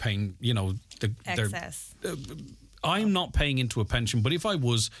believe they're paying, excess. I'm not paying into a pension, but if I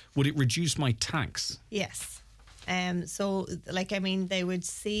was, would it reduce my tax? Yes. So, they would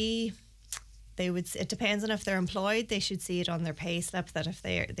see... it depends on if they're employed, they should see it on their pay slip that if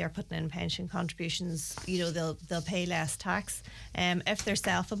they're putting in pension contributions, they'll pay less tax. If they're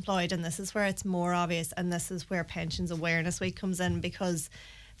self-employed, and this is where it's more obvious, and this is where Pensions Awareness Week comes in, because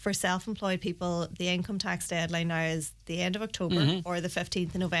for self-employed people, the income tax deadline now is the end of October or the 15th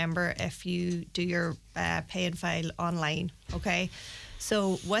of November if you do your pay and file online. Okay,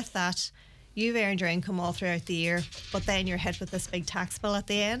 so with that, you've earned your income all throughout the year, but then you're hit with this big tax bill at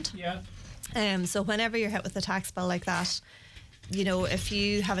the end. Yeah. So whenever you're hit with a tax bill like that, if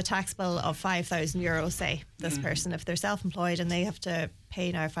you have a tax bill of €5,000, say, this person, if they're self-employed and they have to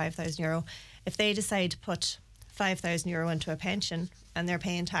pay now €5,000, if they decide to put €5,000 into a pension and they're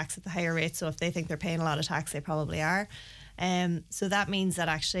paying tax at the higher rate, so if they think they're paying a lot of tax, they probably are. So that means that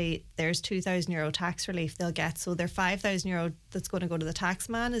actually there's €2,000 tax relief they'll get. So their €5,000 that's going to go to the tax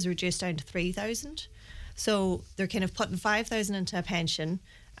man is reduced down to €3,000. So they're kind of putting €5,000 into a pension,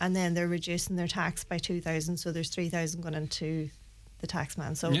 and then they're reducing their tax by €2,000, so there's €3,000 going into the tax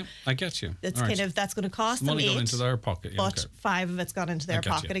man. So yeah, I get you. It's that's going to cost money them going into their pocket, but okay. 5 of it's gone into their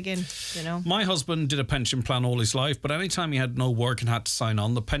pocket again. You know, my husband did a pension plan all his life, but anytime he had no work and had to sign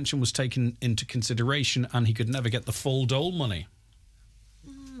on, the pension was taken into consideration, and he could never get the full dole money.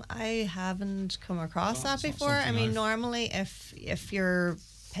 I haven't come across that before. I mean, normally if you're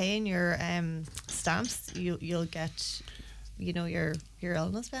paying your stamps, you'll get, you know, your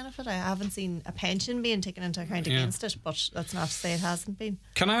illness benefit. I haven't seen a pension being taken into account against it, but that's not to say it hasn't been.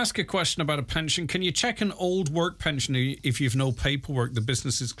 Can I ask a question about a pension? Can you check an old work pension if you've no paperwork? The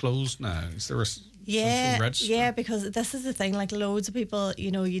business is closed now. Is there a Yeah, because this is the thing. Like loads of people, you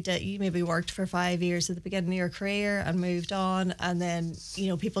know, you maybe worked for 5 years at the beginning of your career and moved on, and then, you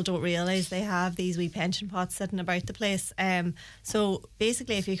know, people don't realise they have these wee pension pots sitting about the place. So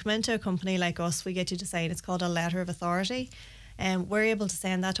basically, if you come into a company like us, we get you to sign. It's called a letter of authority. We're able to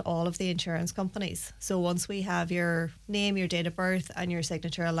send that to all of the insurance companies. So once we have your name, your date of birth and your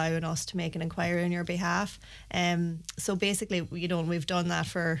signature allowing us to make an inquiry on your behalf. So basically, you know, we've done that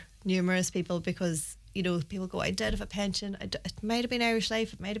for numerous people because, you know, people go, I did have a pension. It might have been Irish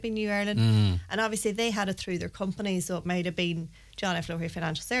Life, it might have been New Ireland. And obviously they had it through their company, so it might have been John F. Loughery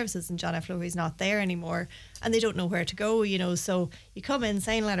Financial Services, and John F. Loughery's not there anymore and they don't know where to go, you know. So you come in,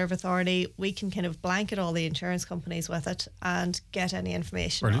 sign a letter of authority, we can kind of blanket all the insurance companies with it and get any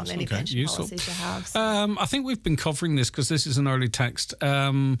information on any pension policies you have. So. I think we've been covering this because this is an early text.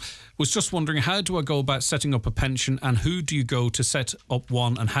 Was just wondering, how do I go about setting up a pension, and who do you go to set up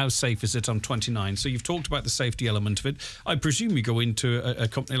one, and how safe is it? I'm 29. So you've talked about the safety element of it. I presume you go into a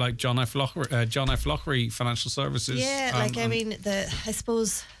company like John F. Loughery Financial Services. Yeah, I mean, I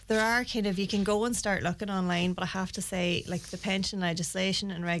suppose there are kind of, you can go and start looking online, but I have to say, like, the pension legislation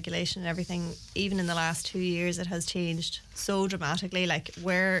and regulation and everything, even in the last 2 years, it has changed so dramatically. Like,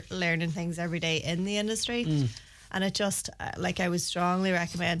 we're learning things every day in the industry. And it just, like, I would strongly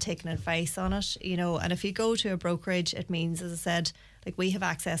recommend taking advice on it, you know. And if you go to a brokerage, it means, as I said, like, we have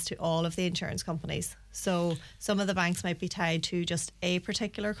access to all of the insurance companies. So some of the banks might be tied to just a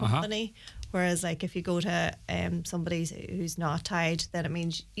particular company. Whereas, like, if you go to somebody who's not tied, then it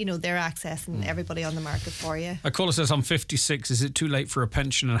means, you know, they're accessing everybody on the market for you. A caller says, I'm 56. Is it too late for a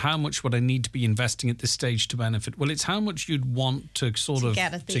pension? And how much would I need to be investing at this stage to benefit? Well, it's how much you'd want to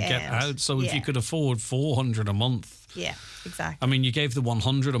get out. So if you could afford 400 a month. Yeah, exactly. I mean, you gave the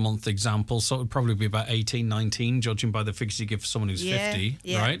 100 a month example, so it would probably be about 18, 19, judging by the figures you give for someone who's 50,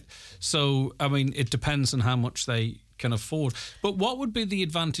 right? So, I mean, it depends on how much they can afford. But what would be the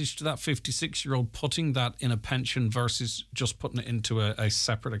advantage to that 56-year-old putting that in a pension versus just putting it into a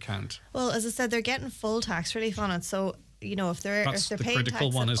separate account? Well, as I said, they're getting full tax relief on it. So, you know, if they're paying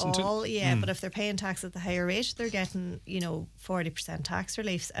tax one, at isn't all, it? But if they're paying tax at the higher rate, they're getting, you know, 40% tax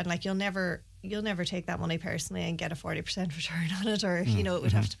reliefs, and like you'll never take that money personally and get a 40% return on it, or you know, it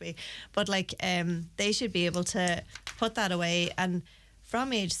would have to be. But like, they should be able to put that away, and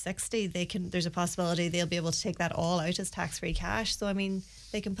from age 60, there's a possibility they'll be able to take that all out as tax-free cash. So I mean,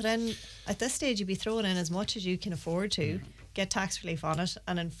 they can put in, at this stage, you'd be throwing in as much as you can afford to, get tax relief on it,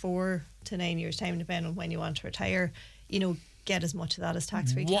 and in 4 to 9 years' time, depending on when you want to retire, you know, get as much of that as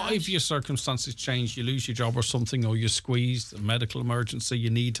tax-free cash. What if your circumstances change, you lose your job or something, or you're squeezed, a medical emergency, you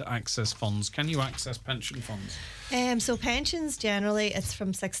need to access funds? Can you access pension funds? So pensions, generally, it's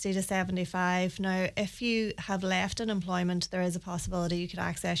from 60 to 75. Now, if you have left an employment, there is a possibility you could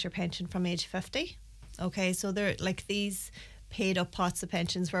access your pension from age 50. Okay, so they're like these paid up pots of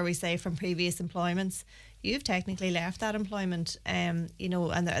pensions where we say from previous employments, you've technically left that employment, you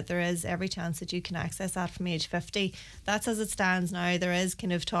know, and there is every chance that you can access that from age 50. That's as it stands now. There is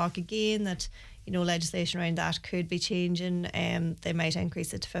kind of talk again that, you know, legislation around that could be changing. They might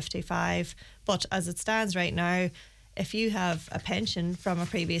increase it to 55. But as it stands right now, if you have a pension from a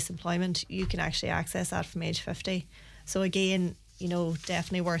previous employment, you can actually access that from age 50. So again, you know,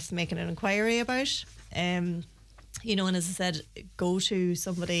 definitely worth making an inquiry about. You know, and as I said, go to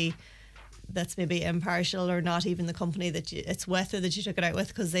somebody that's maybe impartial, or not even the company that it's with or that you took it out with,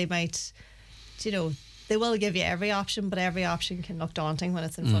 because they might, you know, they will give you every option, but every option can look daunting when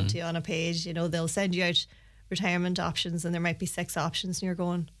it's in front of you on a page. You know, they'll send you out retirement options and there might be 6 options and you're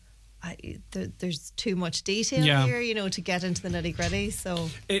going, there's too much detail here, you know, to get into the nitty gritty. So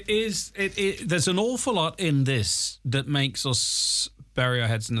there's an awful lot in this that makes us bury our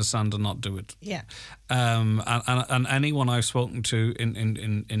heads in the sand and not do it. Yeah. And anyone I've spoken to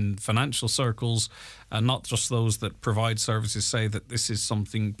in financial circles, and not just those that provide services, say that this is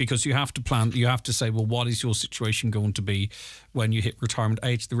something, because you have to plan, you have to say, well, what is your situation going to be when you hit retirement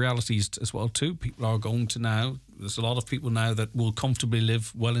age? The reality is as well too, people are going to now there's a lot of people now that will comfortably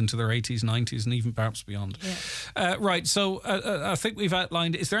live well into their 80s, 90s, and even perhaps beyond. Yeah. Right, so I think we've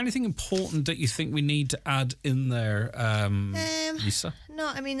outlined. Is there anything important that you think we need to add in there, Lisa? No,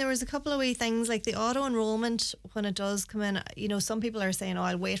 I mean, there was a couple of wee things like the auto enrolment when it does come in. Some people are saying,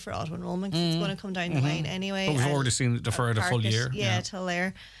 I'll wait for auto enrolment because it's going to come down the line anyway. But we've already seen it deferred a full year. Yeah, till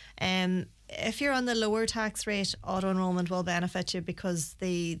there. If you're on the lower tax rate, auto enrolment will benefit you because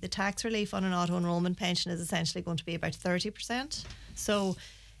the tax relief on an auto enrolment pension is essentially going to be about 30%. So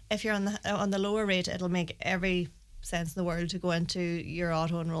if you're on the lower rate, it'll make every sense in the world to go into your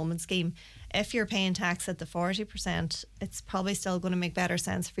auto enrolment scheme. If you're paying tax at the 40%, it's probably still going to make better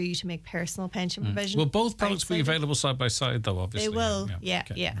sense for you to make personal pension provision. Will both products be available side by side, though, obviously? They will, yeah.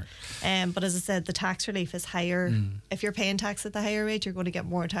 Right. But as I said, the tax relief is higher. If you're paying tax at the higher rate, you're going to get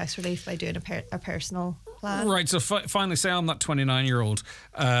more tax relief by doing a personal plan. Right, so finally, say I'm that 29-year-old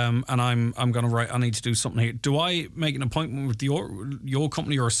and I'm going to write, I need to do something here. Do I make an appointment with your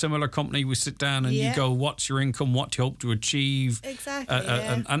company or a similar company? We sit down and you go, what's your income? What do you hope to achieve? Exactly,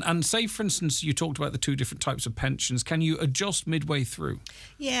 and say, for instance, you talked about the two different types of pensions. Can you adjust midway through?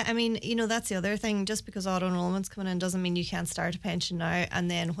 Yeah, I mean, that's the other thing. Just because auto enrolment's coming in doesn't mean you can't start a pension now. And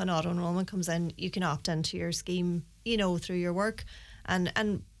then when auto enrolment comes in, you can opt into your scheme, through your work.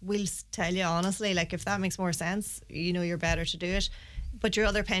 And we'll tell you honestly, like if that makes more sense, you're better to do it. But your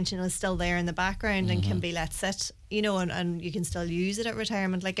other pension is still there in the background and can be let sit, and you can still use it at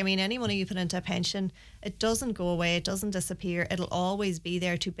retirement. Like, I mean, any money you put into a pension, it doesn't go away, it doesn't disappear. It'll always be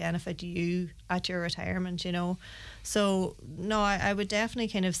there to benefit you at your retirement, So, no, I would definitely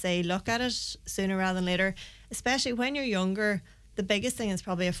kind of say look at it sooner rather than later, especially when you're younger. The biggest thing is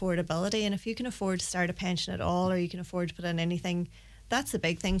probably affordability. And if you can afford to start a pension at all, or you can afford to put in anything, that's the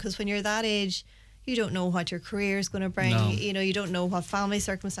big thing. Because when you're that age, you don't know what your career is going to bring. No. You don't know what family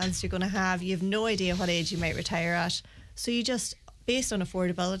circumstances you're going to have. You have no idea what age you might retire at. So you just, based on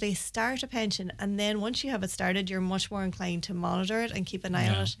affordability, start a pension. And then once you have it started, you're much more inclined to monitor it and keep an eye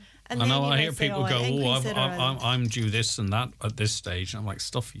on it. And I know then I hear people go, I'm due this and that at this stage. And I'm like,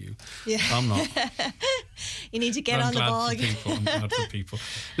 stuff you. Yeah. I'm not. You need to get on the ball again. I'm glad for people.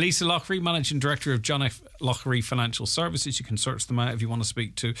 Lisa Loughery, Managing Director of John F. Loughery Financial Services. You can search them out if you want to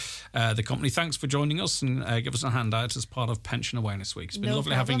speak to the company. Thanks for joining us and give us a handout as part of Pension Awareness Week. It's been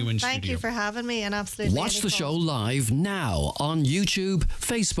lovely having you in studio. Thank you for having me, and absolutely. Watch the show live now on YouTube,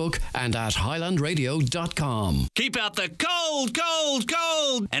 Facebook, and at highlandradio.com. Keep out the cold, cold,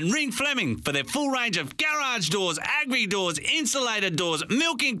 cold, and ring Fleming for their full range of garage doors, agri doors, insulated doors,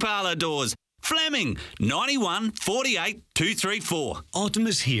 milking parlour doors. Fleming, 91 48 234. Autumn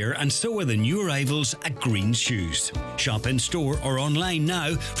is here, and so are the new arrivals at Green Shoes. Shop in store or online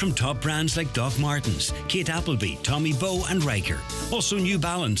now from top brands like Doc Martens, Kate Appleby, Tommy Bow and Riker. Also New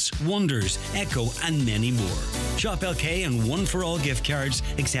Balance, Wonders, Echo and many more. Shop LK and One for All gift cards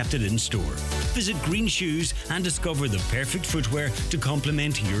accepted in store. Visit Green Shoes and discover the perfect footwear to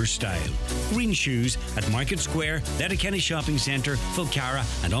complement your style. Green Shoes at Market Square, Letterkenny Shopping Centre, Fulcara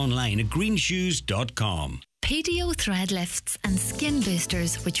and online at greenshoes.com. PDO thread lifts and skin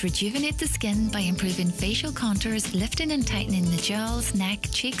boosters, which rejuvenate the skin by improving facial contours, lifting and tightening the jowls, neck,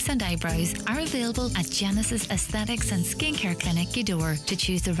 cheeks and eyebrows, are available at Genesis Aesthetics and Skincare Clinic, Gweedore. To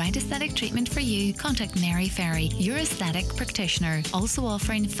choose the right aesthetic treatment for you, contact Mary Ferry, your aesthetic practitioner. Also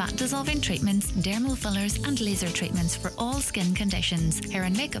offering fat dissolving treatments, dermal fillers and laser treatments for all skin conditions. Hair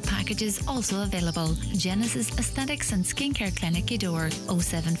and makeup packages also available. Genesis Aesthetics and Skincare Clinic, Gweedore.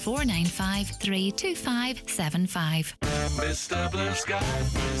 07495 325 75. Mr. Blue Sky,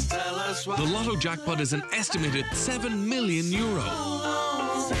 please tell us why. The Lotto jackpot is an estimated €7 million.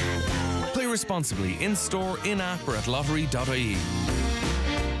 Play responsibly in store, in app, or at lottery.ie.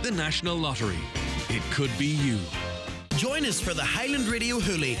 The National Lottery. It could be you. Join us for the Highland Radio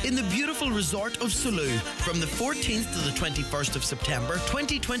Hoolie in the beautiful resort of Sulu from the 14th to the 21st of September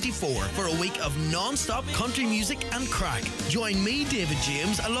 2024 for a week of non-stop country music and crack. Join me, David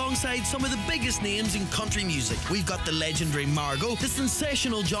James, alongside some of the biggest names in country music. We've got the legendary Margot, the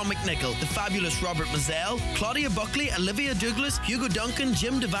sensational John McNichol, the fabulous Robert Mazzell, Claudia Buckley, Olivia Douglas, Hugo Duncan,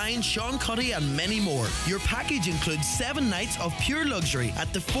 Jim Devine, Sean Cuddy and many more. Your package includes 7 nights of pure luxury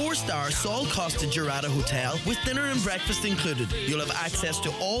at the 4-star Sol Costa Jurata Hotel with dinner and breakfast included. You'll have access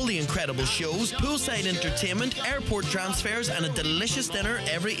to all the incredible shows, poolside entertainment, airport transfers and a delicious dinner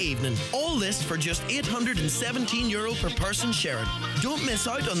every evening. All this for just €817 per person sharing. Don't miss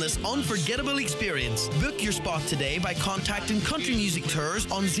out on this unforgettable experience. Book your spot today by contacting Country Music Tours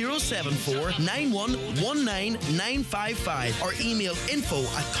on 074 9119 955 or email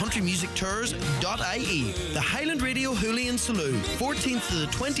info@countrymusictours.ie. The Highland Radio Hoolie and Salou, 14th to the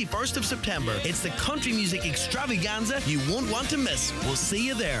 21st of September. It's the country music extravaganza you won't want to miss. We'll see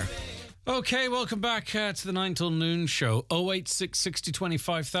you there. Okay, welcome back to the 9 till noon show. 086 60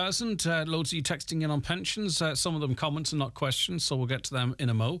 25,000. Loads of you texting in on pensions. Some of them comments and not questions, so we'll get to them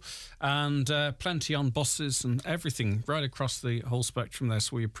in a mo. And plenty on buses and everything right across the whole spectrum there,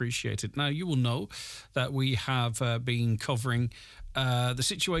 so we appreciate it. Now, you will know that we have been covering the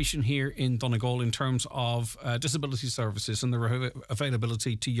situation here in Donegal in terms of disability services and their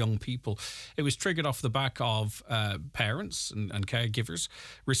availability to young people. It was triggered off the back of parents and caregivers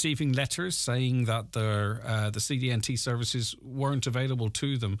receiving letters saying that the CDNT services weren't available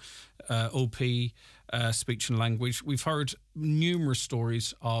to them. OP, speech and language. We've heard numerous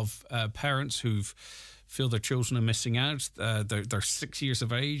stories of parents who've feel their children are missing out. They're 6 years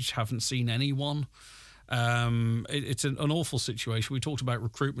of age, haven't seen anyone. It's an awful situation. We talked about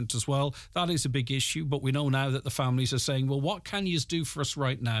recruitment as well. That is a big issue, but we know now that the families are saying, well, what can you do for us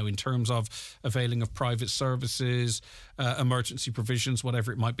right now in terms of availing of private services, emergency provisions,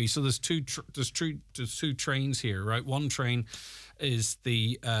 whatever it might be. So there's two trains here, right? One train is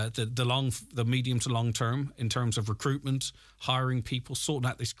the medium to long term in terms of recruitment, hiring people, sorting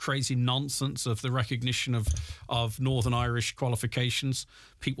out this crazy nonsense of the recognition of Northern Irish qualifications.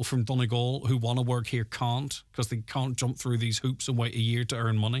 People from Donegal who want to work here can't, because they can't jump through these hoops and wait a year to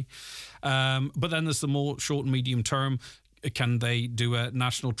earn money. But then there's the more short and medium term. Can they do a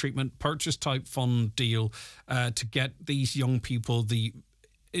national treatment purchase type fund deal to get these young people the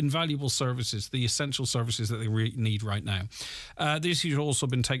invaluable services, the essential services that they need right now? The issue has also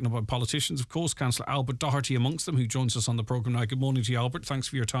been taken up by politicians, of course. Councillor Albert Doherty amongst them, who joins us on the programme now. Good morning to you, Albert. Thanks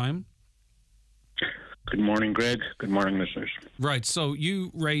for your time. Good morning, Greg. Good morning, listeners. Right, so you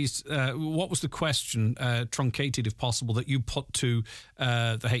raised, what was the question, truncated if possible, that you put to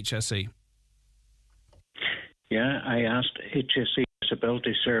the HSE? Yeah, I asked HSE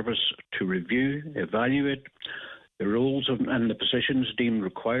Disability Service to review, evaluate the roles and the positions deemed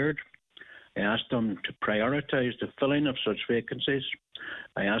required. I asked them to prioritise the filling of such vacancies.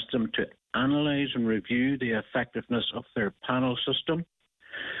 I asked them to analyse and review the effectiveness of their panel system.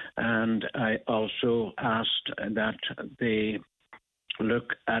 And I also asked that they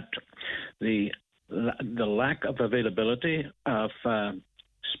look at the lack of availability of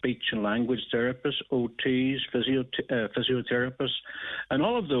speech and language therapists, OTs, physiotherapists, and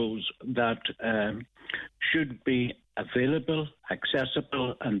all of those that should be available,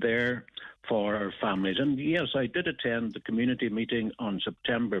 accessible, and there for our families. And yes, I did attend the community meeting on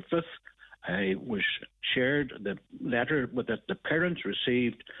September 5th. I was shared the letter that the parents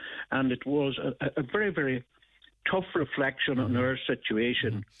received, and it was a very, very tough reflection on our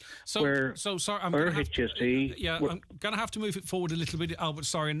situation. Sorry, I'm our HSE... I'm going to have to move it forward a little bit, Albert,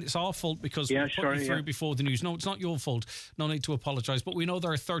 sorry, and it's our fault because we put you through before the news. No, it's not your fault. No need to apologise, but we know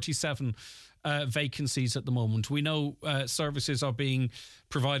there are 37 vacancies at the moment. We know services are being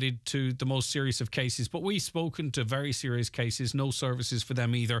provided to the most serious of cases, but we've spoken to very serious cases, no services for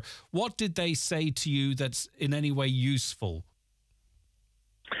them either. What did they say to you that's in any way useful?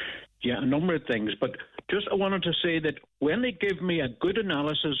 Yeah, a number of things, but just I wanted to say that when they give me a good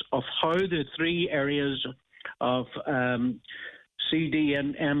analysis of how the three areas of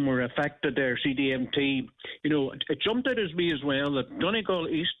CDM were affected there, CDMT, it jumped out at me as well that Donegal,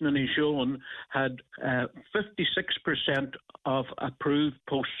 Easton and Ishowen had 56% of approved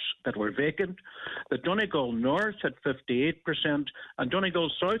posts that were vacant. The Donegal North had 58%, and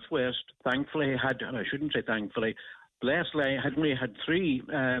Donegal Southwest, thankfully, had, and I shouldn't say thankfully, Leslie only had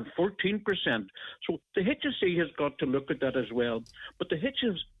 14%. So the HSE has got to look at that as well. But the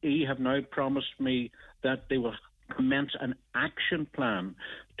HSE have now promised me that they will commence an action plan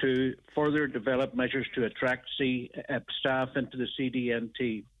to further develop measures to attract staff into the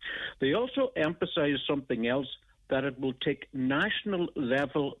CDNT. They also emphasise something else, that it will take national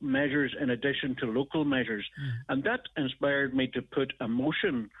level measures in addition to local measures. And that inspired me to put a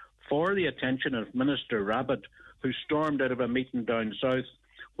motion for the attention of Minister Rabbitte, who stormed out of a meeting down south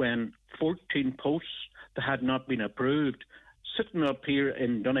when 14 posts that had not been approved. Sitting up here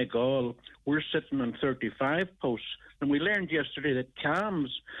in Donegal, we're sitting on 35 posts. And we learned yesterday that CAMS,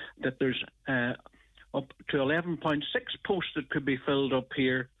 that there's up to 11.6 posts that could be filled up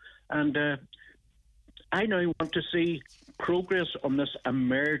here. And I now want to see progress on this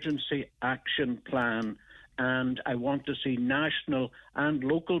emergency action plan. And I want to see national and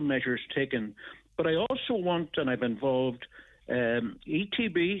local measures taken. But I also want, and I've involved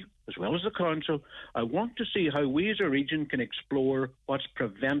ETB, as well as the Council, I want to see how we as a region can explore what's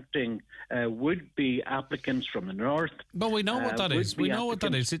preventing would-be applicants from the north. But we know what that is. We know what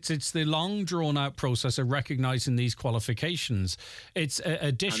that is. It's the long, drawn-out process of recognising these qualifications. It's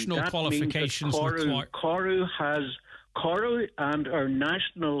additional qualifications required. Corru and our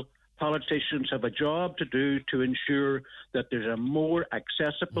national politicians have a job to do to ensure that there's a more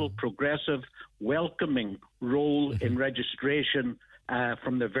accessible, progressive, welcoming role in registration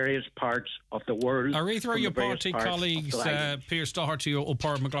from the various parts of the world. Are either of your party colleagues, Pierce Doherty or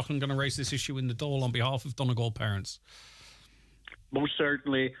Pádraig McLaughlin, going to raise this issue in the Dáil on behalf of Donegal parents? Most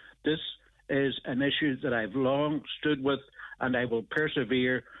certainly. This is an issue that I've long stood with, and I will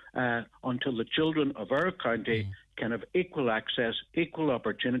persevere until the children of our county can have equal access, equal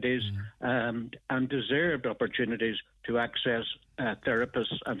opportunities, and deserved opportunities to access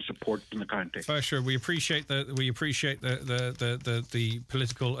therapists and support in the county. For sure, we appreciate the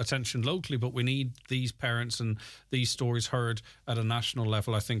political attention locally, but we need these parents and these stories heard at a national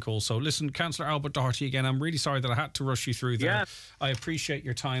level, I think. Also, listen, Councillor Albert Doherty, again, I'm really sorry that I had to rush you through there. Yeah. I appreciate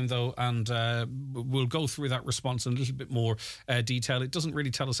your time though, and we'll go through that response in a little bit more detail. It doesn't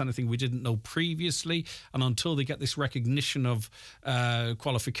really tell us anything we didn't know previously, and until they get this recognition of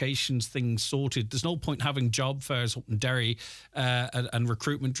qualifications things sorted, there's no point having job fairs up in Derry and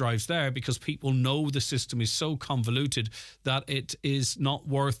recruitment drives there, because people know the system is so convoluted that it is not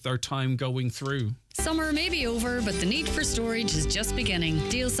worth their time going through. Summer may be over, but the need for storage is just beginning.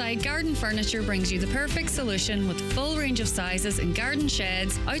 Dealside Garden Furniture brings you the perfect solution with a full range of sizes in garden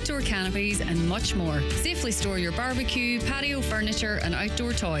sheds, outdoor canopies and much more. Safely store your barbecue, patio furniture and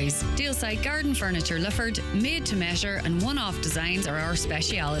outdoor toys. Dealside Garden Furniture Lifford, made to measure and one-off designs are our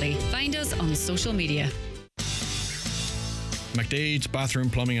speciality. Find us on social media. McDade's Bathroom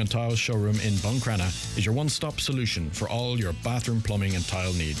Plumbing and Tile Showroom in Buncrana is your one-stop solution for all your bathroom plumbing and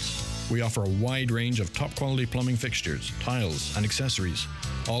tile needs. We offer a wide range of top-quality plumbing fixtures, tiles and accessories,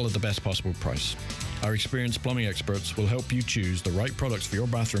 all at the best possible price. Our experienced plumbing experts will help you choose the right products for your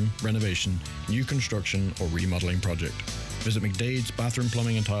bathroom, renovation, new construction or remodelling project. Visit McDade's Bathroom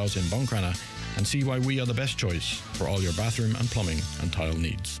Plumbing and Tiles in Buncrana and see why we are the best choice for all your bathroom and plumbing and tile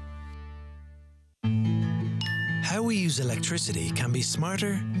needs. How we use electricity can be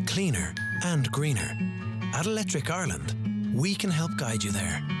smarter, cleaner and greener. At Electric Ireland, we can help guide you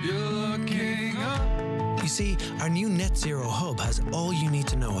there. You're looking up. You see, our new Net Zero Hub has all you need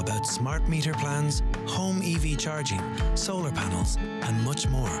to know about smart meter plans, home EV charging, solar panels and much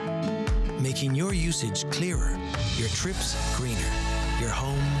more. Making your usage clearer, your trips greener, your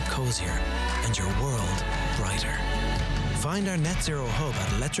home cozier and your world brighter. Find our Net Zero Hub at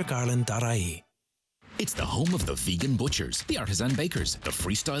electricireland.ie. It's the home of the vegan butchers, the artisan bakers, the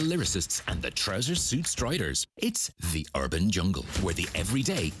freestyle lyricists, and the trouser suit striders. It's the urban jungle, where the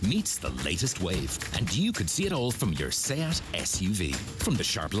everyday meets the latest wave. And you could see it all from your Seat SUV. From the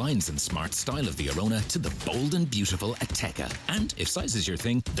sharp lines and smart style of the Arona to the bold and beautiful Ateca. And if size is your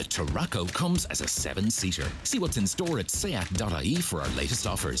thing, the Tarraco comes as a 7-seater. See what's in store at seat.ie for our latest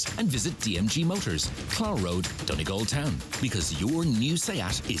offers. And visit DMG Motors, Clare Road, Donegal Town. Because your new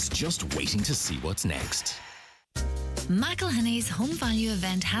Seat is just waiting to see what's next. McElhinney's Home Value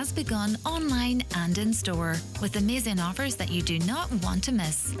event has begun online and in store with amazing offers that you do not want to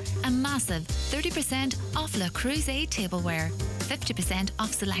miss. A massive 30% off Le Creuset tableware, 50%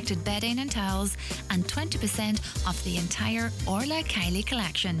 off selected bedding and towels, and 20% off the entire Orla Kylie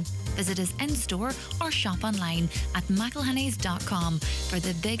collection. Visit us in store or shop online at mcelhenneys.com for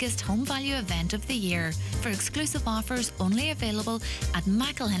the biggest home value event of the year. For exclusive offers only available at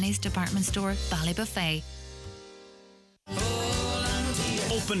McElhinney's department store, Ballybuffet.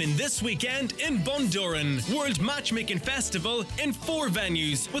 Opening this weekend in Bundoran. World Matchmaking Festival in 4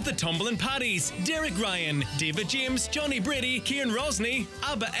 venues with the Tumble & Paddies, Derek Ryan, David James, Johnny Brady, Kieran Rosney,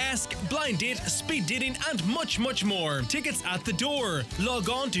 ABBA-esque, Blind Date, Speed Dating and much, much more. Tickets at the door. Log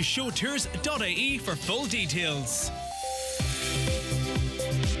on to showtours.ie for full details.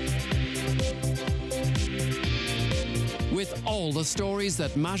 With all the stories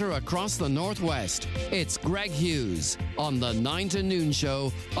that matter across the Northwest, it's Greg Hughes on the 9 to Noon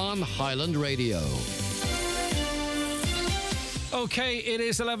Show on Highland Radio. OK, it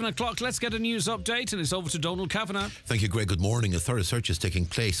is 11 o'clock. Let's get a news update, and it's over to Donald Kavanagh. Thank you, Greg. Good morning. A thorough search is taking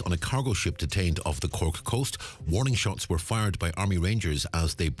place on a cargo ship detained off the Cork coast. Warning shots were fired by Army Rangers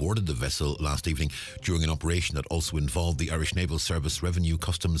as they boarded the vessel last evening during an operation that also involved the Irish Naval Service, Revenue,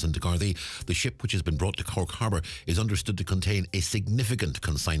 Customs and Gardaí. The ship, which has been brought to Cork Harbour, is understood to contain a significant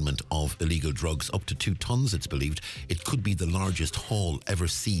consignment of illegal drugs, up to 2 tonnes, it's believed. It could be the largest haul ever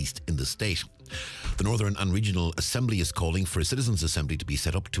seized in the state. The Northern and Regional Assembly is calling for a citizens' assembly to be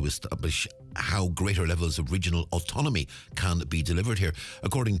set up to establish how greater levels of regional autonomy can be delivered here.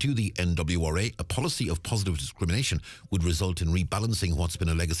 According to the NWRA, a policy of positive discrimination would result in rebalancing what's been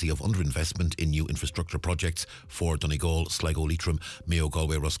a legacy of underinvestment in new infrastructure projects for Donegal, Sligo, Leitrim, Mayo,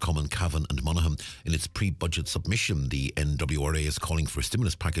 Galway, Roscommon, Cavan and Monaghan. In its pre-budget submission, the NWRA is calling for a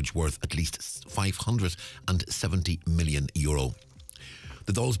stimulus package worth at least €570 million.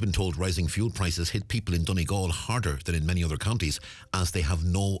 The Dáil's been told rising fuel prices hit people in Donegal harder than in many other counties as they have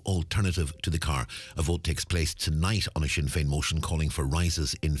no alternative to the car. A vote takes place tonight on a Sinn Féin motion calling for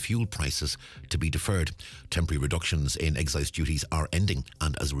rises in fuel prices to be deferred. Temporary reductions in excise duties are ending,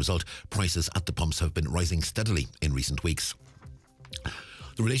 and as a result, prices at the pumps have been rising steadily in recent weeks.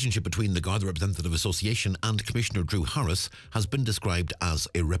 The relationship between the Garda Representative Association and Commissioner Drew Harris has been described as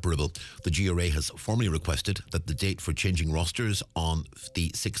irreparable. The GRA has formally requested that the date for changing rosters on the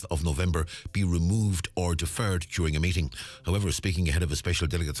 6th of November be removed or deferred during a meeting. However, speaking ahead of a special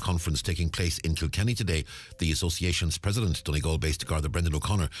delegates conference taking place in Kilkenny today, the association's president, Donegal-based Garda Brendan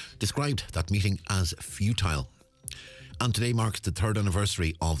O'Connor, described that meeting as futile. And today marks the third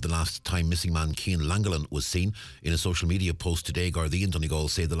anniversary of the last time missing man Cian Langelan was seen. In a social media post today, Gardaí in Donegal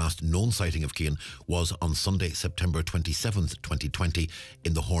say the last known sighting of Cian was on Sunday, September 27th, 2020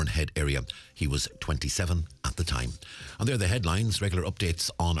 in the Hornhead area. He was 27 at the time. And there are the headlines. Regular updates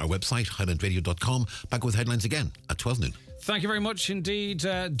on our website, highlandradio.com. Back with headlines again at 12 noon. Thank you very much indeed,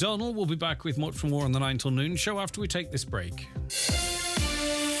 Donald. We'll be back with much more on the 9 till noon show after we take this break.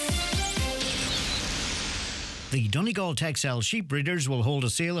 The Donegal Texel Sheep Breeders will hold a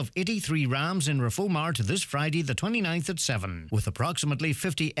sale of 83 rams in Rafo Mart this Friday the 29th at 7, with approximately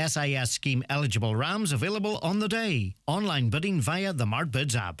 50 SIS scheme eligible rams available on the day. Online bidding via the Mart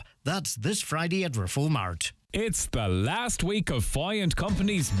Bids app. That's this Friday at Rafo Mart. It's the last week of Foy &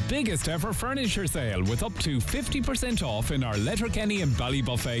 Company's biggest ever furniture sale with up to 50% off in our Letterkenny and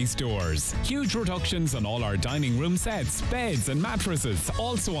Ballybuffet stores. Huge reductions on all our dining room sets, beds and mattresses,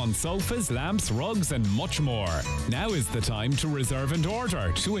 also on sofas, lamps, rugs and much more. Now is the time to reserve and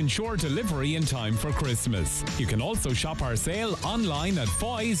order to ensure delivery in time for Christmas. You can also shop our sale online at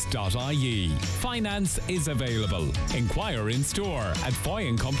foys.ie. Finance is available. Inquire in store at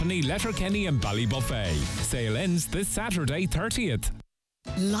Foy & Company, Letterkenny and Ballybuffet. Sale ends this Saturday 30th.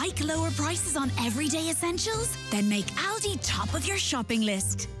 Like lower prices on everyday essentials? Then make Aldi top of your shopping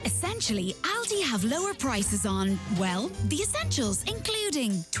list. Essentially, Aldi have lower prices on, well, the essentials,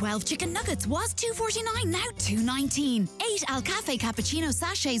 including 12 chicken nuggets was $2.49, now $2.19. 8 Al Cafe cappuccino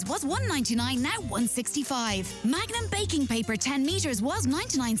sachets was $1.99, now $1.65. Magnum baking paper 10 meters was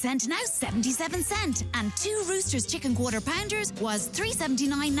 99 cent, now 77 cent. And 2 Roosters chicken quarter pounders was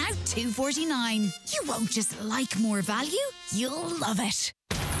 $3.79, now $2.49. You won't just like more value, you'll love it.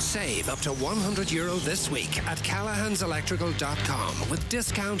 Save up to €100 this week at CallahansElectrical.com with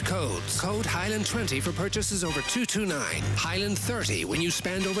discount codes. Code Highland20 for purchases over $229, Highland30 when you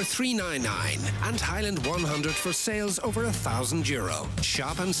spend over $399, and Highland100 for sales over €1,000.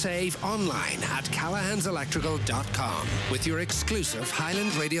 Shop and save online at CallahansElectrical.com with your exclusive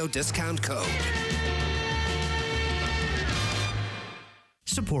Highland Radio discount code.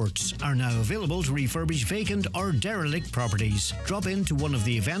 Supports are now available to refurbish vacant or derelict properties. Drop into one of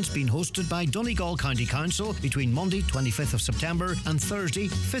the events being hosted by Donegal County Council between Monday 25th of September and Thursday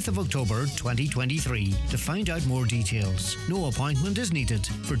 5th of October 2023 to find out more details. No appointment is needed.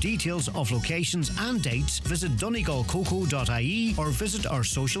 For details of locations and dates, visit donegalcoco.ie or visit our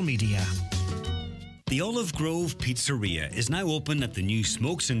social media. The Olive Grove Pizzeria is now open at the new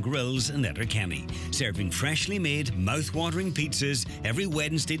Smokes and Grills in Letterkenny, serving freshly made, mouth-watering pizzas every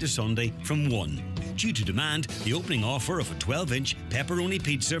Wednesday to Sunday from 1. Due to demand, the opening offer of a 12-inch pepperoni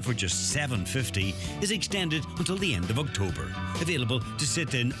pizza for just $7.50 is extended until the end of October. Available to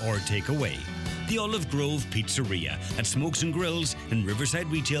sit in or take away. The Olive Grove Pizzeria at Smokes and Grills in Riverside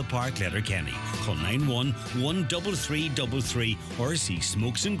Retail Park, Letterkenny. Call 911-13333 or see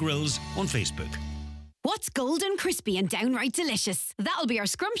Smokes and Grills on Facebook. What's golden, crispy and downright delicious? That'll be our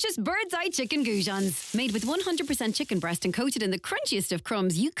scrumptious bird's eye chicken goujons. Made with 100% chicken breast and coated in the crunchiest of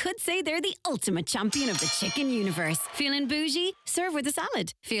crumbs, you could say they're the ultimate champion of the chicken universe. Feeling bougie? Serve with a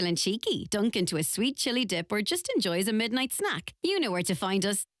salad. Feeling cheeky? Dunk into a sweet chili dip or just enjoy as a midnight snack. You know where to find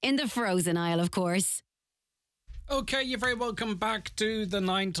us. In the frozen aisle, of course. Okay, you're very welcome back to the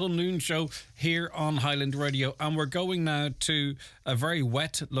 9 till noon show here on Highland Radio. And we're going now to a very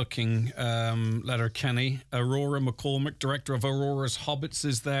wet-looking Letterkenny. Aurora McCormick, director of Aurora's Hobbits,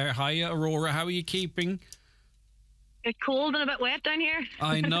 is there. Hiya, Aurora. How are you keeping? It's cold and a bit wet down here.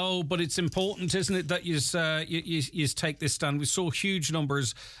 I know, but it's important, isn't it, that you take this stand. We saw huge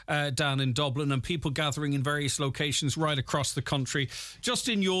numbers down in Dublin and people gathering in various locations right across the country. Just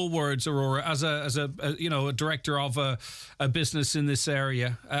in your words, Aurora, as a director of a business in this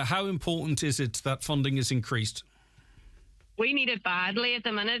area, how important is it that funding is increased? We need it badly at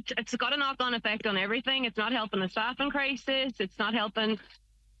the minute. It's got a knock-on effect on everything. It's not helping the staffing crisis. It's not helping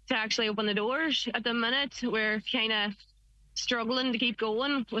to actually open the doors at the minute. We're kind of struggling to keep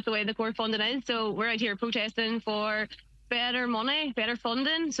going with the way the core funding is. So we're out here protesting for better money, better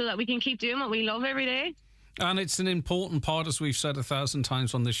funding, so that we can keep doing what we love every day. And it's an important part, as we've said 1,000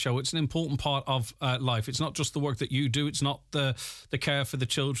 times on this show, it's an important part of life. It's not just the work that you do. It's not the care for the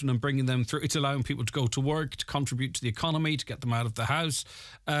children and bringing them through. It's allowing people to go to work, to contribute to the economy, to get them out of the house.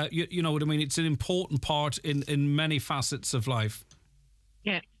 You know what I mean? It's an important part in many facets of life.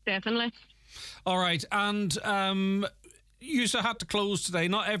 Yeah, definitely. All right. And you had to close today.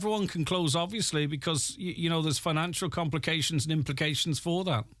 Not everyone can close, obviously, because, there's financial complications and implications for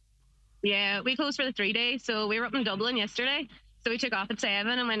that. Yeah, we closed for the 3 days. So we were up in Dublin yesterday. So we took off at 7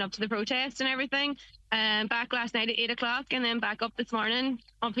 and went up to the protest and everything. Back last night at 8 o'clock and then back up this morning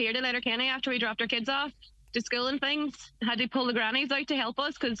up here to Letterkenny after we dropped our kids off to school and things. Had to pull the grannies out to help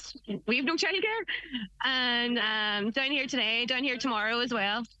us because we have no childcare. And down here today, down here tomorrow as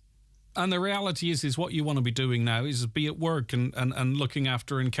well. And the reality is what you want to be doing now is be at work and looking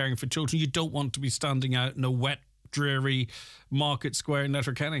after and caring for children. You don't want to be standing out in a wet, dreary market square in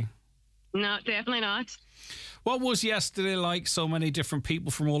Letterkenny. No, definitely not. What was yesterday like? So many different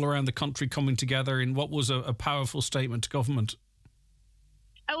people from all around the country coming together in what was a powerful statement to government.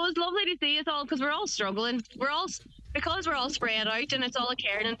 It was lovely to see us all because we're all struggling. Because we're all spread out and it's all a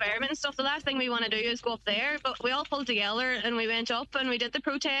caring environment and stuff. The last thing we want to do is go up there, but we all pulled together and we went up and we did the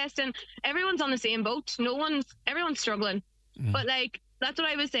protest and everyone's on the same boat. Everyone's struggling. But that's what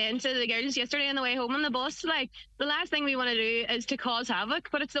I was saying to the girls yesterday on the way home on the bus. The last thing we want to do is to cause havoc,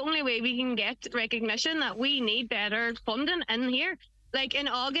 but it's the only way we can get recognition that we need better funding in here. In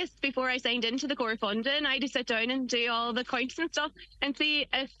August, before I signed into the core funding, I had to sit down and do all the counts and stuff and see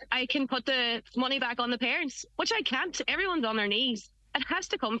if I can put the money back on the parents, which I can't. Everyone's on their knees. It has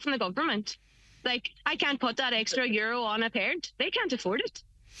to come from the government. I can't put that extra euro on a parent. They can't afford it.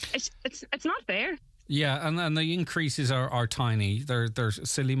 It's not fair. Yeah, and the increases are tiny. They're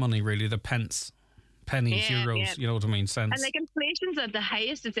silly money, really. The pennies, euros, yeah. You know what I mean, cents. And inflation's at the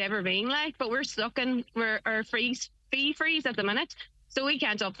highest it's ever been, but we're stuck in our fee freeze at the minute, so we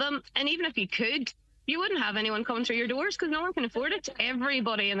can't up them. And even if you could, you wouldn't have anyone coming through your doors because no one can afford it.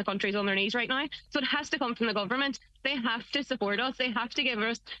 Everybody in the country's on their knees right now, so it has to come from the government. They have to support us. They have to give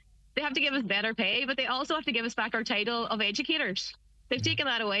us better pay, but they also have to give us back our title of educators. They've taken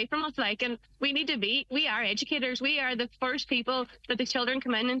that away from us, and we are educators. We are the first people that the children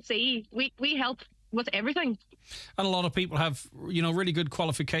come in and see. We help with everything. And a lot of people have, really good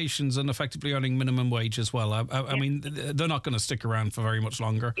qualifications and effectively earning minimum wage as well. I mean, they're not going to stick around for very much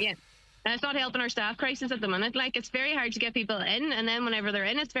longer. Yeah. And it's not helping our staff crisis at the minute. It's very hard to get people in, and then whenever they're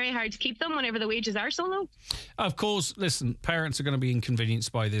in, it's very hard to keep them whenever the wages are so low. Of course, listen, parents are going to be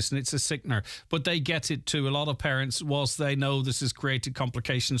inconvenienced by this, and it's a sickener, but they get it too. A lot of parents, whilst they know this has created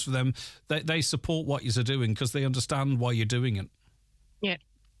complications for them, they support what you're doing because they understand why you're doing it. Yeah.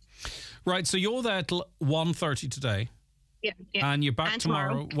 Right, so you're there till 1:30 today. Yeah. And you're back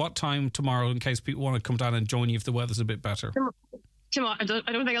tomorrow. What time tomorrow, in case people want to come down and join you if the weather's a bit better? Tomorrow, I don't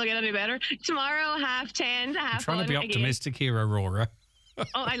think it'll get any better. Tomorrow, 10:30 to 1:30. I'm trying to be optimistic here, Aurora. Oh,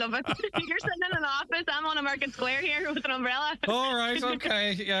 I love it. You're sitting in an office. I'm on a Market Square here with an umbrella. All right,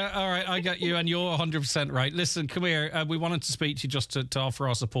 okay. Yeah, all right, I got you, and you're 100% right. Listen, come here. We wanted to speak to you just to offer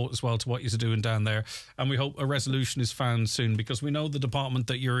our support as well to what you're doing down there, and we hope a resolution is found soon because we know the department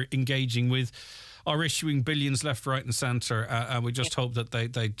that you're engaging with are issuing billions left, right and centre, and we just hope that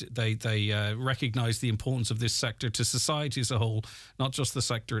they recognise the importance of this sector to society as a whole, not just the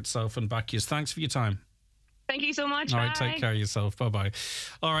sector itself, and back you. Thanks for your time. Thank you so much. All right, take care of yourself. Bye-bye.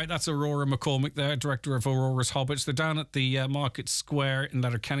 All right, that's Aurora McCormick there, Director of Aurora's Hobbits. They're down at the Market Square in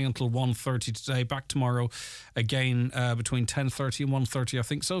Letterkenny until 1:30 today. Back tomorrow again between 10:30 and 1:30, I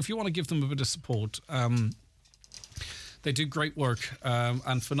think. So if you want to give them a bit of support, They do great work,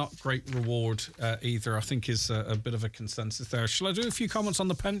 and for not great reward either, I think is a bit of a consensus there. Shall I do a few comments on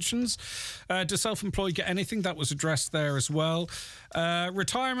the pensions? Do self-employed get anything? That was addressed there as well.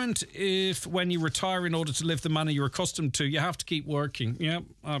 Retirement, if when you retire in order to live the manner you're accustomed to, you have to keep working. Yeah,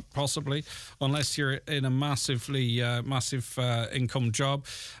 possibly, unless you're in a massive income job.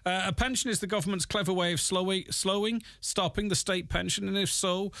 A pension is the government's clever way of stopping the state pension, and if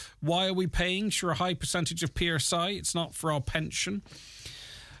so, why are we paying a high percentage of PSI? It's not for our pension.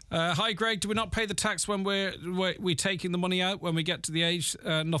 Hi, Greg. Do we not pay the tax when we're taking the money out when we get to the age?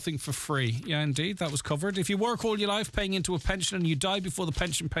 Nothing for free. Yeah, indeed. That was covered. If you work all your life paying into a pension and you die before the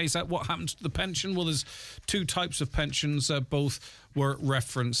pension pays out, what happens to the pension? Well, there's two types of pensions. Both were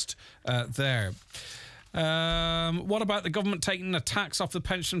referenced there. What about the government taking a tax off the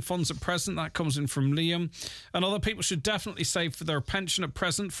pension funds at present? That comes in from Liam. And other people should definitely save for their pension at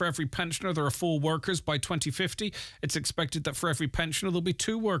present. For every pensioner, there are 4 workers. By 2050, it's expected that for every pensioner, there'll be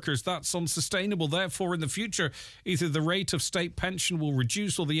 2 workers. That's unsustainable. Therefore, in the future, either the rate of state pension will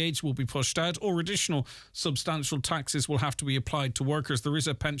reduce or the age will be pushed out, or additional substantial taxes will have to be applied to workers. There is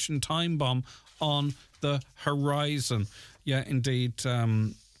a pension time bomb on the horizon. Yeah, indeed.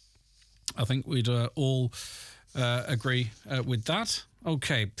 I think we'd all agree with that.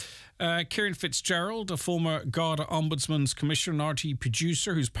 Okay. Kieran Fitzgerald, a former Garda Ombudsman's Commissioner and RTE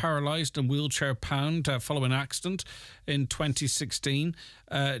producer who's paralysed and wheelchair-bound following an accident in 2016,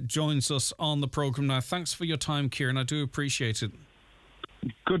 joins us on the programme now. Thanks for your time, Kieran. I do appreciate it.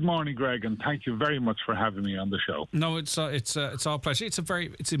 Good morning, Greg, and thank you very much for having me on the show. No, it's our pleasure.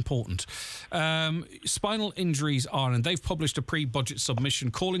 It's important. Spinal Injuries Ireland, they've published a pre-budget submission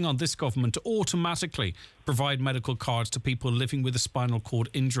calling on this government to automatically provide medical cards to people living with a spinal cord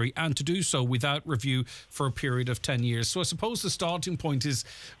injury, and to do so without review for a period of 10 years. So I suppose the starting point is,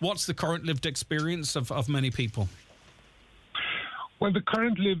 what's the current lived experience of many people? Well, the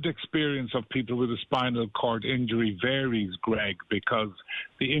current lived experience of people with a spinal cord injury varies, Greg, because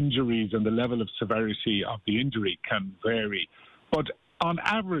the injuries and the level of severity of the injury can vary. But on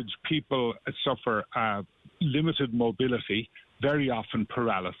average, people suffer limited mobility, very often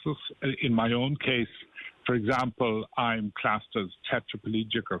paralysis. In my own case, for example, I'm classed as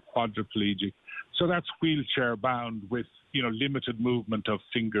tetraplegic or quadriplegic. So that's wheelchair bound with, limited movement of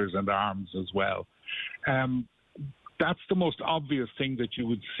fingers and arms as well. That's the most obvious thing that you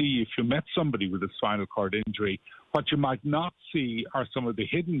would see if you met somebody with a spinal cord injury. What you might not see are some of the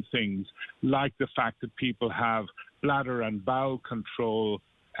hidden things, like the fact that people have bladder and bowel control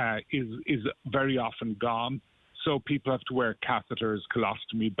is very often gone. So people have to wear catheters,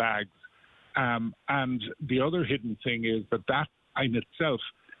 colostomy bags. And the other hidden thing is that in itself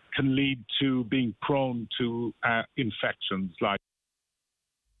can lead to being prone to infections like.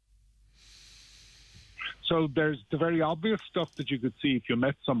 So there's the very obvious stuff that you could see if you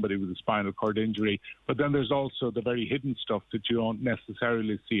met somebody with a spinal cord injury, but then there's also the very hidden stuff that you don't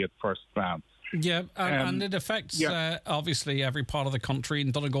necessarily see at first glance. Yeah, and it affects, obviously, every part of the country.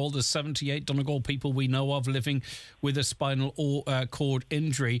 In Donegal, there's 78 Donegal people we know of living with a spinal cord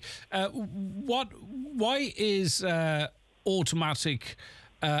injury. Why is automatic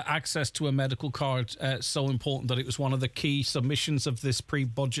access to a medical card so important that it was one of the key submissions of this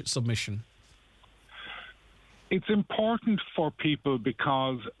pre-budget submission? It's important for people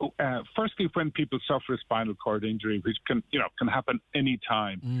because, firstly, when people suffer a spinal cord injury, which can happen any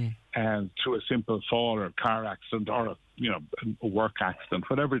time, through a simple fall or a car accident or a work accident,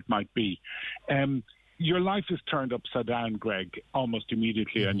 whatever it might be, your life is turned upside down, Greg, almost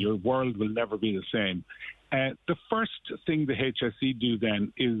immediately, and your world will never be the same. The first thing the HSE do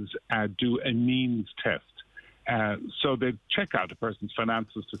then is do a means test. So they check out a person's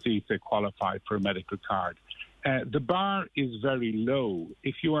finances to see if they qualify for a medical card. The bar is very low.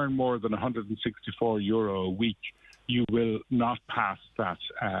 If you earn more than €164 a week, you will not pass that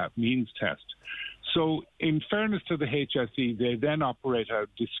means test. So in fairness to the HSE, they then operate a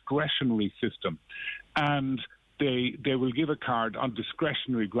discretionary system, and they will give a card on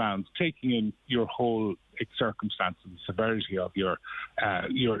discretionary grounds, taking in your whole circumstances, the severity of your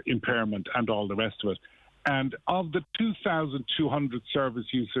impairment and all the rest of it. And of the 2,200 service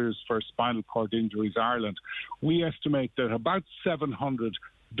users for spinal cord injuries Ireland, we estimate that about 700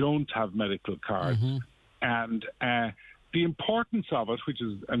 don't have medical cards. And the importance of it, which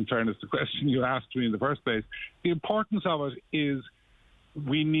is, in fairness, the question you asked me in the first place, the importance of it is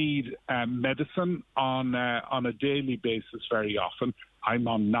we need medicine on a daily basis very often. I'm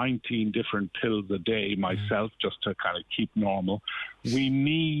on 19 different pills a day myself just to kind of keep normal. We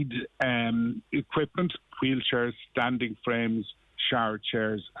need equipment, wheelchairs, standing frames, shower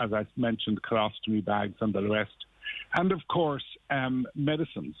chairs, as I mentioned, colostomy bags and the rest. And of course,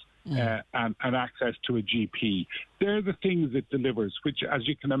 medicines and access to a GP. They're the things it delivers, which, as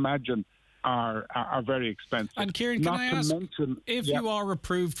you can imagine, are very expensive. And Kieran, can I ask, if you are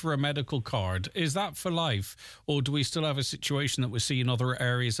approved for a medical card, is that for life, or do we still have a situation that we see in other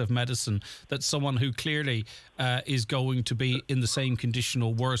areas of medicine that someone who clearly is going to be in the same condition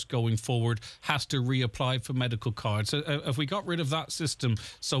or worse going forward has to reapply for medical cards? Have we got rid of that system?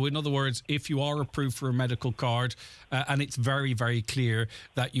 So in other words, if you are approved for a medical card and it's very, very clear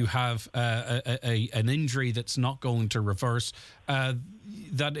that you have an injury that's not going to reverse,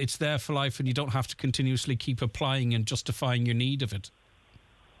 that it's there for life and you don't have to continuously keep applying and justifying your need of it?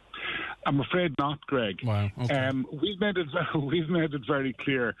 I'm afraid not, Greg. Wow. Okay. We've made it very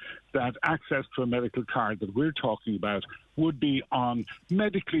clear that access to a medical card that we're talking about would be on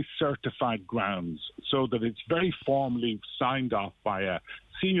medically certified grounds, so that it's very formally signed off by a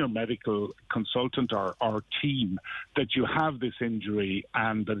senior medical consultant or team that you have this injury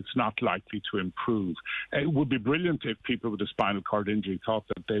and that it's not likely to improve. It would be brilliant if people with a spinal cord injury thought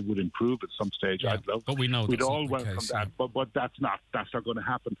that they would improve at some stage. Yeah, I'd love, but we know we'd that's all not the welcome case, that, yeah. but that's not going to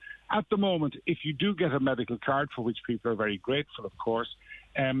happen. At the moment, if you do get a medical card, for which people are very grateful, of course,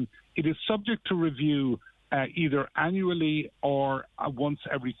 it is subject to review either annually or once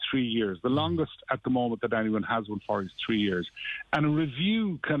every 3 years. The longest at the moment that anyone has one for is 3 years. And a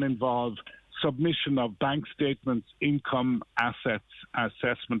review can involve submission of bank statements, income, assets,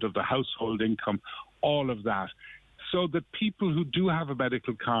 assessment of the household income, all of that, so that people who do have a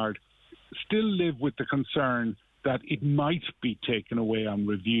medical card still live with the concern that it might be taken away on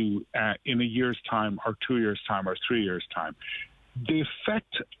review in a year's time or 2 years' time or 3 years' time. The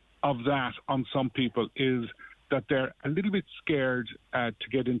effect of that on some people is that they're a little bit scared to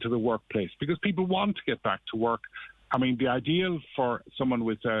get into the workplace because people want to get back to work. I mean, the ideal for someone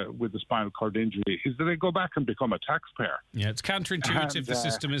with a spinal cord injury is that they go back and become a taxpayer. Yeah, it's counterintuitive, the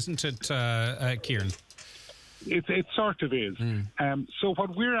system, isn't it, Kieran? It sort of is. So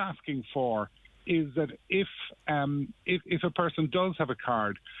what we're asking for is that if a person does have a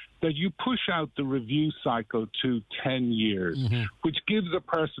card, that you push out the review cycle to 10 years, which gives a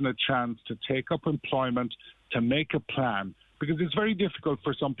person a chance to take up employment, to make a plan, because it's very difficult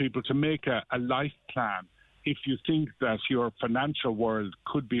for some people to make a life plan if you think that your financial world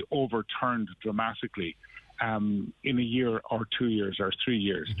could be overturned dramatically in a year or 2 years or 3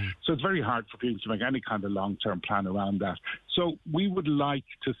 years. So it's very hard for people to make any kind of long-term plan around that. So we would like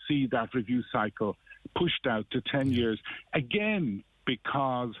to see that review cycle pushed out to 10 years, again,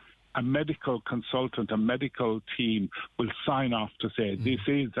 because a medical consultant, a medical team will sign off to say this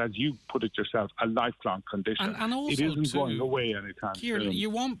is, as you put it yourself, a lifelong condition. And also, it isn't going away anytime Kieran, soon. you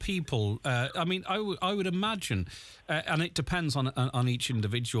want people, I mean, I would imagine, and it depends on each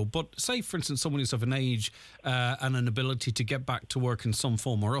individual, but say, for instance, someone is of an age and an ability to get back to work in some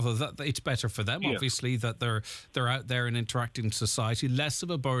form or other, that it's better for them, obviously, that they're out there and interacting in society, less of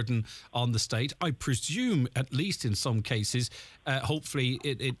a burden on the state. I presume, at least in some cases, hopefully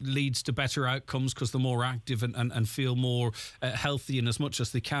it leads to better outcomes because they're more active and feel more healthy in as much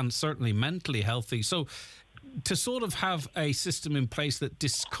as they can, certainly mentally healthy. So to sort of have a system in place that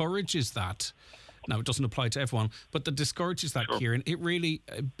discourages that, now it doesn't apply to everyone, but that discourages that, Kieran, it really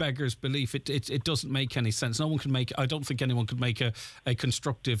beggars belief. It doesn't make any sense. No one can make, I don't think anyone could make a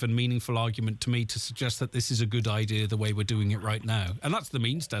constructive and meaningful argument to me to suggest that this is a good idea the way we're doing it right now. And that's the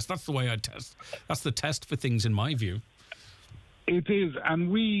means test. That's the way I test. That's the test for things in my view. It is, and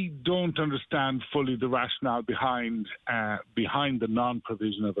we don't understand fully the rationale behind the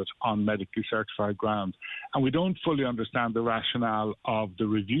non-provision of it on medically certified grounds. And we don't fully understand the rationale of the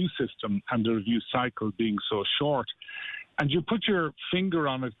review system and the review cycle being so short. And you put your finger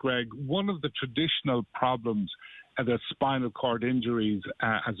on it, Greg. One of the traditional problems that spinal cord injuries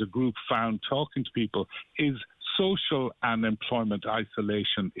as a group found talking to people is social and employment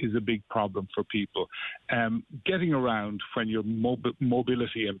isolation is a big problem for people. Getting around when you're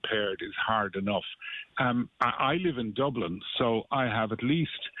mobility impaired is hard enough. I live in Dublin, so I have at least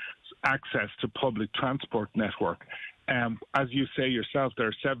access to public transport network. As you say yourself, there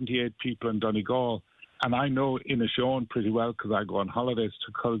are 78 people in Donegal, and I know Inishowen pretty well because I go on holidays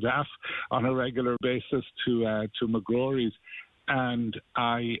to Culdaff on a regular basis to McGrory's, and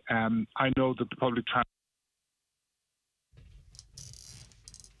I know that the public transport,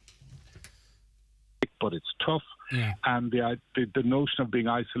 but it's tough, and the notion of being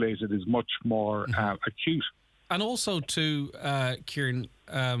isolated is much more acute. And also to Kieran,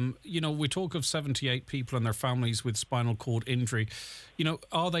 we talk of 78 people and their families with spinal cord injury.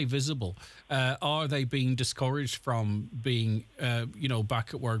 Are they visible? Are they being discouraged from being,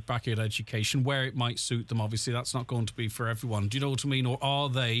 back at work, back at education, where it might suit them? Obviously, that's not going to be for everyone. Do you know what I mean? Or are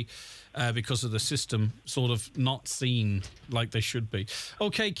they, because of the system, sort of not seen like they should be?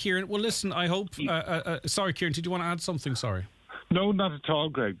 Okay, Kieran. Well, listen, I hope... sorry, Kieran, did you want to add something? Sorry. No, not at all,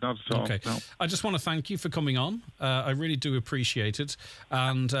 Greg. Not at all. Okay. No. I just want to thank you for coming on. I really do appreciate it.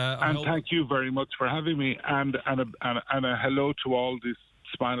 And thank you very much for having me. And a hello to all the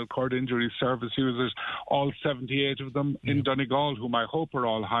spinal cord injury service users, all 78 of them in Donegal, whom I hope are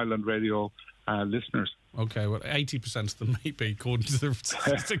all Highland Radio listeners. Okay, well, 80% of them may be, according to the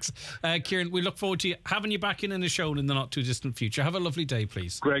statistics. Kieran, we look forward to having you back in the show in the not-too-distant future. Have a lovely day,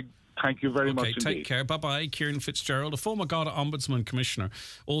 please. Greg, thank you very much indeed. Take care. Bye-bye. Kieran Fitzgerald, a former Garda Ombudsman Commissioner,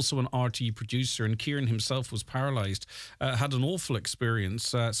 also an RTE producer, and Kieran himself was paralysed, had an awful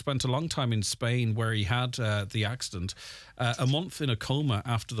experience, spent a long time in Spain where he had the accident, a month in a coma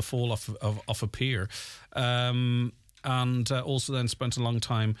after the fall off a pier, and also then spent a long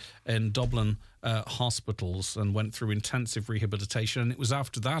time in Dublin hospitals and went through intensive rehabilitation. And it was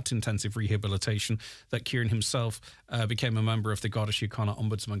after that intensive rehabilitation that Kieran himself became a member of the Garda Síochána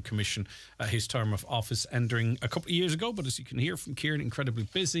Ombudsman Commission, his term of office ending a couple of years ago. But as you can hear from Kieran, incredibly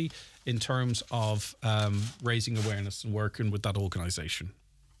busy in terms of raising awareness and working with that organisation.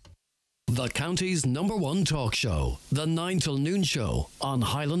 The county's #1 talk show, the 9 till noon show on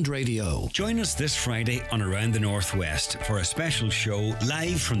Highland Radio. Join us this Friday on Around the Northwest for a special show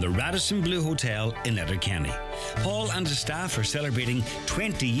live from the Radisson Blu Hotel in Letterkenny. Paul and his staff are celebrating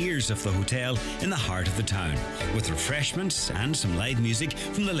 20 years of the hotel in the heart of the town, with refreshments and some live music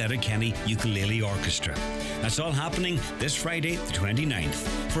from the Letterkenny Ukulele Orchestra. That's all happening this Friday, the 29th,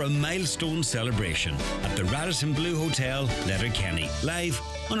 for a milestone celebration at the Radisson Blu Hotel, Letterkenny, live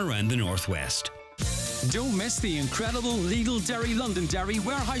on Around the Northwest. Don't miss the incredible Lidl Dairy Londonderry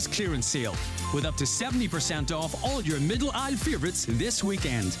warehouse clearance sale with up to 70% off all your middle aisle favourites this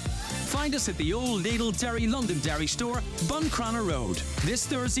weekend. Find us at the old Lidl Dairy Londonderry store, Buncrana Road, this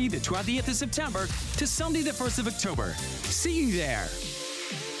Thursday the 28th of September to Sunday the 1st of October. See you there.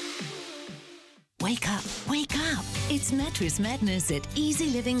 Wake up, wake up. It's Mattress Madness at Easy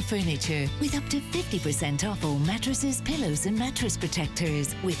Living Furniture with up to 50% off all mattresses, pillows and mattress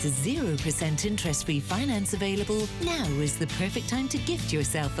protectors. With 0% interest-free finance available, now is the perfect time to gift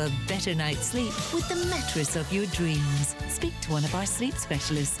yourself a better night's sleep with the mattress of your dreams. Speak to one of our sleep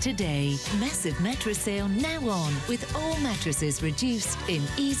specialists today. Massive mattress sale now on with all mattresses reduced in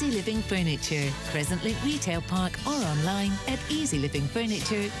Easy Living Furniture. Presently retail park or online at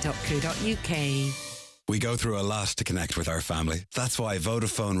easylivingfurniture.co.uk. We go through a lot to connect with our family. That's why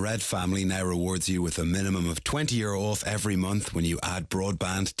Vodafone Red Family now rewards you with a minimum of €20 off every month when you add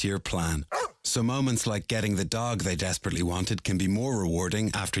broadband to your plan. So moments like getting the dog they desperately wanted can be more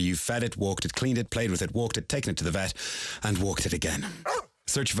rewarding after you've fed it, walked it, cleaned it, played with it, walked it, taken it to the vet, and walked it again.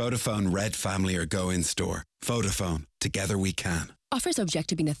 Search Vodafone Red Family or go in store. Vodafone. Together we can. Offer subject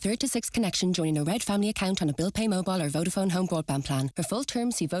to being a 3rd to 6th connection joining a Red Family account on a Bill Pay Mobile or Vodafone Home Broadband plan. For full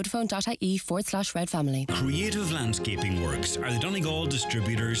terms, see vodafone.ie/Red Family. Creative Landscaping Works are the Donegal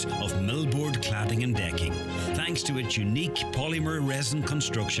distributors of millboard cladding and decking. Thanks to its unique polymer resin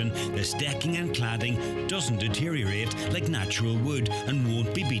construction, this decking and cladding doesn't deteriorate like natural wood and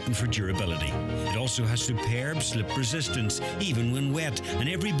won't be beaten for durability. It also has superb slip resistance, even when wet, and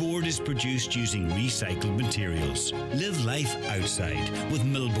every board is produced using recycled materials. Live life outside with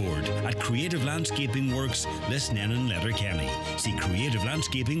Millboard at Creative Landscaping Works, Lisnen and Letterkenny. See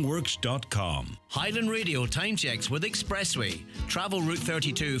creativelandscapingworks.com. Highland Radio time checks with Expressway. Travel Route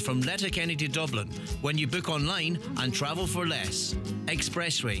 32 from Letterkenny to Dublin when you book online and travel for less.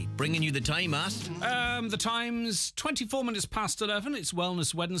 Expressway, bringing you the time at... The time's 24 minutes past 11. It's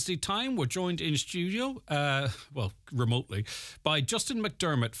Wellness Wednesday time. We're joined in studio, remotely, by Justin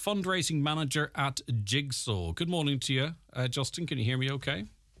McDermott, fundraising manager at Jigsaw. Good morning to you, Justin. Can you hear me okay?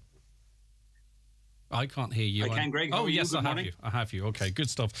 I can't hear you. I can, Greg. How are yes, you? I have you. Okay, good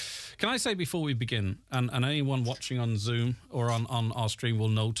stuff. Can I say before we begin, and anyone watching on Zoom or on our stream will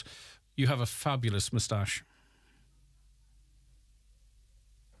note, you have a fabulous moustache.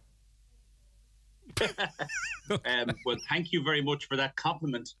 Well, thank you very much for that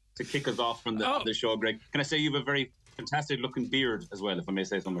compliment to kick us off from the show, Greg. Can I say you have a very fantastic looking beard as well, if I may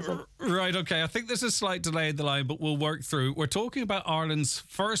say so myself. Right, okay. I think there's a slight delay in the line, but we'll work through. We're talking about Ireland's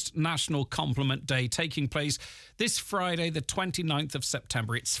first National Compliment Day taking place this Friday, the 29th of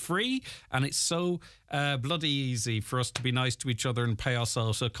September. It's free and it's so bloody easy for us to be nice to each other and pay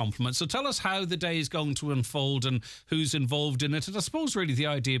ourselves a compliment. So tell us how the day is going to unfold and who's involved in it, and I suppose really the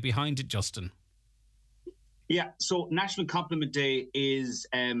idea behind it, Justin. Yeah, so National Compliment Day is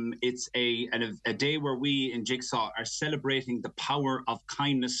it's a day where we in Jigsaw are celebrating the power of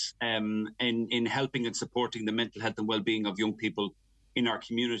kindness in helping and supporting the mental health and well-being of young people in our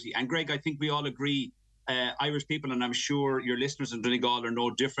community. And Greg, I think we all agree, Irish people, and I'm sure your listeners in Donegal are no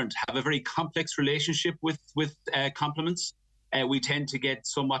different, have a very complex relationship with compliments. We tend to get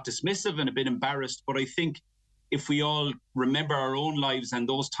somewhat dismissive and a bit embarrassed, but I think if we all remember our own lives and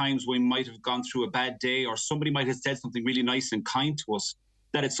those times we might have gone through a bad day or somebody might have said something really nice and kind to us,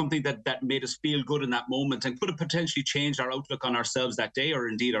 that it's something that made us feel good in that moment and could have potentially changed our outlook on ourselves that day, or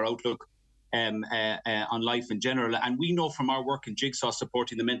indeed our outlook on life in general. And we know from our work in Jigsaw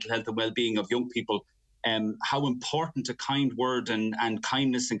supporting the mental health and well-being of young people how important a kind word and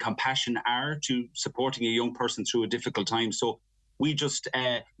kindness and compassion are to supporting a young person through a difficult time. So we just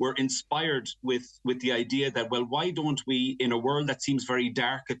were inspired with the idea that, well, why don't we, in a world that seems very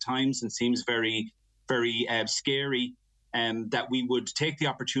dark at times and seems very, very scary, that we would take the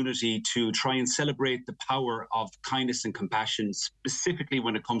opportunity to try and celebrate the power of kindness and compassion, specifically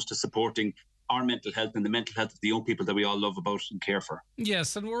when it comes to supporting our mental health and the mental health of the young people that we all love about and care for.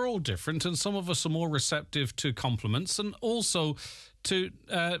 Yes, and we're all different, and some of us are more receptive to compliments and also to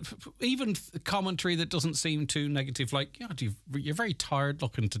even commentary that doesn't seem too negative, like, you're very tired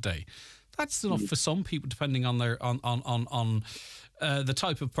looking today. That's enough for some people, depending on their on the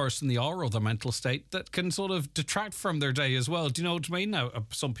type of person they are or their mental state, that can sort of detract from their day as well. Do you know what I mean? Now,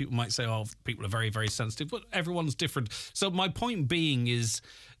 some people might say, oh, people are very, very sensitive, but everyone's different. So my point being is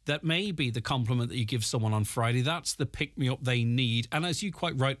that maybe the compliment that you give someone on Friday, that's the pick-me-up they need. And as you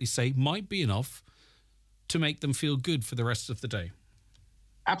quite rightly say, might be enough to make them feel good for the rest of the day.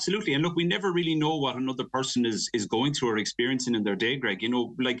 Absolutely. And look, we never really know what another person is going through or experiencing in their day, Greg. We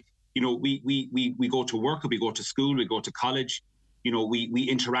go to work, or we go to school, we go to college. We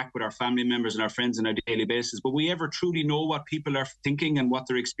interact with our family members and our friends on a daily basis, but we ever truly know what people are thinking and what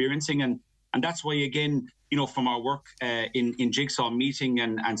they're experiencing. And that's why, again, from our work in Jigsaw, meeting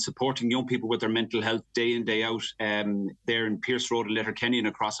and supporting young people with their mental health day in, day out, there in Pierce Road and Letterkenny and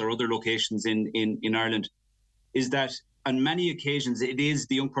across our other locations in Ireland, is that on many occasions it is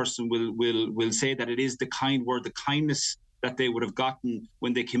the young person will say that it is the kind word, the kindness that they would have gotten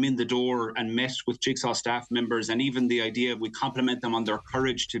when they came in the door and met with Jigsaw staff members, and even the idea we compliment them on their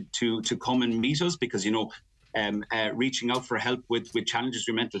courage to come and meet us, because reaching out for help with challenges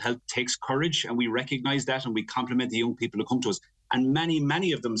with mental health takes courage, and we recognise that, and we compliment the young people who come to us. And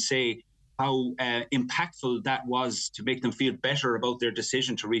many of them say how impactful that was to make them feel better about their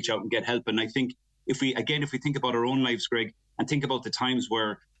decision to reach out and get help. And I think if we think about our own lives, Greg, and think about the times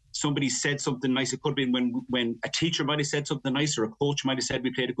where somebody said something nice, it could have been when a teacher might have said something nice, or a coach might have said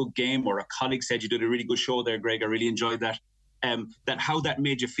we played a good game, or a colleague said you did a really good show there, Greg, I really enjoyed that, that how that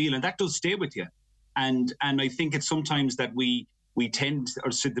made you feel, and that does stay with you. And I think it's sometimes that we tend,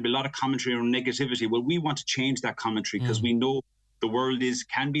 or there'll be a lot of commentary on negativity. Well, we want to change that commentary, because we know the world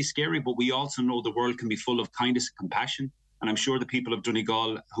can be scary, but we also know the world can be full of kindness and compassion. And I'm sure the people of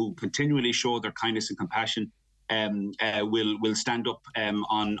Donegal who continually show their kindness and compassion will stand up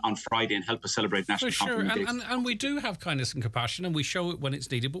on Friday and help us celebrate National Compliment Day. And we do have kindness and compassion, and we show it when it's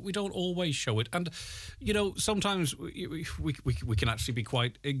needed, but we don't always show it. And sometimes we can actually be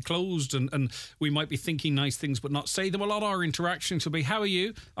quite enclosed, and we might be thinking nice things but not say them. A lot of our interactions will be, how are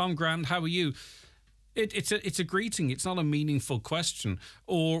you? I'm grand, how are you? It's a greeting. It's not a meaningful question.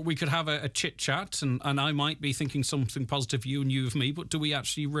 Or we could have a chit chat, and I might be thinking something positive, you and you of me, but do we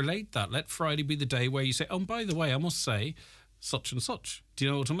actually relate that? Let Friday be the day where you say, oh, by the way, I must say such and such. Do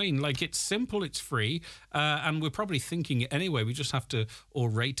you know what I mean? Like, it's simple, it's free, and we're probably thinking it anyway. We just have to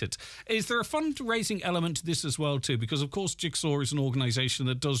orate it. Is there a fundraising element to this as well too? Because of course Jigsaw is an organisation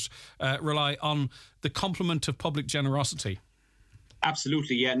that does rely on the complement of public generosity.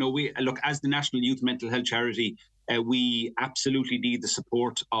 Absolutely, yeah. No, we look, as the National Youth Mental Health Charity, we absolutely need the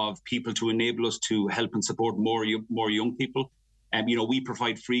support of people to enable us to help and support more young people. We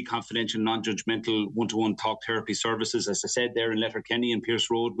provide free, confidential, non-judgmental, one-to-one talk therapy services, as I said, there in Letterkenny and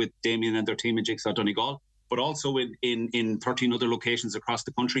Pierce Road with Damien and their team in Jigsaw Donegal, but also in 13 other locations across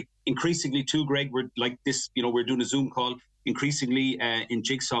the country. Increasingly too, Greg, we're like this, we're doing a Zoom call. Increasingly in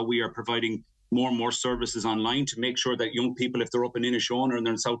Jigsaw, we are providing more and more services online to make sure that young people, if they're up in Inishowen or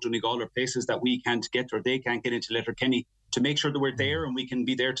they're in South Donegal or places that we can't get or they can't get into Letterkenny, to make sure that we're there and we can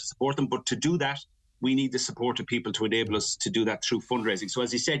be there to support them. But to do that, we need the support of people to enable us to do that through fundraising. So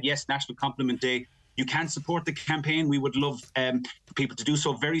as he said, yes, National Compliment Day, you can support the campaign. We would love people to do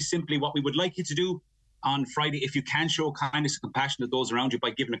so. Very simply, what we would like you to do on Friday, if you can show kindness and compassion to those around you by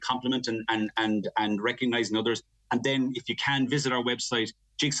giving a compliment and recognising others. And then if you can, visit our website,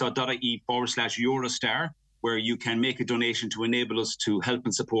 jigsaw.ie/Eurostar, where you can make a donation to enable us to help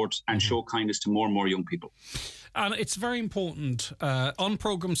and support and show kindness to more and more young people. And it's very important on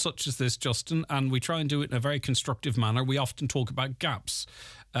programmes such as this, Justin, and we try and do it in a very constructive manner. We often talk about gaps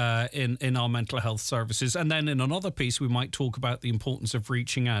in our mental health services. And then in another piece, we might talk about the importance of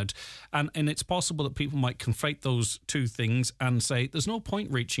reaching out. And it's possible that people might conflate those two things and say, there's no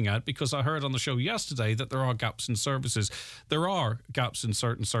point reaching out, because I heard on the show yesterday that there are gaps in services. There are gaps in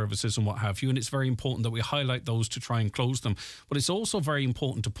certain services and what have you. And it's very important that we highlight those to try and close them. But it's also very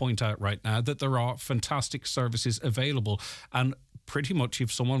important to point out right now that there are fantastic services available, and pretty much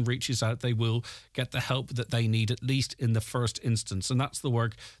if someone reaches out, they will get the help that they need, at least in the first instance. And that's the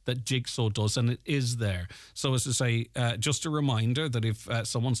work that Jigsaw does, and it is there. So as I say, just a reminder that if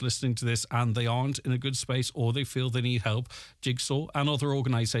someone's listening to this and they aren't in a good space or they feel they need help, Jigsaw and other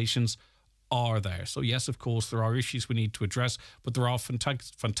organisations are there. So yes, of course, there are issues we need to address, but there are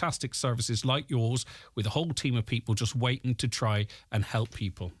fantastic services like yours with a whole team of people just waiting to try and help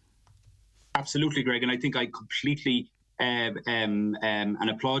people. Absolutely, Greg. And I think I completely and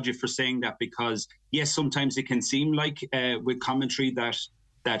applaud you for saying that, because yes, sometimes it can seem like with commentary that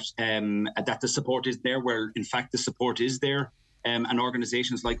the support is there, where in fact the support is there, and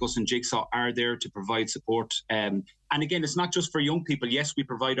organisations like us in Jigsaw are there to provide support. And again, it's not just for young people. Yes, we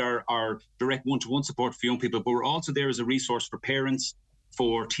provide our direct one-to-one support for young people, but we're also there as a resource for parents,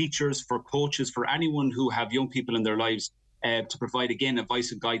 for teachers, for coaches, for anyone who have young people in their lives, to provide, again,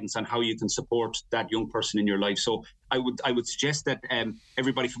 advice and guidance on how you can support that young person in your life. So I would suggest that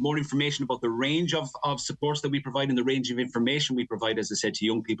everybody, for more information about the range of supports that we provide and the range of information we provide, as I said, to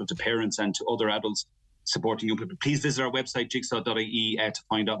young people, to parents and to other adults supporting young people, please visit our website, jigsaw.ie, to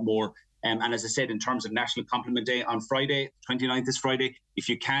find out more. And as I said, in terms of National Compliment Day on Friday, 29th this Friday, if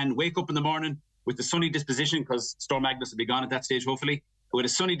you can, wake up in the morning with the sunny disposition, because Storm Agnes will be gone at that stage, hopefully, with a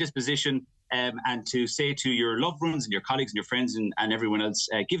sunny disposition, and to say to your loved ones and your colleagues and your friends and everyone else,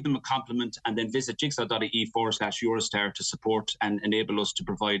 give them a compliment, and then visit jigsaw.ie/Eurostar to support and enable us to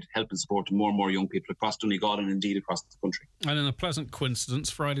provide help and support to more and more young people across Donegal and indeed across the country. And in a pleasant coincidence,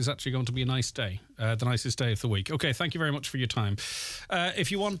 Friday's actually going to be a nice day, the nicest day of the week. Okay, thank you very much for your time.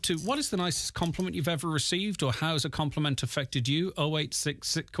 If you want to, what is the nicest compliment you've ever received, or how has a compliment affected you?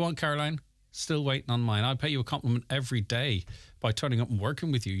 0866, come on, Caroline. Still waiting on mine. I pay you a compliment every day by turning up and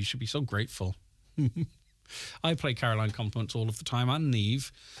working with you. You should be so grateful. I play Caroline compliments all of the time, and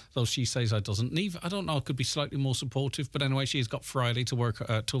Niamh, though she says I doesn't. Niamh, I don't know, could be slightly more supportive, but anyway, she's got Friday to work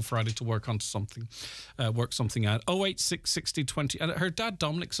till Friday to work on something, work something out. 086 60 20, and her dad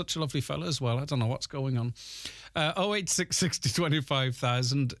Dominic's such a lovely fella as well. I don't know what's going on. 086 60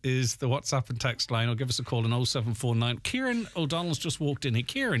 25,000 is the WhatsApp and text line, or give us a call on 0749. Kieran O'Donnell's just walked in here.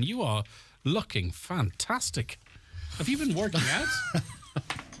 Kieran, you are looking fantastic. Have you been working out?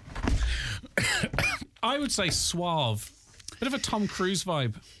 I would say suave. Bit of a Tom Cruise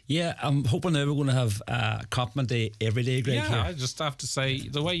vibe. Yeah, I'm hoping now we're going to have a compliment day every day, Greg. Yeah, here. I just have to say,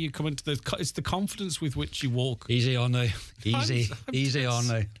 the way you come into it's the confidence with which you walk. Easy on now. Easy on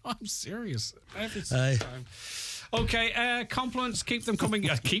now. I'm serious. Every single time. Okay, compliments, keep them coming.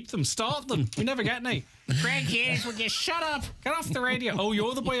 Keep them, start them. We never get any. Greg Hughes, will you shut up? Get off the radio. Oh,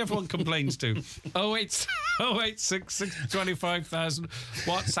 you're the boy everyone complains to. 086 25,000.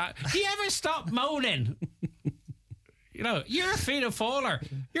 What's that? Do you ever stop moaning? You know, you're a Fianna Fáiler.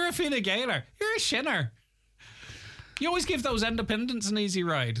 You're a Fine Gaeler. You're a Shinner. You always give those independents an easy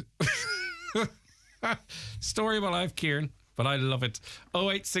ride. Story of my life, Kieran. But I love it.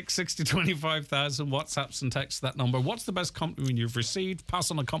 086 60 25,000. WhatsApps and text that number. What's the best compliment you've received? Pass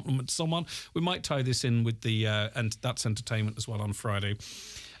on a compliment to someone. We might tie this in with the and that's entertainment as well on Friday.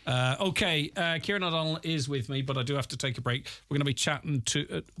 Kieran O'Donnell is with me, but I do have to take a break. We're going to be chatting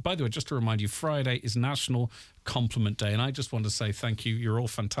to... by the way, just to remind you, Friday is National Compliment Day, and I just want to say thank you. You're all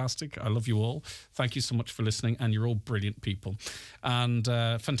fantastic. I love you all. Thank you so much for listening, and you're all brilliant people. And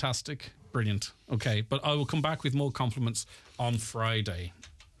fantastic. Brilliant. Okay, but I will come back with more compliments on Friday.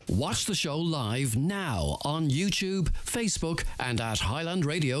 Watch the show live now on YouTube, Facebook, and at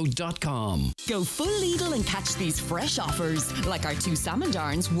highlandradio.com. Go full Lidl and catch these fresh offers. Like our 2 salmon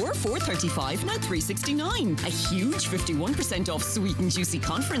darns were $4.35, now $3.69. A huge 51% off sweet and juicy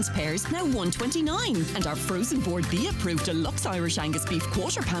conference pears, now $1.29. And our frozen board B approved deluxe Irish Angus beef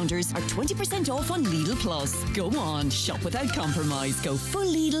quarter pounders are 20% off on Lidl Plus. Go on, shop without compromise. Go full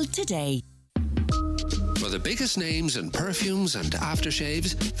Lidl today. For the biggest names in perfumes and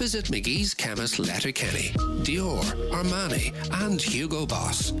aftershaves, visit McGee's Chemist Letterkenny. Dior, Armani and Hugo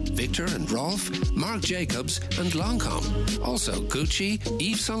Boss. Victor and Rolf, Marc Jacobs and Lancome. Also Gucci,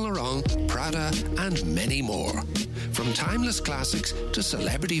 Yves Saint Laurent, Prada and many more. From timeless classics to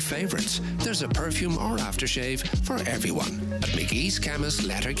celebrity favourites, there's a perfume or aftershave for everyone at McGee's Chemist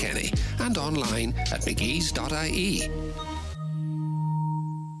Letterkenny and online at mcgees.ie.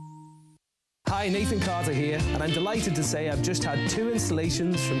 Hi, Nathan Carter here, and I'm delighted to say I've just had 2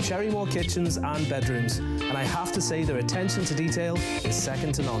 installations from Cherrymore Kitchens and Bedrooms, and I have to say their attention to detail is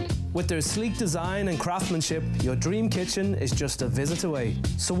second to none. With their sleek design and craftsmanship, your dream kitchen is just a visit away.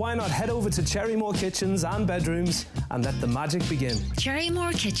 So why not head over to Cherrymore Kitchens and Bedrooms and let the magic begin.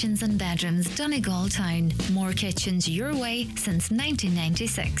 Cherrymore Kitchens and Bedrooms, Donegal Town. More kitchens your way since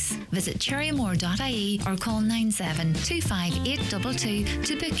 1996. Visit cherrymore.ie or call 9725822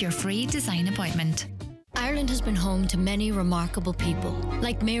 to book your free design appointment. Ireland has been home to many remarkable people,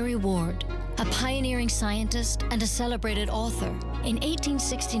 like Mary Ward, a pioneering scientist and a celebrated author. In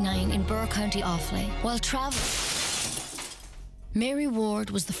 1869 in Birr County Offaly, while traveling, Mary Ward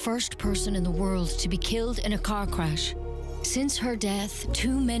was the first person in the world to be killed in a car crash. Since her death,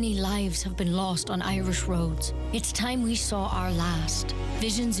 too many lives have been lost on Irish roads. It's time we saw our last.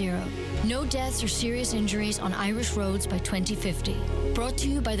 Vision Zero. No deaths or serious injuries on Irish roads by 2050. Brought to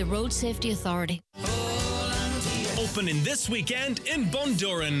you by the Road Safety Authority. Opening this weekend in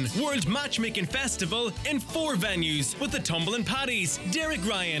Bundoran. World Matchmaking Festival in 4 venues with the Tumbling Paddies, Derek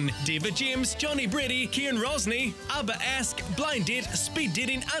Ryan, David James, Johnny Brady, Cian Rosny, ABBA-esque, Blind Date, Speed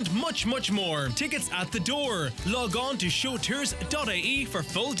Dating and much, much more. Tickets at the door. Log on to showtours.ie for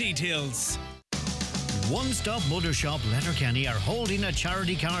full details. One Stop Motor Shop Letterkenny are holding a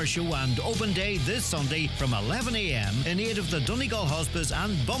charity car show and open day this Sunday from 11 a.m. in aid of the Donegal Hospice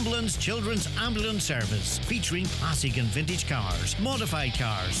and Bumblelands Children's Ambulance Service, featuring classic and vintage cars, modified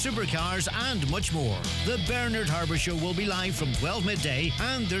cars, supercars and much more. The Bernard Harbour Show will be live from 12 midday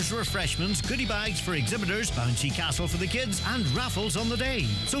and there's refreshments, goodie bags for exhibitors, bouncy castle for the kids and raffles on the day.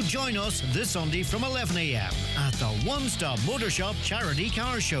 So join us this Sunday from 11 a.m. at the One Stop Motor Shop Charity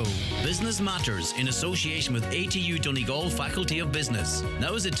Car Show. Business Matters in association with ATU Donegal Faculty of Business.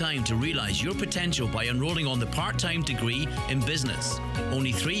 Now is the time to realise your potential by enrolling on the part-time degree in business.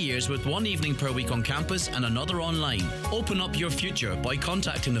 Only 3 years with 1 evening per week on campus and another online. Open up your future by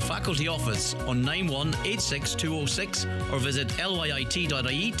contacting the faculty office on 9186206 or visit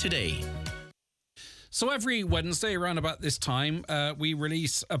lyit.ie today. So every Wednesday around about this time, we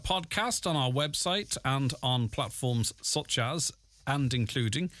release a podcast on our website and on platforms such as and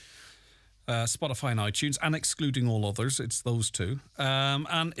including Spotify and iTunes, and excluding all others. It's those 2.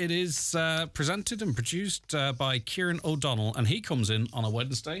 And it is presented and produced by Kieran O'Donnell, and he comes in on a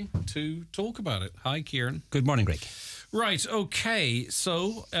Wednesday to talk about it. Hi, Kieran. Good morning, Greg. Right, okay,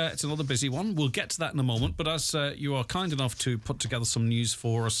 so it's another busy one. We'll get to that in a moment, but as you are kind enough to put together some news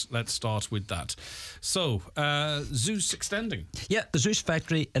for us, let's start with that. So, Zeus extending. Yeah, the Zeus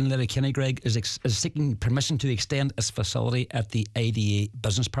factory in Letterkenny, Greg, is seeking permission to extend its facility at the IDA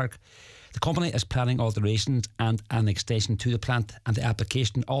Business Park. The company is planning alterations and an extension to the plant, and the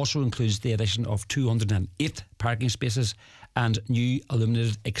application also includes the addition of 208 parking spaces and new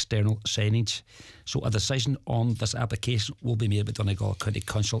illuminated external signage. So a decision on this application will be made by Donegal County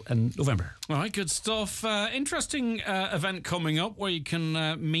Council in November. All right, good stuff. Interesting event coming up where you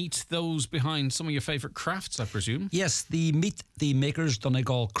can meet those behind some of your favourite crafts, I presume. Yes, the Meet the Makers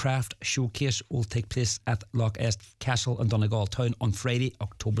Donegal Craft Showcase will take place at Loch Esk Castle in Donegal Town on Friday,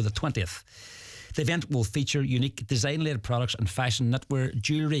 October the 20th. The event will feature unique design-led products and fashion knitwear,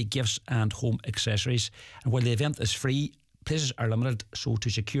 jewellery, gifts and home accessories. And while the event is free, places are limited, so to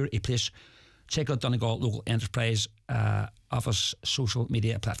secure a place, check out Donegal Local Enterprise Office social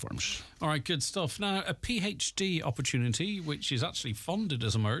media platforms. All right, good stuff. Now, a PhD opportunity, which is actually funded,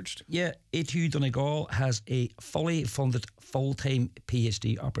 has emerged. Yeah, ATU Donegal has a fully funded full-time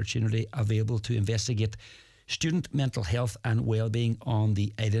PhD opportunity available to investigate student mental health and well-being on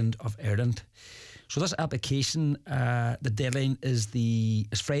the island of Ireland. So this application, the deadline is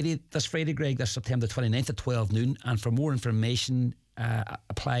Friday, Greg, that's September 29th at 12 noon. And for more information,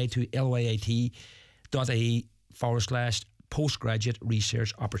 apply to lyit.ie/ postgraduate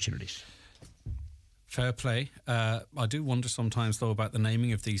research opportunities. Fair play. I do wonder sometimes, though, about the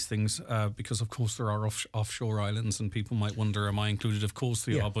naming of these things because, of course, there are offshore islands and people might wonder, am I included? Of course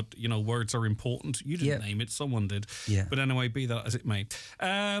they are, but, you know, words are important. You didn't name it, someone did. Yeah. But anyway, be that as it may.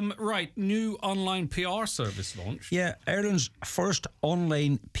 Right, new online PR service launch. Yeah, Ireland's first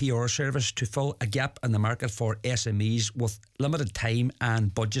online PR service to fill a gap in the market for SMEs with limited time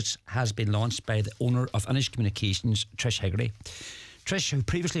and budgets has been launched by the owner of Inish Communications, Trish Hegarty. Trish, who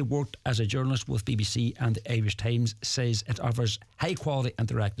previously worked as a journalist with BBC and the Irish Times, says it offers high-quality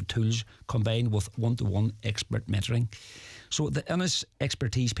interactive tools combined with one-to-one expert mentoring. So the Inish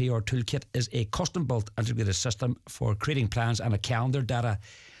Expertise PR Toolkit is a custom-built integrated system for creating plans and a calendar data.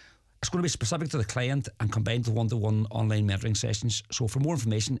 It's going to be specific to the client and combined with one-to-one online mentoring sessions. So for more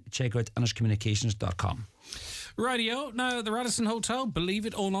information, check out inishcommunications.com. Rightio. Now, the Radisson Hotel, believe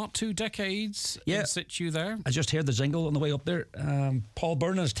it or not, 2 decades in situ there. I just heard the jingle on the way up there. Paul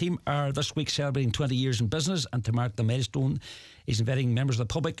Byrne and his team are this week celebrating 20 years in business, and to mark the milestone, he's inviting members of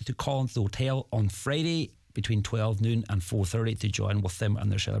the public to call into the hotel on Friday between 12 noon and 4:30 to join with them in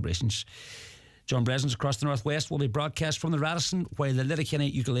their celebrations. John Breslins Across the Northwest will be broadcast from the Radisson, while the Letterkenny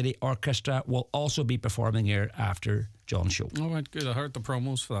Ukulele Orchestra will also be performing here after John's show. All right, good. I heard the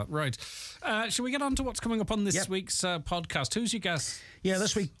promos for that. Right. Shall we get on to what's coming up on this week's podcast? Who's your guest? Yeah,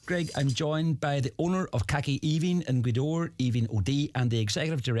 this week, Greg, I'm joined by the owner of Kaki Evin in Gweedore, Evin O'D, and the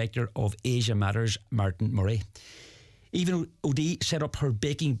Executive Director of Asia Matters, Martin Murray. Evin O'D set up her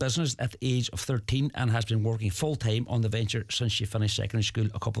baking business at the age of 13 and has been working full-time on the venture since she finished secondary school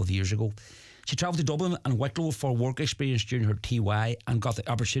a couple of years ago. She travelled to Dublin and Wicklow for work experience during her TY and got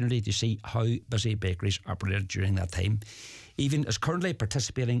the opportunity to see how busy bakeries operated during that time. Evin is currently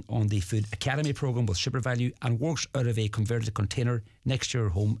participating on the Food Academy programme with SuperValue and works out of a converted container next to her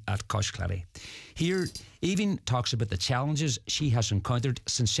home at Coshclady. Here, Evin talks about the challenges she has encountered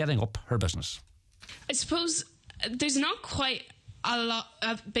since setting up her business. I suppose there's not quite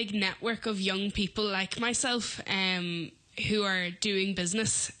a big network of young people like myself who are doing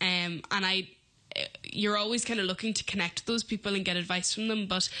business, and you're always kind of looking to connect with those people and get advice from them.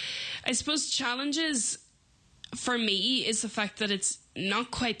 But I suppose challenges for me is the fact that it's not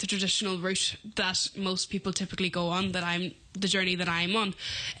quite the traditional route that most people typically go on, the journey that I'm on.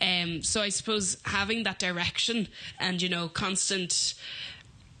 So I suppose having that direction and, you know, constant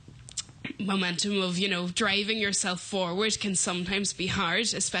momentum of, you know, driving yourself forward can sometimes be hard,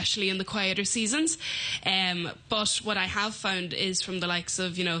 especially in the quieter seasons. But what I have found is from the likes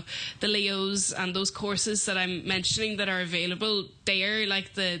of, you know, the Leos and those courses that I'm mentioning that are available, they are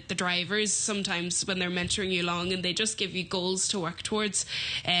like the drivers sometimes when they're mentoring you along, and they just give you goals to work towards.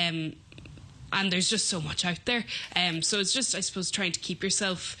 And there's just so much out there. So it's just, I suppose, trying to keep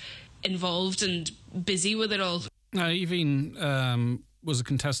yourself involved and busy with it all. Evin was a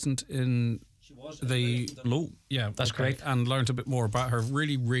contestant in the Low. Yeah, that's correct. And learned a bit more about her.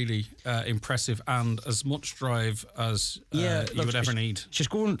 Really, really impressive, and as much drive as you would ever need. She's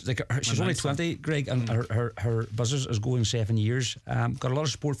going. She's only 20, Greg, and her business is going 7 years. Got a lot of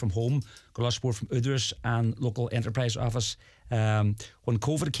support from home. Got a lot of support from Udris and local enterprise office. When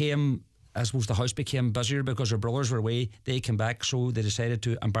COVID came, I suppose the house became busier because her brothers were away. They came back, so they decided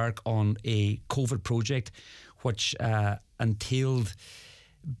to embark on a COVID project, which entailed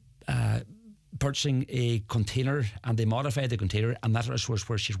purchasing a container, and they modified the container, and that is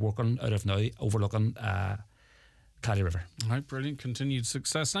where she's working out of now, overlooking Clary River. All right, brilliant. Continued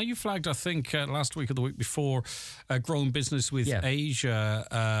success. Now, you flagged, I think, last week or the week before, Growing Business with Asia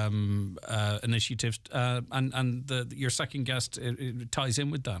initiative, and your second guest it ties in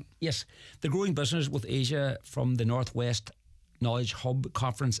with that. Yes, the Growing Business with Asia from the Northwest Knowledge Hub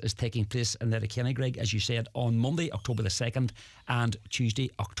conference is taking place in Letterkenny, Greg, as you said, on Monday, October the 2nd and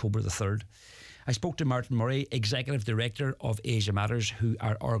Tuesday, October the 3rd. I spoke to Martin Murray, Executive Director of Asia Matters, who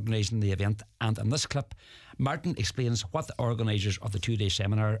are organising the event, and in this clip, Martin explains what the organisers of the 2-day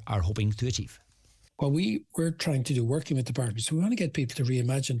seminar are hoping to achieve. What we're trying to do, working with the partners, we want to get people to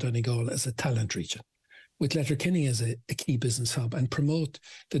reimagine Donegal as a talent region, with Letterkenny as a key business hub, and promote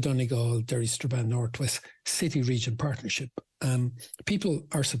the Donegal, Derry, Strabane, Northwest City Region Partnership. People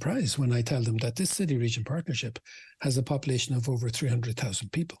are surprised when I tell them that this City Region Partnership has a population of over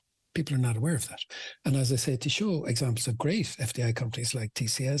 300,000 people. People are not aware of that. And as I say, to show examples of great FDI companies like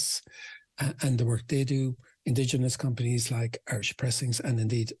TCS and the work they do, Indigenous companies like Irish Pressings and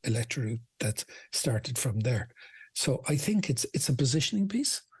indeed Electroute that started from there. So I think it's a positioning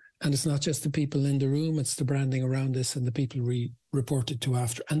piece. And it's not just the people in the room, it's the branding around this and the people we reported to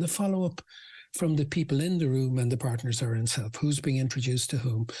after, and the follow-up from the people in the room and the partners are in self. Who's being introduced to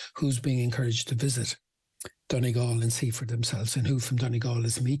whom? Who's being encouraged to visit? Donegal and see for themselves, and who from Donegal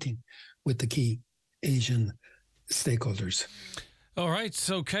is meeting with the key Asian stakeholders. All right,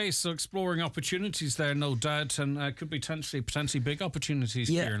 okay, so exploring opportunities there, no doubt, and could be potentially big opportunities,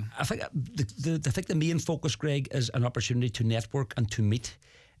 Kieran. I think the main focus, Greg, is an opportunity to network and to meet.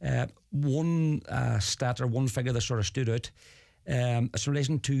 One stat or one figure that sort of stood out, it's in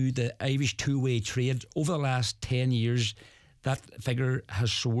relation to the Irish two-way trade. Over the last 10 years, that figure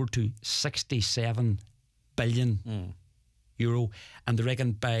has soared to 67 billion euro, and they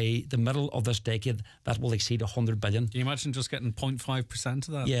reckon by the middle of this decade that will exceed 100 billion. Can you imagine just getting 0.5%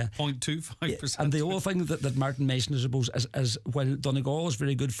 of that? Yeah. 0.25%. And the other thing that Martin mentioned, I suppose, is while Donegal is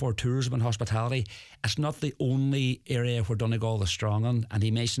very good for tourism and hospitality, it's not the only area where Donegal is strong on. And he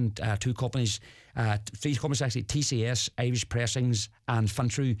mentioned three companies actually, TCS, Irish Pressings and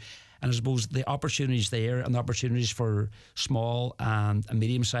Fintru. And I suppose the opportunities there and the opportunities for small and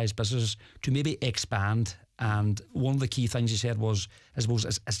medium-sized businesses to maybe expand. And one of the key things he said was, I suppose,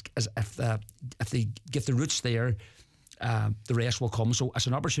 is if they get the roots there, the rest will come. So it's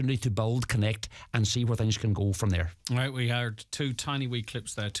an opportunity to build, connect, and see where things can go from there. All right, we heard two tiny wee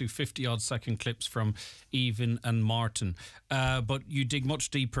clips there, two 50-odd second clips from Even and Martin. But you dig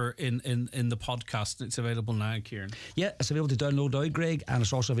much deeper in the podcast. It's available now, Kieran. Yeah, it's available to download now, Greg, and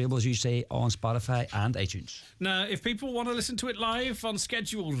it's also available, as you say, on Spotify and iTunes. Now, if people want to listen to it live on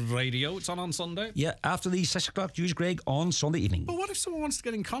scheduled radio, it's on Sunday. Yeah, after the 6 o'clock news, Greg, on Sunday evening. But what if someone wants to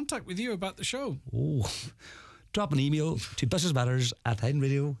get in contact with you about the show? Oh, drop an email to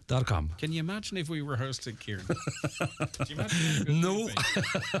businessmatters@highlandradio.com. Can you imagine if we rehearsed it, Kieran? Do you imagine? No.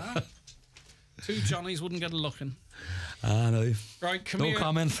 Two Johnnies wouldn't get a look in. No. Right, come no here.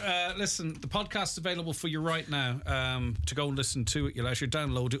 comment. Listen, the podcast's available for you right now to go and listen to at your leisure.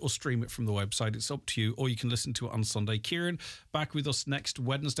 Download it or stream it from the website. It's up to you, or you can listen to it on Sunday. Kieran, back with us next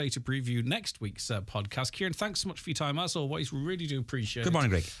Wednesday to preview next week's podcast. Kieran, thanks so much for your time, as always. We really do appreciate it. Good morning,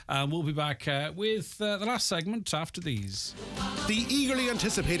 Greg. We'll be back with the last segment after these. The eagerly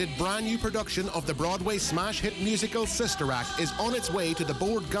anticipated brand new production of the Broadway smash hit musical Sister Act is on its way to the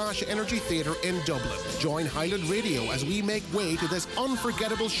Bord Gáis Energy Theatre in Dublin. Join Highland Radio as we make way to this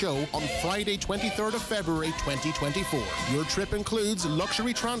unforgettable show on Friday 23rd of February 2024. Your trip includes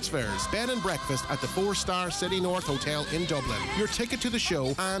luxury transfers, bed and breakfast at the 4-star City North Hotel in Dublin, your ticket to the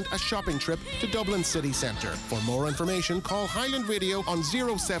show and a shopping trip to Dublin City Centre. For more information, call Highland Radio on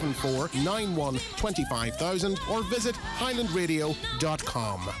 074 91 25000 or visit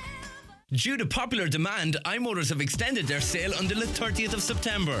highlandradio.com. Due to popular demand, iMotors have extended their sale until the 30th of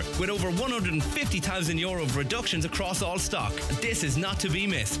September with over €150,000 of reductions across all stock. This is not to be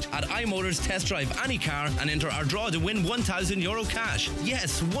missed. At iMotors, test drive any car and enter our draw to win €1,000 cash.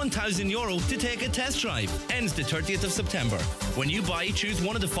 Yes, €1,000 to take a test drive. Ends the 30th of September. When you buy, choose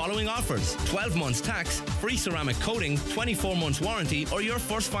one of the following offers: 12 months tax, free ceramic coating, 24 months warranty, or your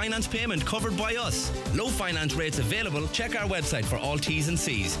first finance payment covered by us. Low finance rates available. Check our website for all T's and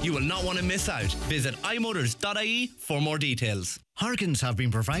C's. You will not want to miss out. Visit imotors.ie for more details. Harkins have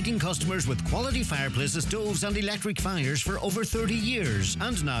been providing customers with quality fireplaces, stoves and electric fires for over 30 years.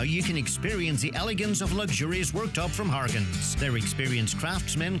 And now you can experience the elegance of luxurious worktop from Harkins. Their experienced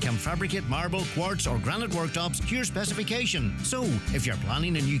craftsmen can fabricate marble, quartz or granite worktops to your specification. So, if you're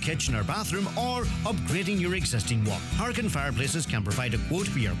planning a new kitchen or bathroom or upgrading your existing one, Harkin Fireplaces can provide a quote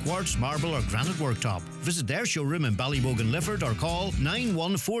for your quartz, marble or granite worktop. Visit their showroom in Ballybogan, Lifford or call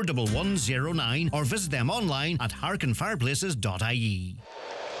 9141109 or visit them online at harkinfireplaces.ie.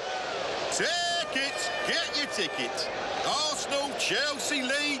 Tickets! Get your tickets! Arsenal, Chelsea,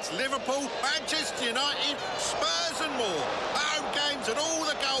 Leeds, Liverpool, Manchester United, Spurs and more. Home games and all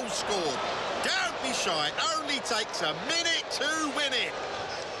the goals scored. Don't be shy, it only takes a minute to win it.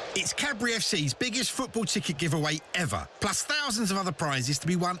 It's Cadbury FC's biggest football ticket giveaway ever, plus thousands of other prizes to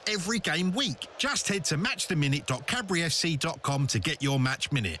be won every game week. Just head to matchtheminute.cadburyfc.com to get your match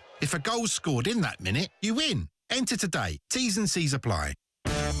minute. If a goal's scored in that minute, you win. Enter today. T's and C's apply.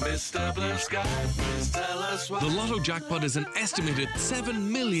 Mr. Blue Sky, please tell us what. The Lotto jackpot is an estimated €7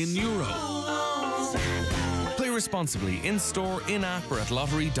 million. Play responsibly in store, in app, or at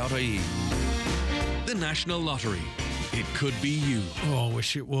lottery.ie. The National Lottery. It could be you. Oh, I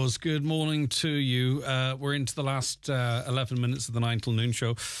wish it was. Good morning to you. We're into the last 11 minutes of the 9 till noon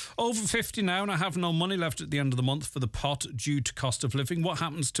show. Over 50 now, and I have no money left at the end of the month for the pot due to cost of living. What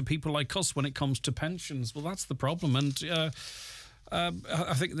happens to people like us when it comes to pensions? Well, that's the problem. And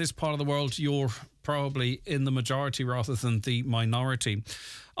I think in this part of the world, you're probably in the majority rather than the minority.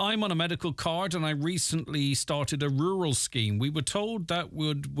 I'm on a medical card and I recently started a rural scheme. We were told that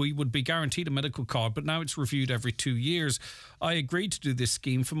we would be guaranteed a medical card, but now it's reviewed every 2 years. I agreed to do this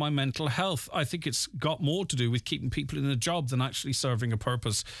scheme for my mental health. I think it's got more to do with keeping people in a job than actually serving a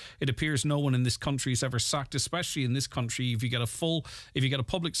purpose. It appears no one in this country is ever sacked, especially in this country. If you get a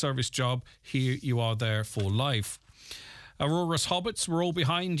public service job, here you are there for life. Aurora's Hobbits were all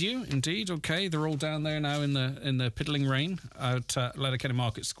behind you, indeed. Okay, they're all down there now in the piddling rain out at Letterkenny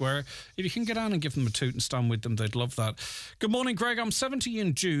Market Square. If you can get down and give them a toot and stand with them, they'd love that. Good morning, Greg. I'm 70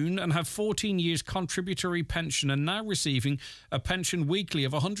 in June and have 14 years contributory pension and now receiving a pension weekly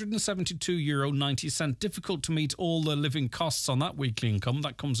of €172.90. Difficult to meet all the living costs on that weekly income.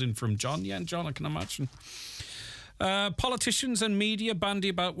 That comes in from John. Yeah, John, I can imagine. Politicians and media bandy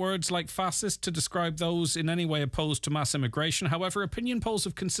about words like fascist to describe those in any way opposed to mass immigration. However, opinion polls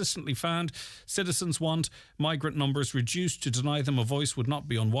have consistently found citizens want migrant numbers reduced. To deny them a voice would not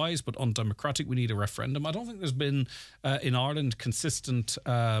be unwise but undemocratic. We need a referendum. I don't think there's been in Ireland consistent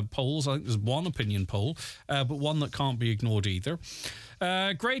polls. I think there's one opinion poll, but one that can't be ignored either.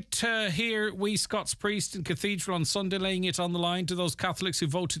 Great to hear wee Scots priest in Cathedral on Sunday laying it on the line to those Catholics who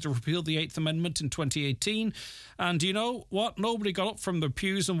voted to repeal the 8th Amendment in 2018. And you know what? Nobody got up from their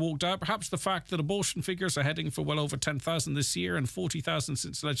pews and walked out. Perhaps the fact that abortion figures are heading for well over 10,000 this year and 40,000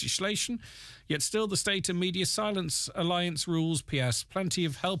 since legislation. Yet still the State and Media Silence Alliance rules. PS. Plenty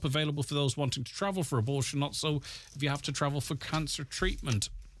of help available for those wanting to travel for abortion. Not so if you have to travel for cancer treatment.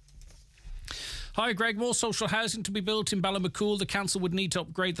 Hi, Greg. More social housing to be built in Ballymacool. The council would need to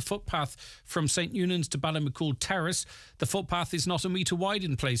upgrade the footpath from St Eunan's to Ballymacool Terrace. The footpath is not a metre wide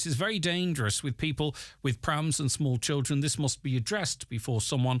in places. Very dangerous with people with prams and small children. This must be addressed before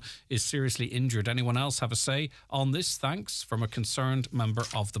someone is seriously injured. Anyone else have a say on this? Thanks, from a concerned member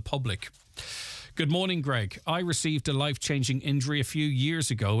of the public. Good morning, Greg. I received a life-changing injury a few years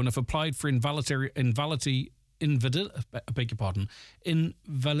ago and have applied for invalidity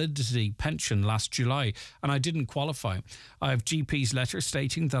pension last July, and I didn't qualify. I have GP's letter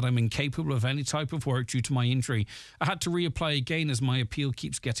stating that I'm incapable of any type of work due to my injury. I had to reapply again as my appeal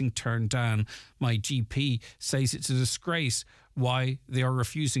keeps getting turned down. My GP says it's a disgrace why they are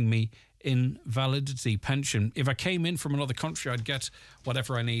refusing me invalidity pension. If I came in from another country, I'd get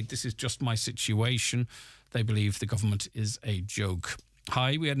whatever I need. This is just my situation. They believe the government is a joke.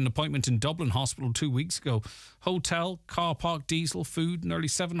 Hi, we had an appointment in Dublin Hospital 2 weeks ago. Hotel, car park, diesel, food, nearly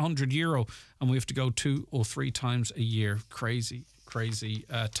 €700, and we have to go 2 or 3 times a year. Crazy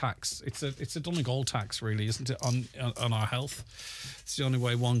tax. It's a Donegal tax, really, isn't it, on our health? It's the only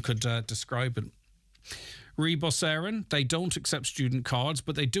way one could describe it. Rebus Erin, they don't accept student cards,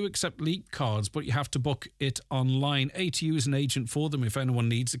 but they do accept Leap cards, but you have to book it online. ATU is an agent for them if anyone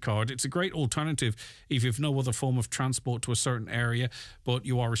needs a card. It's a great alternative if you've no other form of transport to a certain area, but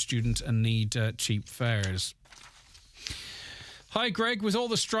you are a student and need cheap fares. Hi, Greg. With all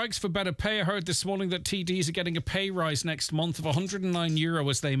the strikes for better pay, I heard this morning that TDs are getting a pay rise next month of €109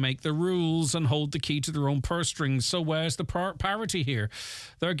 as they make the rules and hold the key to their own purse strings. So where's the parity here?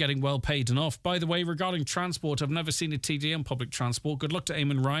 They're getting well paid enough. By the way, regarding transport, I've never seen a TD on public transport. Good luck to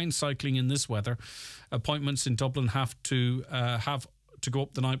Eamon Ryan cycling in this weather. Appointments in Dublin have to go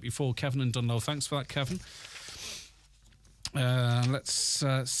up the night before. Kevin in Dunlow. Thanks for that, Kevin. Let's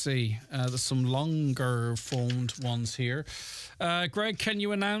see. There's some longer phoned ones here. Greg, can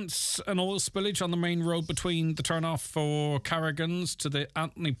you announce an oil spillage on the main road between the turn-off for Carraghan's to the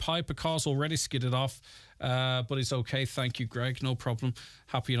Anthony Piper? Car's already skidded off, but it's okay. Thank you, Greg. No problem.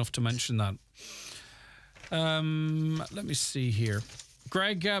 Happy enough to mention that. Let me see here.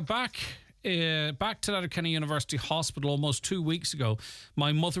 Greg, back to Letterkenny University Hospital almost 2 weeks ago.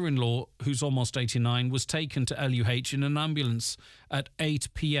 My mother-in-law, who's almost 89, was taken to LUH in an ambulance at 8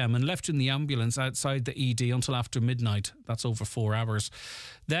 p.m. and left in the ambulance outside the ED until after midnight. That's over 4 hours.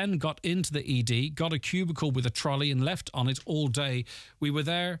 Then got into the ED, got a cubicle with a trolley and left on it all day. We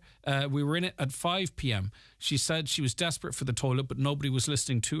were in it at 5 p.m. She said she was desperate for the toilet, but nobody was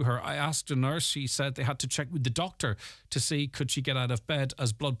listening to her. I asked a nurse. She said they had to check with the doctor to see could she get out of bed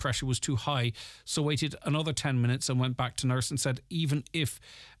as blood pressure was too high. So waited another 10 minutes and went back to nurse and said even if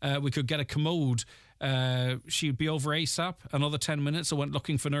we could get a commode, she'd be over ASAP. Another 10 minutes. I went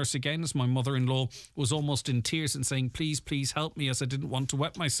looking for nurse again as my mother-in-law was almost in tears and saying, please help me, as I didn't want to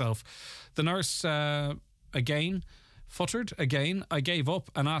wet myself. The nurse again futtered again. I gave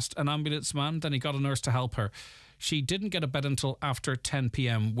up and asked an ambulance man. Then he got a nurse to help her. She didn't get a bed until after 10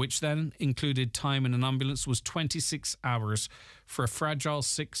 p.m, which then included time in an ambulance, was 26 hours for a fragile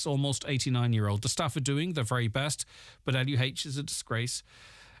 6, almost 89-year-old. The staff are doing their very best, but LUH is a disgrace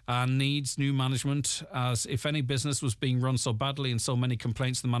and needs new management, as if any business was being run so badly and so many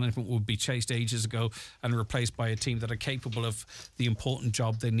complaints, the management would be chased ages ago and replaced by a team that are capable of the important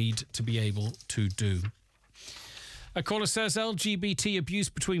job they need to be able to do. A caller says LGBT abuse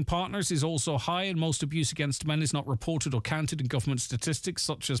between partners is also high, and most abuse against men is not reported or counted in government statistics,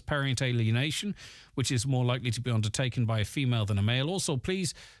 such as parent alienation, which is more likely to be undertaken by a female than a male. Also,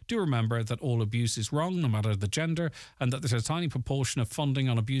 please do remember that all abuse is wrong, no matter the gender, and that there's a tiny proportion of funding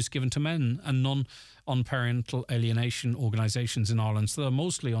on abuse given to men and none on parental alienation organisations in Ireland. So they're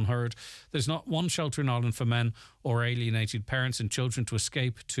mostly unheard. There's not one shelter in Ireland for men or alienated parents and children to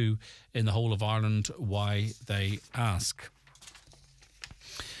escape to in the whole of Ireland. Why, they ask.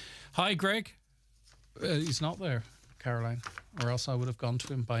 Hi, Greg. He's not there, Caroline, or else I would have gone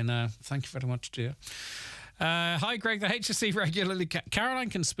to him by now. Thank you very much, dear. Hi, Greg. The HSE regularly... Caroline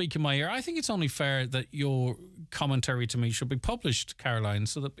can speak in my ear. I think it's only fair that your commentary to me should be published, Caroline,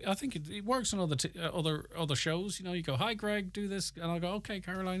 so that I think it works on other shows. You know, you go, hi, Greg, do this, and I'll go, okay,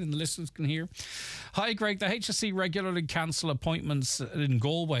 Caroline, and the listeners can hear. Hi, Greg. The HSE regularly cancel appointments in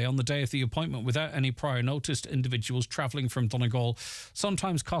Galway on the day of the appointment without any prior notice to individuals travelling from Donegal,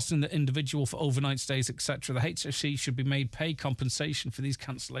 sometimes costing the individual for overnight stays, etc. The HSE should be made pay compensation for these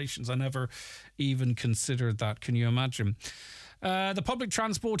cancellations. I never even considered that. Can you imagine? The public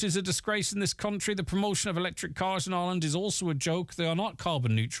transport is a disgrace in this country. The promotion of electric cars in Ireland is also a joke. They are not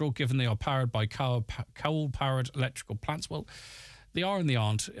carbon neutral, given they are powered by coal-powered electrical plants. Well, they are and they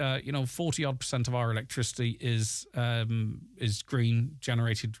aren't. 40-odd% of our electricity is green,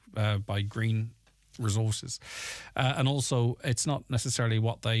 generated by green resources, and also it's not necessarily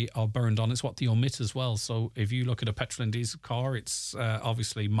what they are burned on, it's what they emit as well. So if you look at a petrol and diesel car, it's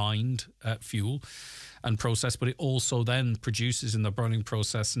obviously mined fuel and processed, but it also then produces in the burning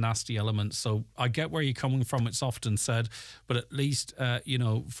process nasty elements. So I get where you're coming from, it's often said, but at least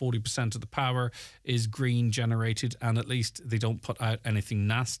 40% of the power is green generated, and at least they don't put out anything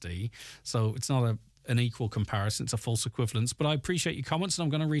nasty. So it's not an equal comparison, it's a false equivalence. But I appreciate your comments, and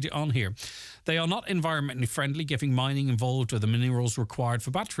I'm going to read it on here. They are not environmentally friendly, giving mining involved with the minerals required for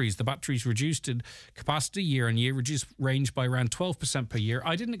batteries. The batteries reduced in capacity year on year, reduced range by around 12% per year.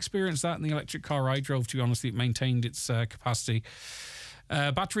 I didn't experience that in the electric car I drove, to be honest. It maintained its capacity.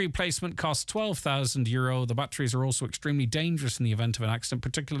 Battery replacement costs €12,000. The batteries are also extremely dangerous in the event of an accident,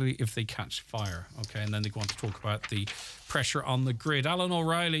 particularly if they catch fire. Okay, and then they go on to talk about the pressure on the grid. Alan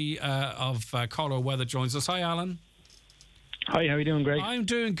O'Reilly of Carlow Weather joins us. Hi, Alan. Hi, how are you doing, Greg? I'm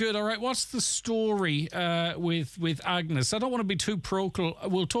doing good. All right, what's the story with Agnes? I don't want to be too parochial.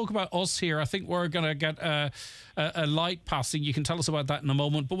 We'll talk about us here. I think we're going to get a light passing. You can tell us about that in a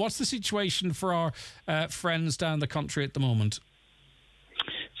moment. But what's the situation for our friends down the country at the moment?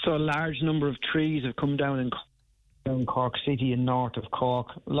 So a large number of trees have come down in Cork City and north of Cork.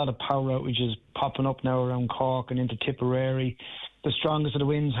 A lot of power outages popping up now around Cork and into Tipperary. The strongest of the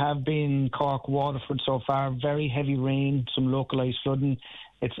winds have been Cork, Waterford so far. Very heavy rain, some localised flooding.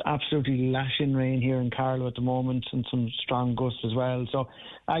 It's absolutely lashing rain here in Carlow at the moment, and some strong gusts as well. So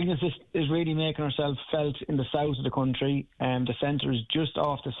Agnes is really making herself felt in the south of the country. The centre is just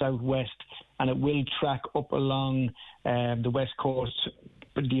off the southwest, and it will track up along the west coast.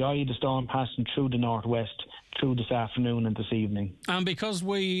 But the eye of the storm passing through the northwest through this afternoon and this evening. And because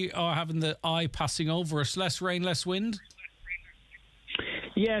we are having the eye passing over us, less rain, less wind?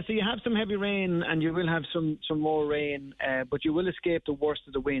 Yeah, so you have some heavy rain and you will have some more rain, but you will escape the worst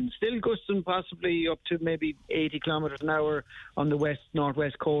of the wind. Still gusting possibly up to maybe 80 kilometres an hour on the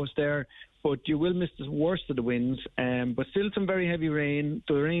northwest coast there, but you will miss the worst of the winds. But still some very heavy rain.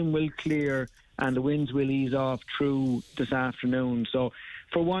 The rain will clear and the winds will ease off through this afternoon. So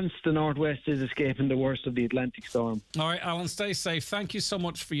for once, the northwest is escaping the worst of the Atlantic storm. All right, Alan, stay safe. Thank you so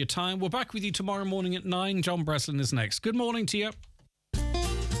much for your time. We're back with you tomorrow morning at 9. John Breslin is next. Good morning to you.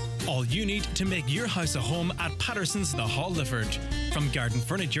 All you need to make your house a home at Patterson's The Halliford. From garden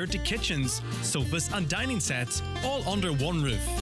furniture to kitchens, sofas and dining sets, all under one roof.